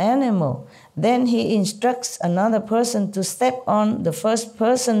become an animal. Then he instructs another person to step on the first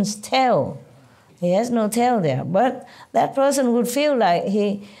person's tail. He has no tail there, but that person would feel like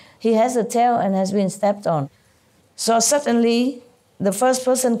he has a tail and has been stepped on. So suddenly, the first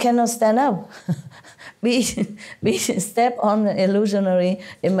person cannot stand up. be stepped on the illusionary,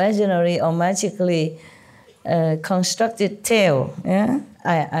 imaginary, or magically constructed tail. Yeah?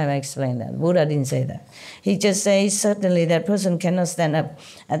 I explained that. Buddha didn't say that. He just says, certainly that person cannot stand up.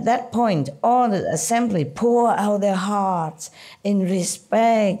 At that point, all the assembly pour out their hearts in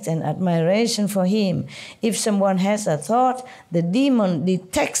respect and admiration for him. If someone has a thought, the demon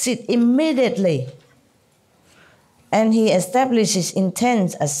detects it immediately. And he establishes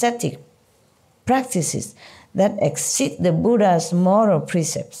intense ascetic practices that exceed the Buddha's moral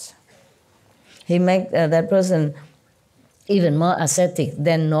precepts. He makes that person even more ascetic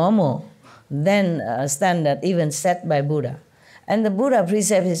than normal, than standard even set by Buddha. And the Buddha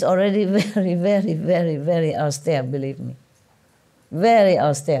precept is already very, very, very, very austere, believe me. Very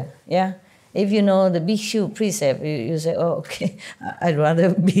austere, yeah? If you know the Bhikshu precept, you say, oh, okay, I'd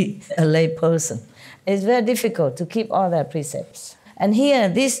rather be a lay person. It's very difficult to keep all their precepts. And here,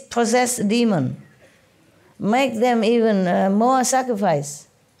 this possessed demon make them even more sacrifice,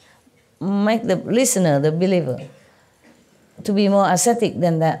 make the listener, the believer, to be more ascetic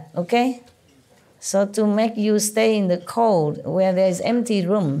than that, okay? So to make you stay in the cold where there is empty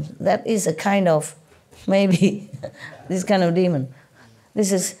room, that is a kind of, maybe, this kind of demon.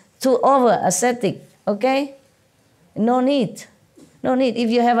 This is too over ascetic, okay? No need. No need. If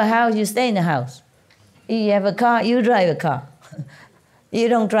you have a house, you stay in the house. If you have a car, you drive a car. You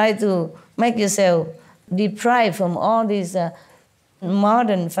don't try to make yourself deprived from all these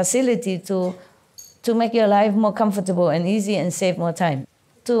modern facility to make your life more comfortable and easy and save more time.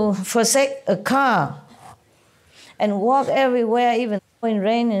 To forsake a car and walk everywhere, even in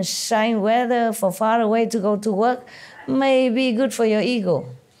rain and shine weather, for far away to go to work, may be good for your ego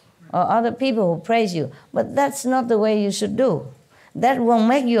or other people who praise you. But that's not the way you should do. That won't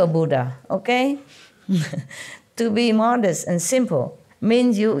make you a Buddha, okay? To be modest and simple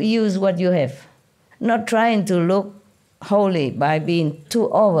means you use what you have, not trying to look holy by being too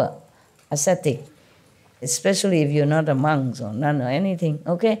over ascetic, especially if you're not a monk or nun or anything,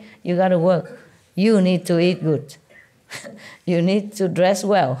 okay? You got to work. You need to eat good. You need to dress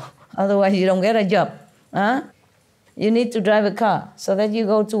well, otherwise you don't get a job. Huh? You need to drive a car so that you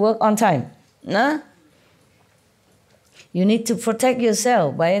go to work on time. Huh? You need to protect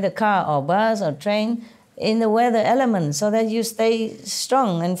yourself by the car or bus or train in the weather element so that you stay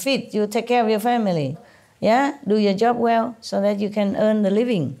strong and fit. You take care of your family. Yeah? Do your job well so that you can earn the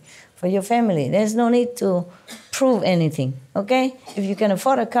living for your family. There's no need to prove anything, okay? If you can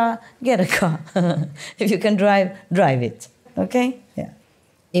afford a car, get a car. If you can drive, drive it, okay? Yeah.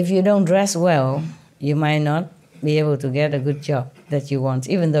 If you don't dress well, you might not be able to get a good job that you want,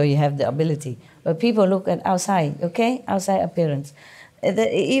 even though you have the ability. But people look at outside, okay? Outside appearance.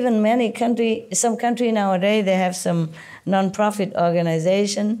 Even some country nowadays, they have some non-profit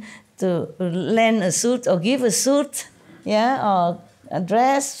organization to lend a suit or give a suit, yeah, or a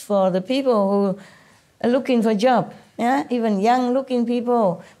dress for the people who are looking for a job, yeah, even young-looking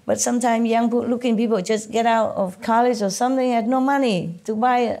people. But sometimes young-looking people just get out of college or something, had no money to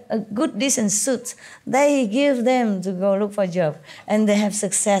buy a good, decent suit. They give them to go look for a job, and they have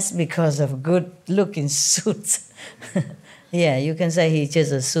success because of good-looking suits. Yeah, you can say he's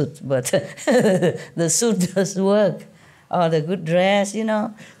just a suit, but the suit does work. Or the good dress, you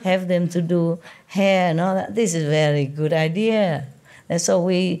know, have them to do hair and all that. This is a very good idea. And so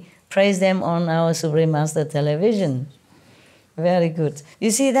we praise them on our Supreme Master television. Very good. You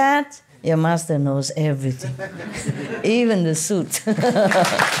see that? Your master knows everything. Even the suit.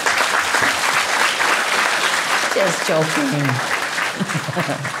 Just joking.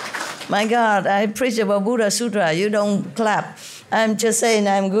 My God, I preach about Buddha Sutra. You don't clap. I'm just saying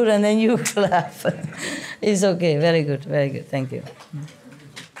I'm good and then you clap. It's okay. Very good. Very good. Thank you.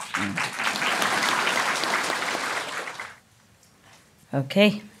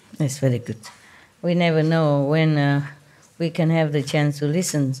 Okay. It's very good. We never know when we can have the chance to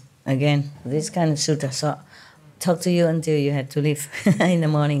listen again to this kind of sutta. So talk to you until you had to leave in the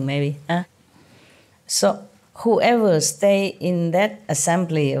morning maybe. Huh? So whoever stay in that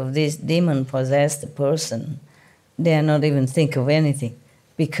assembly of this demon-possessed person, they are not even think of anything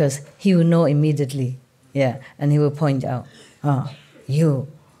because he will know immediately. Yeah, and he will point out, you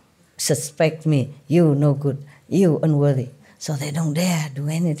suspect me, you no good, you unworthy. So they don't dare do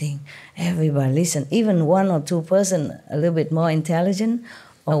anything. Everybody listen. Even one or two person a little bit more intelligent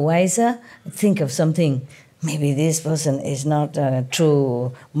or wiser think of something. Maybe this person is not a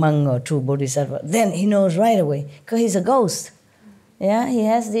true monk or true bodhisattva. Then he knows right away because he's a ghost. Yeah, he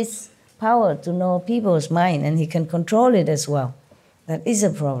has this power to know people's mind and he can control it as well. That is a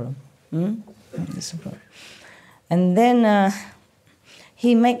problem. That's a problem. And then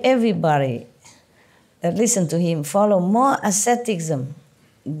he make everybody that listen to him follow more asceticism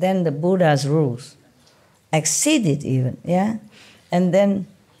than the Buddha's rules. Exceed it even, yeah? And then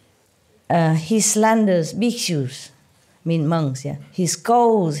he slanders bhikshus, mean monks, yeah? He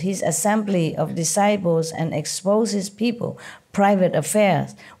scolds his assembly of disciples and exposes people, private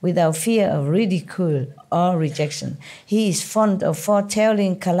affairs, without fear of ridicule or rejection. He is fond of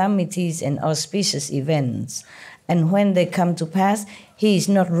foretelling calamities and auspicious events. And when they come to pass, he is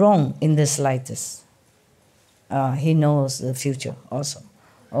not wrong in the slightest. He knows the future also.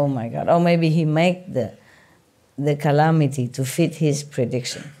 Oh my God. Or maybe he make the calamity to fit his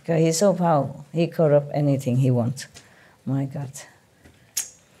prediction. Because he's so powerful. He corrupt anything he wants. My God.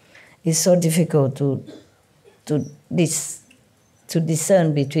 It's so difficult to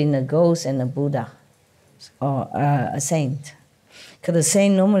discern between a ghost and a Buddha or a saint. Because the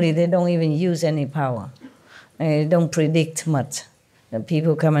saint normally they don't even use any power. They don't predict much. The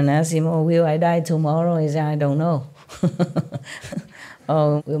people come and ask him, will I die tomorrow? He says, I don't know.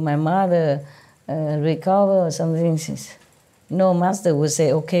 Or will my mother recover or something? No, master would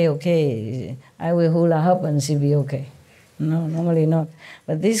say, okay, I will hula hoop and she'll be okay. No, normally not.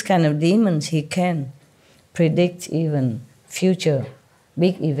 But these kind of demons, he can predict even future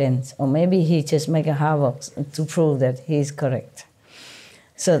big events. Or maybe he just make a havoc to prove that he is correct.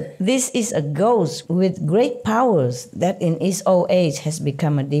 So this is a ghost with great powers that in his old age has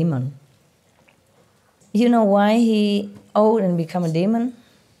become a demon. You know why he old and become a demon?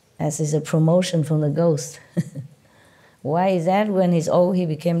 As is a promotion from the ghost. Why is that when he's old he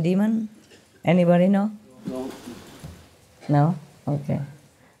became demon? Anybody know? No. No? Okay.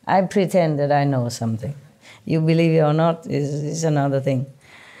 I pretend that I know something. You believe it or not is another thing.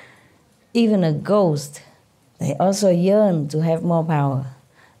 Even a ghost, they also yearn to have more power.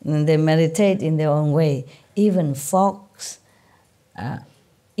 And they meditate in their own way. Even fox, and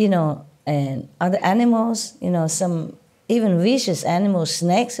other animals, some even vicious animals,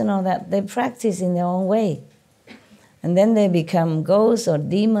 snakes and all that, they practice in their own way. And then they become ghosts or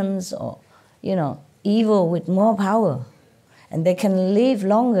demons or, evil with more power. And they can live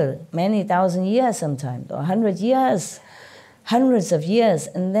longer, many thousand years sometimes, or 100 years, hundreds of years,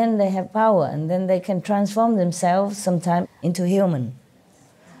 and then they have power, and then they can transform themselves sometimes into human.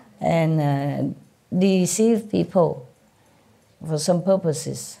 And deceive people for some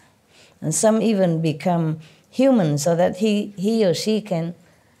purposes. And some even become human so that he or she can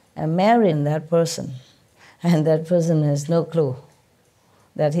marry that person. And that person has no clue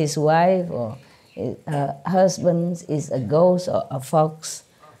that his wife or his husband is a ghost or a fox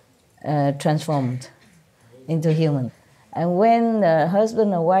transformed into human. And when the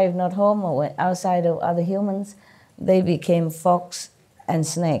husband or wife not home or went outside of other humans, they became fox and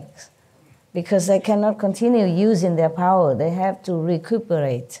snakes, because they cannot continue using their power. They have to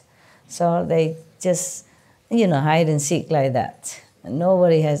recuperate. So they just, hide and seek like that. And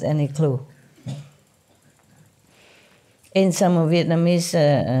nobody has any clue. In some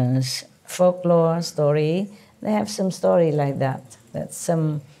Vietnamese folklore story, they have some story like that. That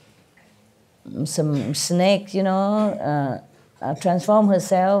some snake, transform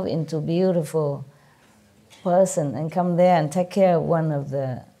herself into beautiful person and come there and take care of one of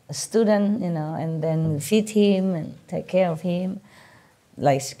the students, and then feed him and take care of him.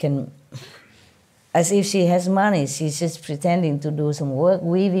 Like she can, as if she has money, she's just pretending to do some work,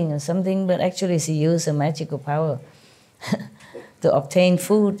 weaving or something, but actually she used a magical power to obtain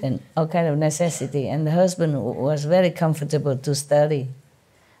food and all kind of necessity. And the husband was very comfortable to study.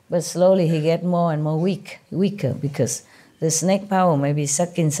 But slowly he get more and more weaker because The snake power may be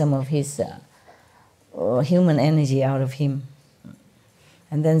sucking some of his human energy out of him.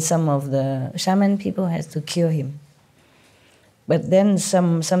 And then some of the shaman people has to cure him. But then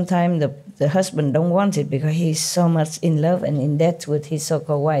sometime the husband don't want it because he's so much in love and in debt with his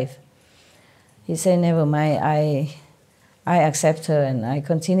so-called wife. He say, never mind, I accept her and I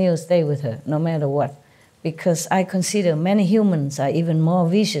continue to stay with her no matter what. Because I consider many humans are even more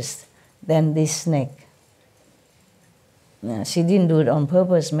vicious than this snake. She didn't do it on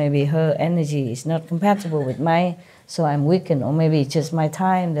purpose. Maybe her energy is not compatible with mine, so I'm weakened. Or maybe it's just my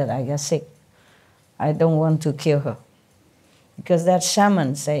time that I got sick. I don't want to kill her. Because that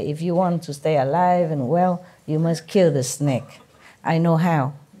shaman say, if you want to stay alive and well, you must kill the snake. I know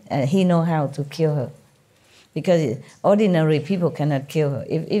how. He know how to kill her. Because ordinary people cannot kill her.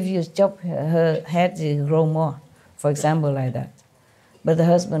 If you chop her head, it will grow more, for example, like that. But the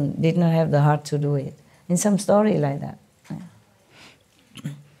husband did not have the heart to do it. In some story like that.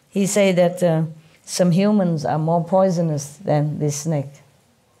 He say that some humans are more poisonous than this snake.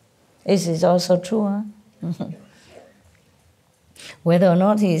 This is also true, huh? Whether or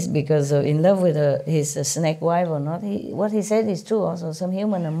not he's because in love with his snake wife or not, what he said is true also. Some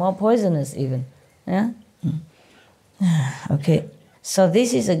humans are more poisonous even. Yeah? Okay. So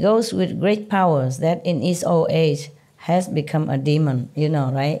this is a ghost with great powers that in his old age has become a demon, you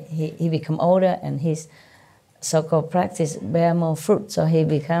know, right? He become older and his so-called practice bear more fruit, so he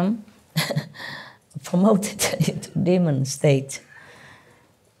become promoted into demon state.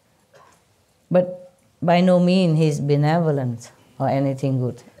 But by no means he's benevolent or anything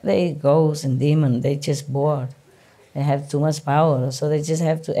good. They ghosts and demons, they just bored. They have too much power, so they just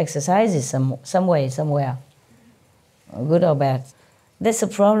have to exercise it some way, somewhere, good or bad. That's a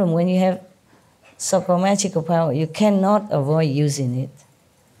problem when you have so-called magical power. You cannot avoid using it.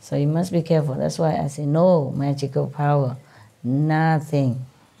 So you must be careful. That's why I say no magical power, nothing.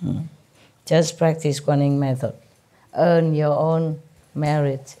 Just practice Kuan method. Earn your own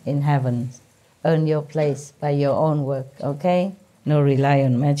merit in heaven. Earn your place by your own work, okay? No rely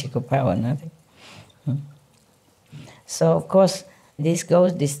on magical power, nothing. So of course, this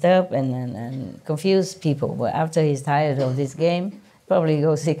ghost disturb and confuse people. But after he's tired of this game, probably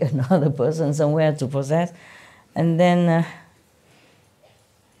go seek another person somewhere to possess. And then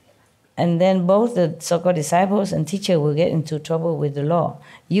both the so-called disciples and teacher will get into trouble with the law.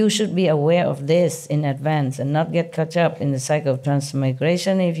 You should be aware of this in advance and not get caught up in the cycle of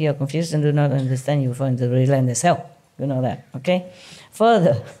transmigration. If you are confused and do not understand, you fall into the relentless hell. You know that, okay?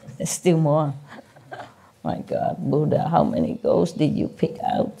 Further, there's still more. My God, Buddha, how many ghosts did you pick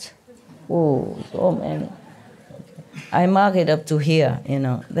out? Oh, so many. I mark it up to here, you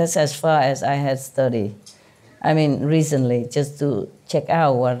know. That's as far as I had studied. I mean, recently, just to check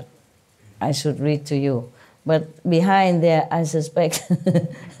out what I should read to you. But behind there, I suspect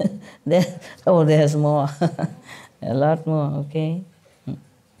there's more. A lot more, okay?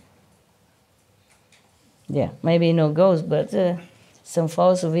 Yeah, maybe no ghost, but some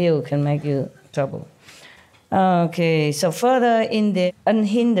false view can make you trouble. Okay, so further in the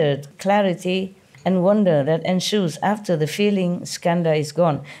unhindered clarity and wonder that ensues after the feeling skandha is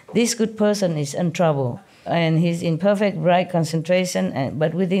gone, this good person is in trouble. And he's in perfect bright concentration,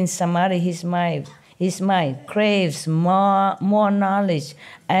 but within samadhi, his mind craves more knowledge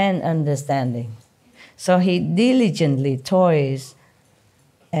and understanding. So he diligently toils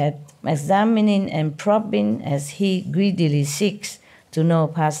at examining and probing as he greedily seeks to know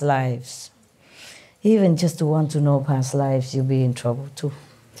past lives. Even just to want to know past lives, you'll be in trouble too.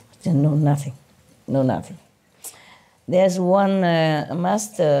 You know nothing. There's one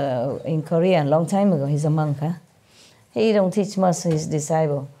master in Korea a long time ago. He's a monk. Huh? He don't teach much his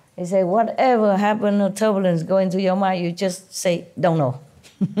disciple. He say, whatever happened or turbulence go into your mind, you just say, don't know.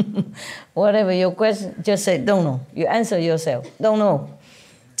 Whatever your question, just say, don't know. You answer yourself, don't know.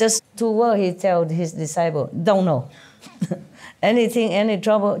 Just 2 words he told his disciple, don't know. Anything, any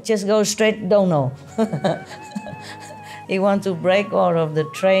trouble, just go straight, don't know. He wants to break all of the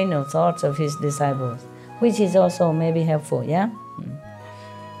train of thoughts of his disciples, which is also maybe helpful, yeah?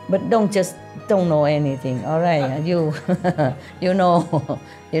 But don't know anything, all right? You, you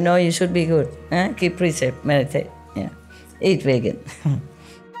know you should be good. Keep precept, meditate, yeah. Eat vegan.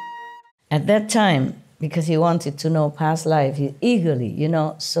 At that time, because he wanted to know past life, he eagerly,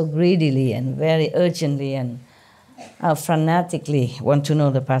 so greedily and very urgently and fanatically want to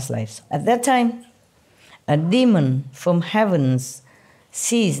know the past lives. At that time, a demon from heavens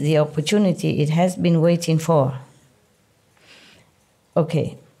seized the opportunity it has been waiting for.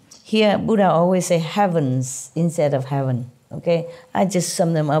 Okay, here Buddha always say heavens instead of heaven. Okay, I just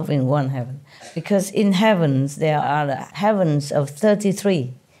sum them up in one heaven. Because in heavens, there are heavens of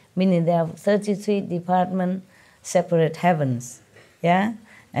 33, meaning there are 33 department, separate heavens. Yeah?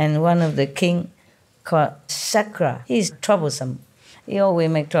 And one of the king called Sakra, he's troublesome. He always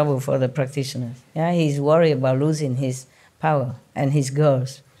make trouble for the practitioners. Yeah? He's worried about losing his power and his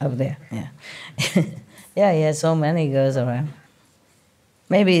girls up there. Yeah, yeah, he has so many girls around.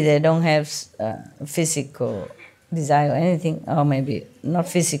 Maybe they don't have physical desire or anything, or maybe not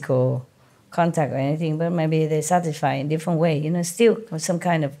physical contact or anything, but maybe they satisfy in different way, you know, still some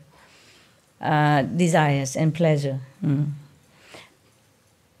kind of desires and pleasure.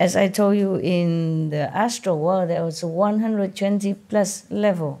 As I told you, in the astral world, there was 120 plus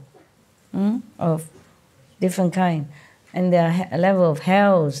level of different kind. And there are a level of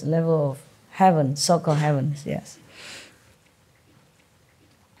hells, level of heaven, so-called heavens, yes.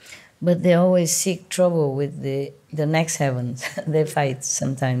 But they always seek trouble with the next heavens. They fight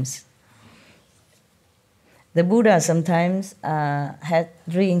sometimes. The Buddha sometimes had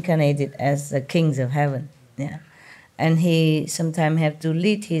reincarnated as the kings of heaven. Yeah. And he sometimes had to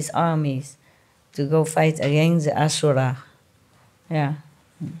lead his armies to go fight against the Asura. Yeah.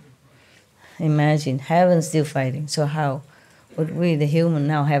 Imagine, heaven still fighting. So how would we, the human,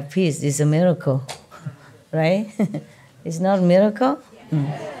 now have peace? It's a miracle, right? It's not a miracle?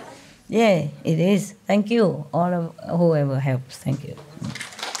 Yeah, it is. Thank you, all of whoever helps. Thank you.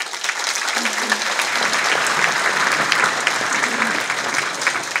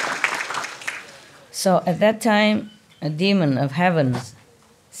 So at that time, a demon of heavens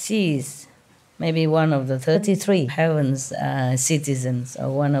sees maybe one of the 33 heavens citizens, or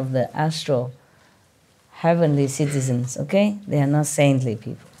one of the astral heavenly citizens, okay? They are not saintly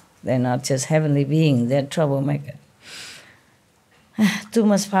people. They're not just heavenly beings, they're troublemaker. Too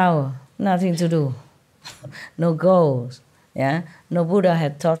much power, nothing to do, no goals, yeah? No Buddha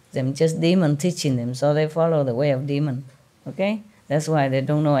had taught them, just demon teaching them, so they follow the way of demon, okay? That's why they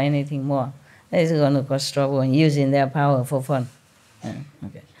don't know anything more. They're going to cause trouble and using their power for fun. Yeah,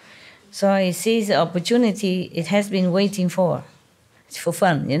 okay. So he sees the opportunity it has been waiting for. It's for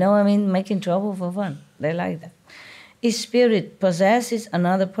fun, you know what I mean? Making trouble for fun. They like that. His spirit possesses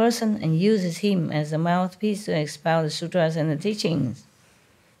another person and uses him as a mouthpiece to expound the sutras and the teachings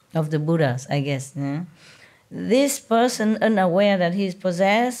of the Buddhas, I guess. Yeah? This person, unaware that he is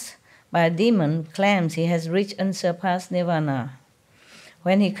possessed by a demon, claims he has reached unsurpassed nirvana.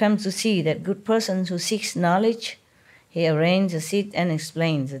 When he comes to see that good person who seeks knowledge, he arranges a seat and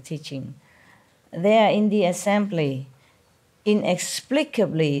explains the teaching. There in the assembly,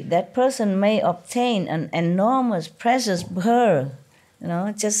 inexplicably, that person may obtain an enormous precious pearl. You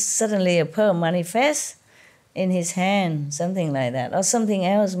know, just suddenly a pearl manifests in his hand, something like that, or something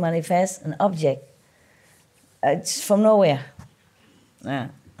else manifests, an object. It's from nowhere.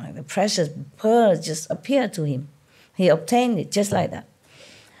 Like the precious pearl just appeared to him. He obtained it just like that.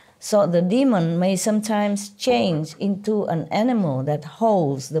 So the demon may sometimes change into an animal that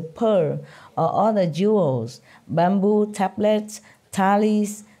holds the pearl or other jewels, bamboo tablets,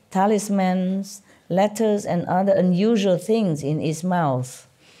 talismans, letters, and other unusual things in its mouth.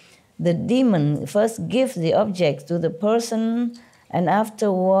 The demon first gives the object to the person and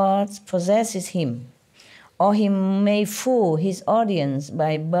afterwards possesses him. Or he may fool his audience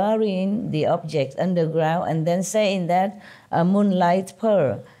by burying the object underground and then saying that a moonlight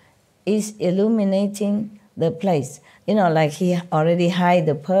pearl is illuminating the place. You know, like he already hide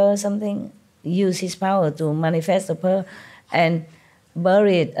the pearl, something, use his power to manifest the pearl and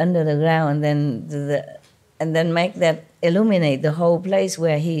bury it under the ground, and then make that illuminate the whole place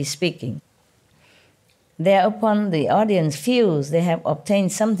where he is speaking. Thereupon the audience feels they have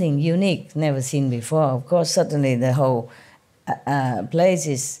obtained something unique, never seen before. Of course, suddenly the whole place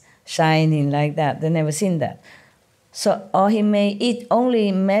is shining like that. They never seen that. So, or he may eat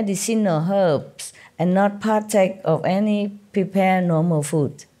only medicinal herbs and not partake of any prepared normal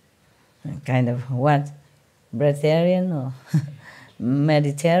food. Kind of what? Breatharian or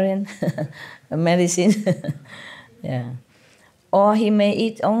Mediterranean? Medicine? Yeah. Or he may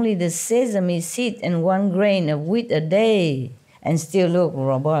eat only the sesame seed and 1 grain of wheat a day and still look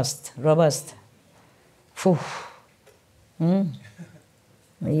robust. Phew.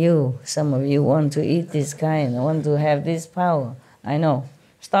 Some of you want to eat this kind, want to have this power. I know.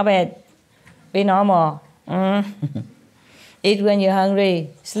 Stop it. Be normal. Eat when you're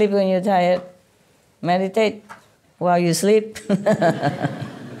hungry. Sleep when you're tired. Meditate while you sleep.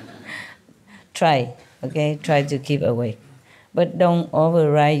 Try, okay? Try to keep awake. But don't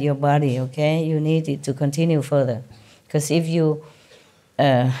override your body, okay? You need it to continue further. Because if you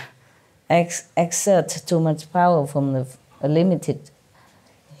exert too much power from the a limited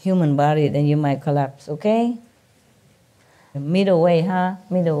human body, then you might collapse, okay? Middle way, huh?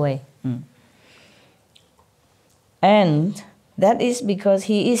 Middle way. And that is because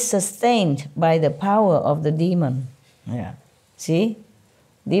he is sustained by the power of the demon. Yeah. See?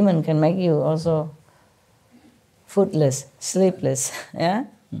 Demon can make you also footless, sleepless. Yeah?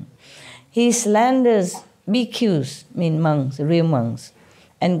 He slanders bhikkhus, mean monks, real monks,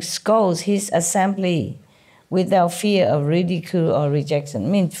 and scolds his assembly without fear of ridicule or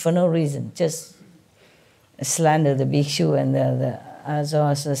rejection. Means for no reason, just slander the bhikshu and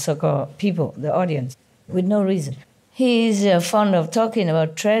the so-called people, the audience, with no reason. He is fond of talking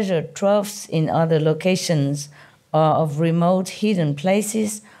about treasure troves in other locations or of remote hidden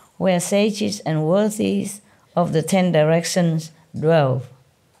places where sages and worthies of the 10 directions dwell.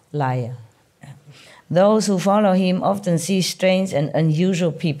 Liar. Those who follow him often see strange and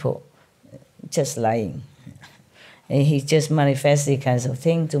unusual people. Just lying. He just manifests these kinds of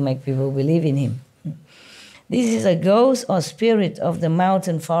things to make people believe in him. This is a ghost or spirit of the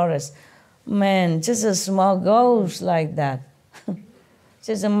mountain forest. Man, just a small ghost like that.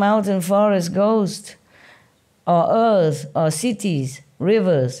 Just a mountain forest ghost. Or earth, or cities,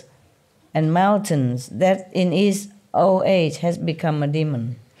 rivers, and mountains that in his old age has become a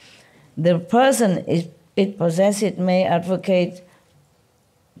demon. The person it possesses may advocate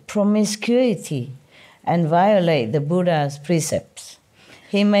promiscuity and violate the Buddha's precepts.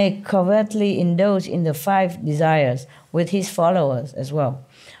 He may covertly indulge in the 5 desires with his followers as well.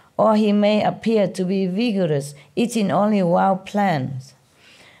 Or he may appear to be vigorous, eating only wild plants.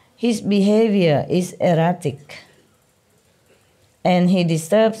 His behavior is erratic, and he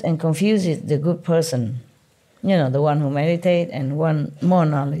disturbs and confuses the good person. You know, the one who meditates and want more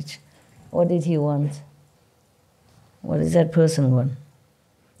knowledge. What did he want? What does that person want?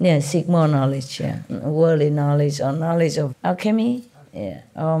 Yeah, seek more knowledge, yeah. Worldly knowledge or knowledge of alchemy, yeah.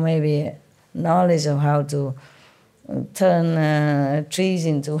 Or maybe knowledge of how to turn trees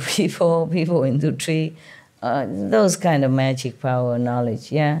into people, people into tree. Those kind of magic power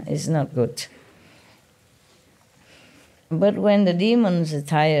knowledge, yeah, it's not good. But when the demons are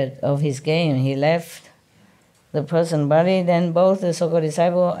tired of his game, he left the person body, then both the so-called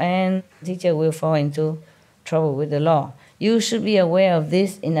disciple and teacher will fall into trouble with the law. You should be aware of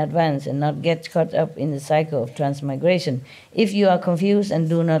this in advance and not get caught up in the cycle of transmigration. If you are confused and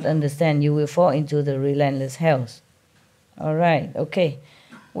do not understand, you will fall into the relentless hells. All right, okay.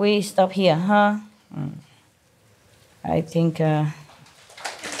 We stop here, huh? I think we're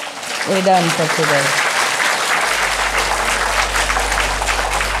done for today.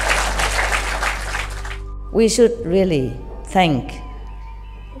 We should really thank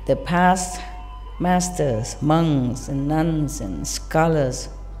the past masters, monks and nuns and scholars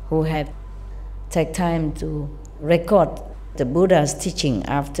who had taken time to record the Buddha's teaching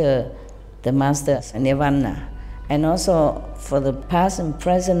after the master's nirvana. And also for the past and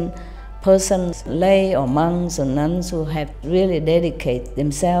present persons, lay or monks or nuns who have really dedicated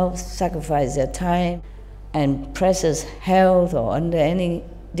themselves, sacrificed their time and precious health or under any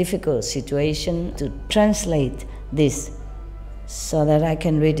difficult situation to translate this so that I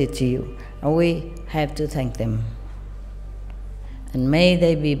can read it to you. And we have to thank them. And may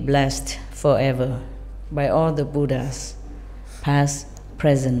they be blessed forever by all the Buddhas, past,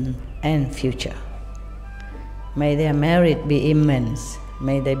 present, and future. May their merit be immense.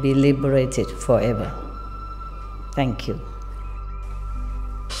 May they be liberated forever. Thank you.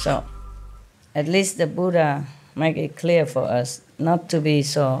 So, at least the Buddha make it clear for us not to be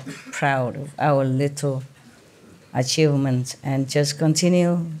so proud of our little achievements and just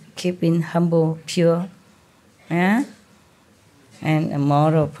continue keeping humble, pure, yeah? And a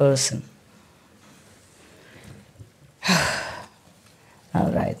moral person.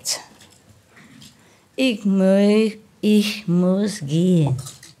 All right. Ich muss gehen.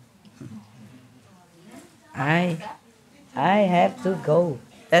 I have to go.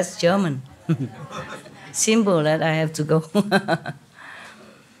 That's German. Symbol that I have to go.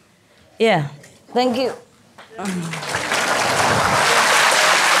 Yeah, thank you.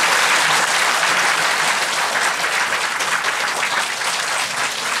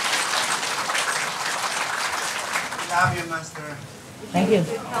 Love you, Master. Thank you.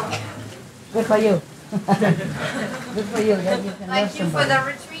 Good for you. Good for you that you can love Thank you for somebody. the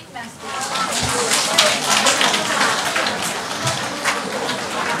retreat, Master.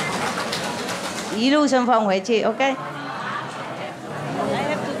 Okay? I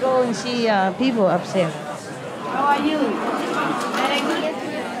have to go and see people upstairs. How are you? Very good.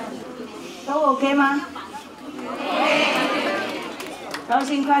 Cháu ok mà? Cháu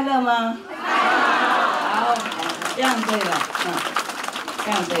xin khoai lơ mà? 这样对了，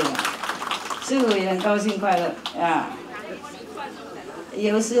这样对了。师父也很高兴快乐啊。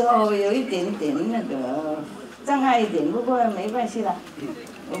有时候有一点点那个障碍一点，不过没关系啦，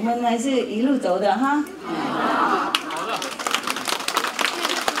我们还是一路走的哈。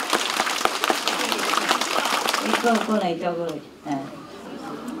Cô này cho cô này.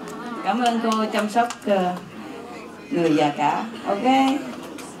 Cảm ơn cô chăm sóc người già cả. Ok.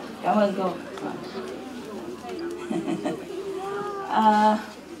 Cảm ơn cô.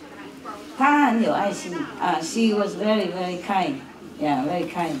 She was very, very kind. Yeah, very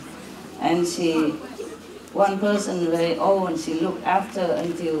kind. And one person very old, and she looked after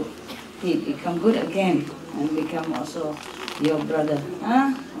until he become good again and become also your brother.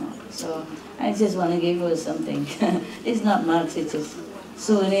 Huh? So I just want to give you something. It's not much, it's just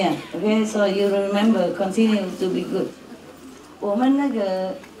souvenir. Okay, so you remember, continue to be good. 我们那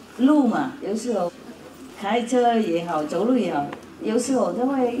个路嘛，有时候开车也好，走路也好，有时候它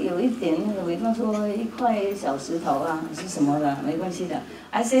会有一点那个，比方说一块小石头啊，是什么的，没关系的。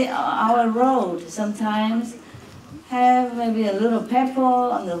I say our road sometimes have maybe a little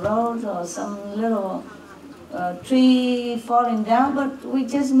pebble on the road or some little tree falling down, but we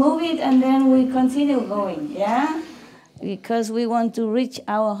just move it and then we continue going, yeah? Because we want to reach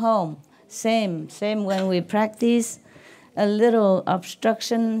our home. Same when we practice, a little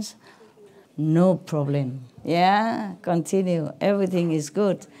obstructions, no problem, yeah? Continue, everything is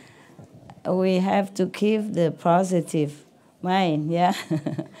good. We have to keep the positive mind, yeah?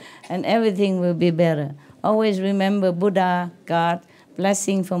 And everything will be better. Always remember Buddha, God,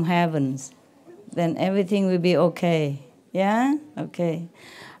 blessing from heavens. Then everything will be okay. Yeah? Okay.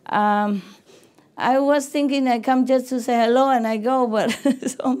 I was thinking I come just to say hello and I go, but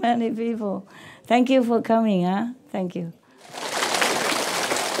so many people. Thank you for coming, huh? Thank you.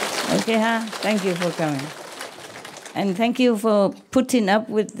 Okay, huh? Thank you for coming. And thank you for putting up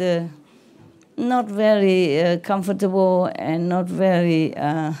with the not very comfortable and not very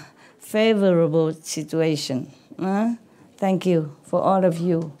favorable situation. Thank you for all of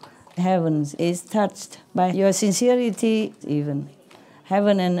you. Heaven is touched by your sincerity even.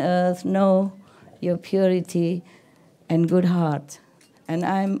 Heaven and earth know your purity and good heart. And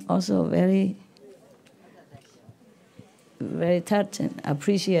I'm also very, very touched and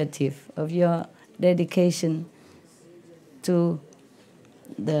appreciative of your dedication to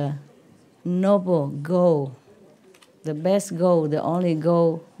the noble goal, the best goal, the only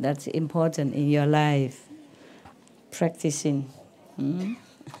goal that's important in your life, practicing.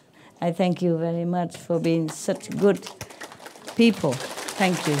 I thank you very much for being such good people.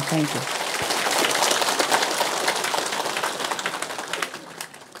 Thank you, thank you.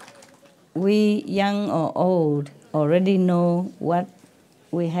 We, young or old, already know what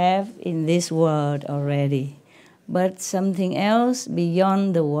we have in this world already. But something else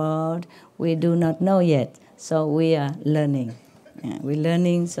beyond the world we do not know yet. So we are learning. Yeah, we're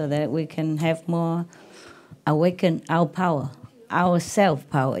learning so that we can have more awaken our power, our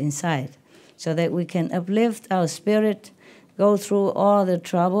self-power inside, so that we can uplift our spirit, go through all the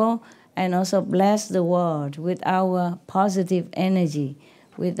trouble, and also bless the world with our positive energy,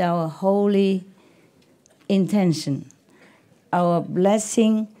 with our holy intention. Our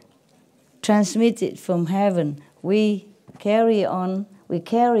blessing transmitted from heaven, we carry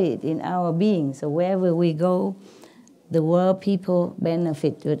it in our being. So wherever we go, the world people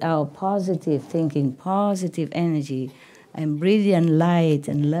benefit with our positive thinking, positive energy, and brilliant light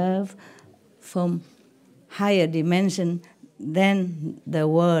and love from higher dimension than the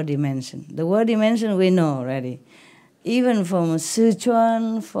world dimension. The world dimension we know already. Even from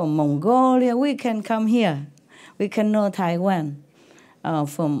Sichuan, from Mongolia, we can come here. We can know Taiwan.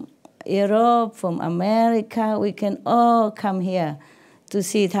 From Europe, from America, we can all come here to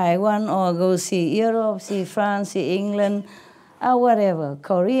see Taiwan or go see Europe, see France, see England, or whatever,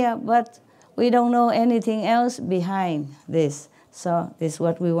 Korea, but we don't know anything else behind this. So this is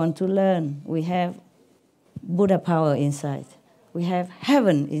what we want to learn. We have Buddha power inside. We have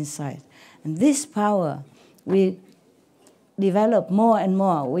heaven inside. And this power, we develop more and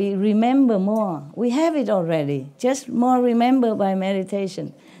more. We remember more. We have it already. Just more remember by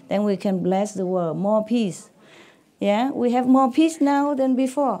meditation. Then we can bless the world. More peace. Yeah, we have more peace now than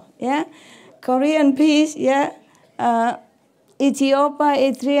before. Yeah, Korean peace. Yeah, Ethiopia,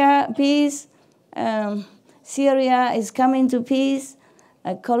 Eritrea peace. Syria is coming to peace.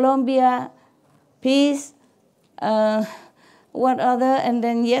 Colombia peace. What other? And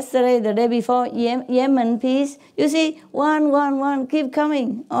then yesterday, the day before, Yemen peace. You see, one, keep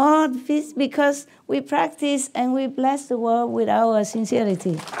coming. All peace because we practice and we bless the world with our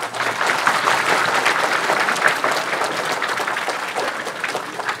sincerity.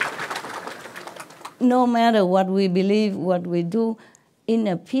 no matter what we believe, what we do, in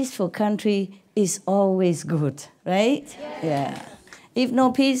a peaceful country is always good, right? Yeah. If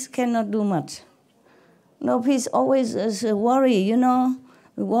no peace, cannot do much. No peace always is a worry, you know.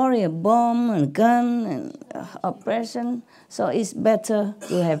 We worry a bomb and gun and oppression. So it's better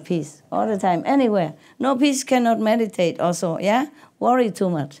to have peace all the time, anywhere. No peace cannot meditate also, yeah? Worry too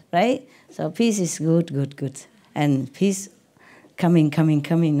much, right? So peace is good, good, good. And peace coming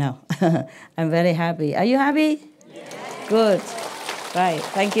now. I'm very happy. Are you happy? Yes. Good. Right,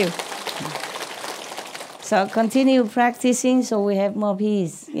 thank you. So continue practicing so we have more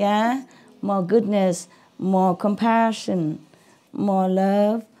peace, yeah? More goodness, more compassion, more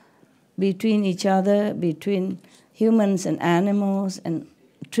love between each other, between humans and animals and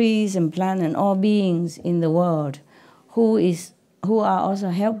trees and plants and all beings in the world who are also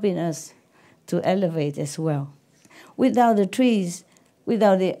helping us to elevate as well. Without the trees,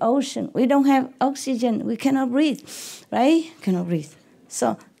 without the ocean, we don't have oxygen, we cannot breathe, right? Cannot breathe.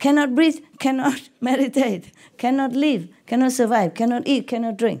 So cannot breathe, cannot meditate, cannot live, cannot survive, cannot eat,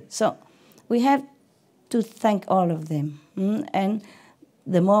 cannot drink. So we have to thank all of them. And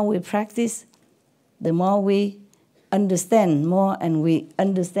the more we practice, the more we understand more, and we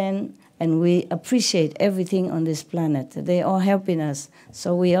understand and we appreciate everything on this planet. They are helping us.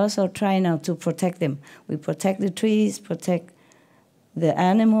 So we also try now to protect them. We protect the trees, protect the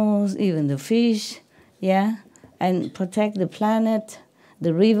animals, even the fish, yeah, and protect the planet,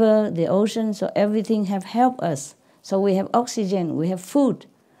 the river, the ocean, so everything have helped us. So we have oxygen, we have food.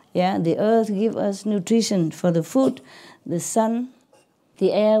 Yeah, the earth gives us nutrition for the food. The sun,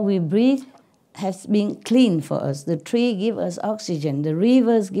 the air we breathe has been clean for us. The tree gives us oxygen. The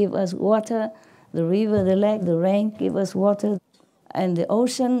rivers give us water. The river, the lake, the rain give us water. And the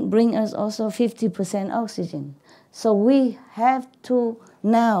ocean bring us also 50% oxygen. So we have to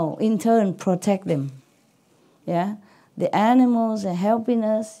now, in turn, protect them. Yeah. The animals are helping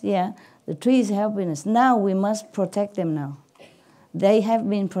us, yeah. The trees are helping us. Now we must protect them now. They have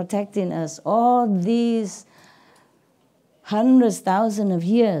been protecting us all these hundreds, thousands of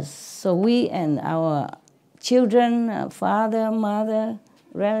years. So we and our children, our father, mother,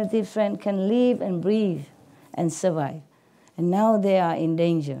 relative, friend can live and breathe and survive. And now they are in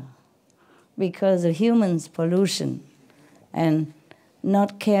danger because of humans' pollution and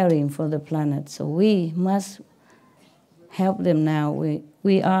not caring for the planet. So we must help them now.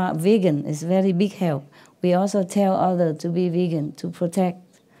 We are vegan. It's very big help. We also tell others to be vegan, to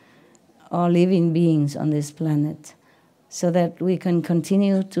protect all living beings on this planet so that we can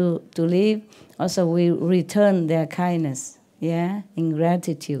continue to live. Also, we return their kindness, yeah, in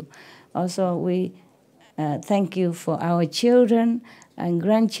gratitude. Also, we thank you for our children and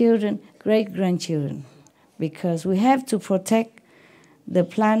grandchildren, great-grandchildren, because we have to protect the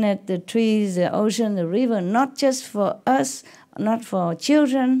planet, the trees, the ocean, the river, not just for us, not for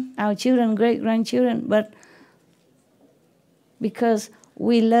children, our children, great-grandchildren, but because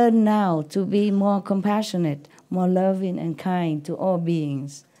we learn now to be more compassionate, more loving and kind to all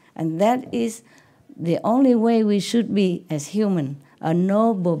beings. And that is the only way we should be as human, a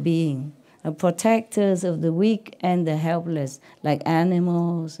noble being, a protectors of the weak and the helpless, like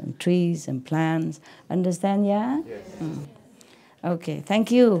animals and trees and plants. Understand, yeah? Yes. Okay,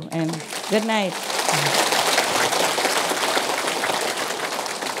 thank you and good night.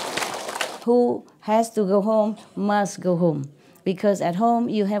 Who has to go home must go home, because at home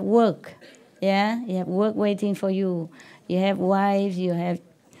you have work, yeah? You have work waiting for you. You have wives, you have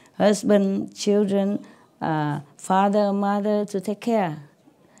husband, children, father, mother to take care.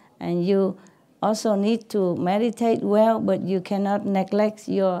 And you also need to meditate well, but you cannot neglect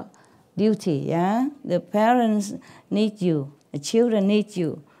your duty, yeah? The parents need you. The children need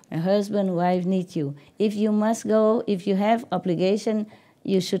you. A husband, wife need you. If you must go, if you have obligation,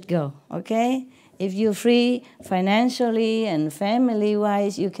 you should go, okay? If you're free financially and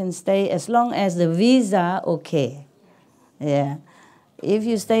family-wise, you can stay as long as the visa okay. Yeah. If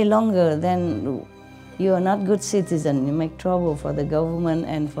you stay longer, then you are not good citizen. You make trouble for the government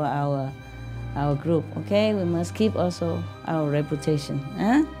and for our group, okay? We must keep also our reputation.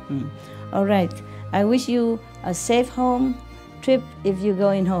 Huh? All right. I wish you a safe home trip if you're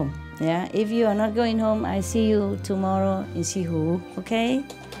going home. Yeah. If you are not going home, I see you tomorrow in Sihu, okay?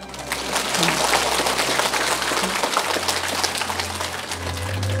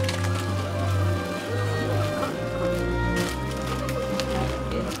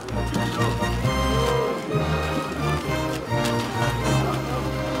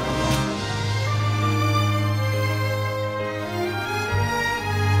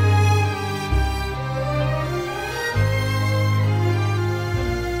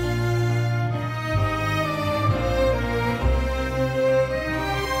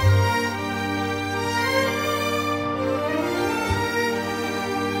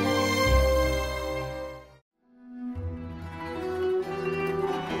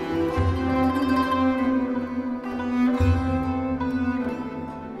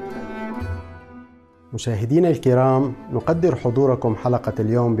 مشاهدينا الكرام، نقدر حضوركم حلقة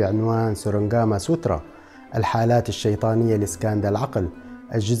اليوم بعنوان سورانغاما سوترا، الحالات الشيطانية لإسكان العقل،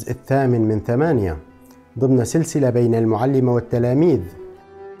 الجزء 8 ضمن سلسلة بين المعلمة والتلاميذ.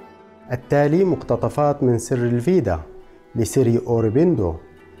 التالي مقتطفات من سر الفيدا لسري أوربيندو،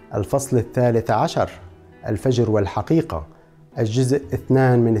 الفصل 13 الفجر والحقيقة، الجزء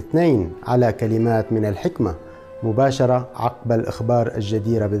 2 على كلمات من الحكمة، مباشرة عقب الإخبار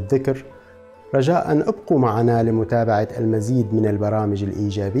الجديرة بالذكر. رجاء ابقوا معنا لمتابعة المزيد من البرامج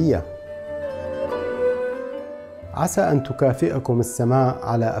الإيجابية. عسى أن تكافئكم السماء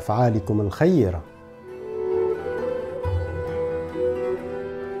على أفعالكم الخيرة.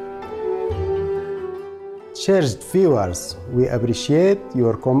 Cherished viewers, we appreciate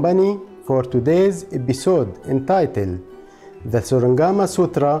your company for today's episode entitled The Surangama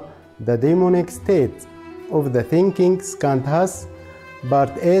Sutra, The Demonic State of the Thinking Skandhas,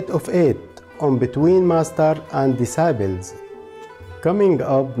 Part 8 of 8 on Between Master and Disciples. Coming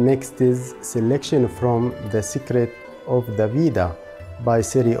up next is selection from The Secret of the Veda by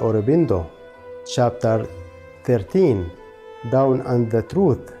Sri Aurobindo, Chapter 13, Down and the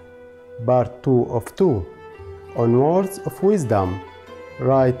Truth, Part 2 of 2, on Words of Wisdom,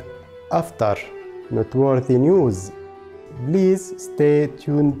 right after noteworthy news. Please stay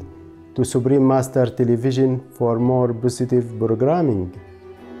tuned to Supreme Master Television for more positive programming.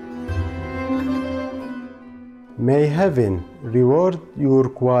 May heaven reward your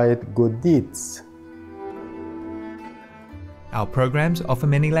quiet good deeds. Our programs offer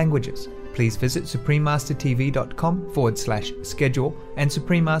many languages. Please visit suprememastertv.com/schedule and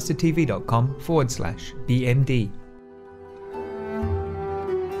suprememastertv.com/BMD.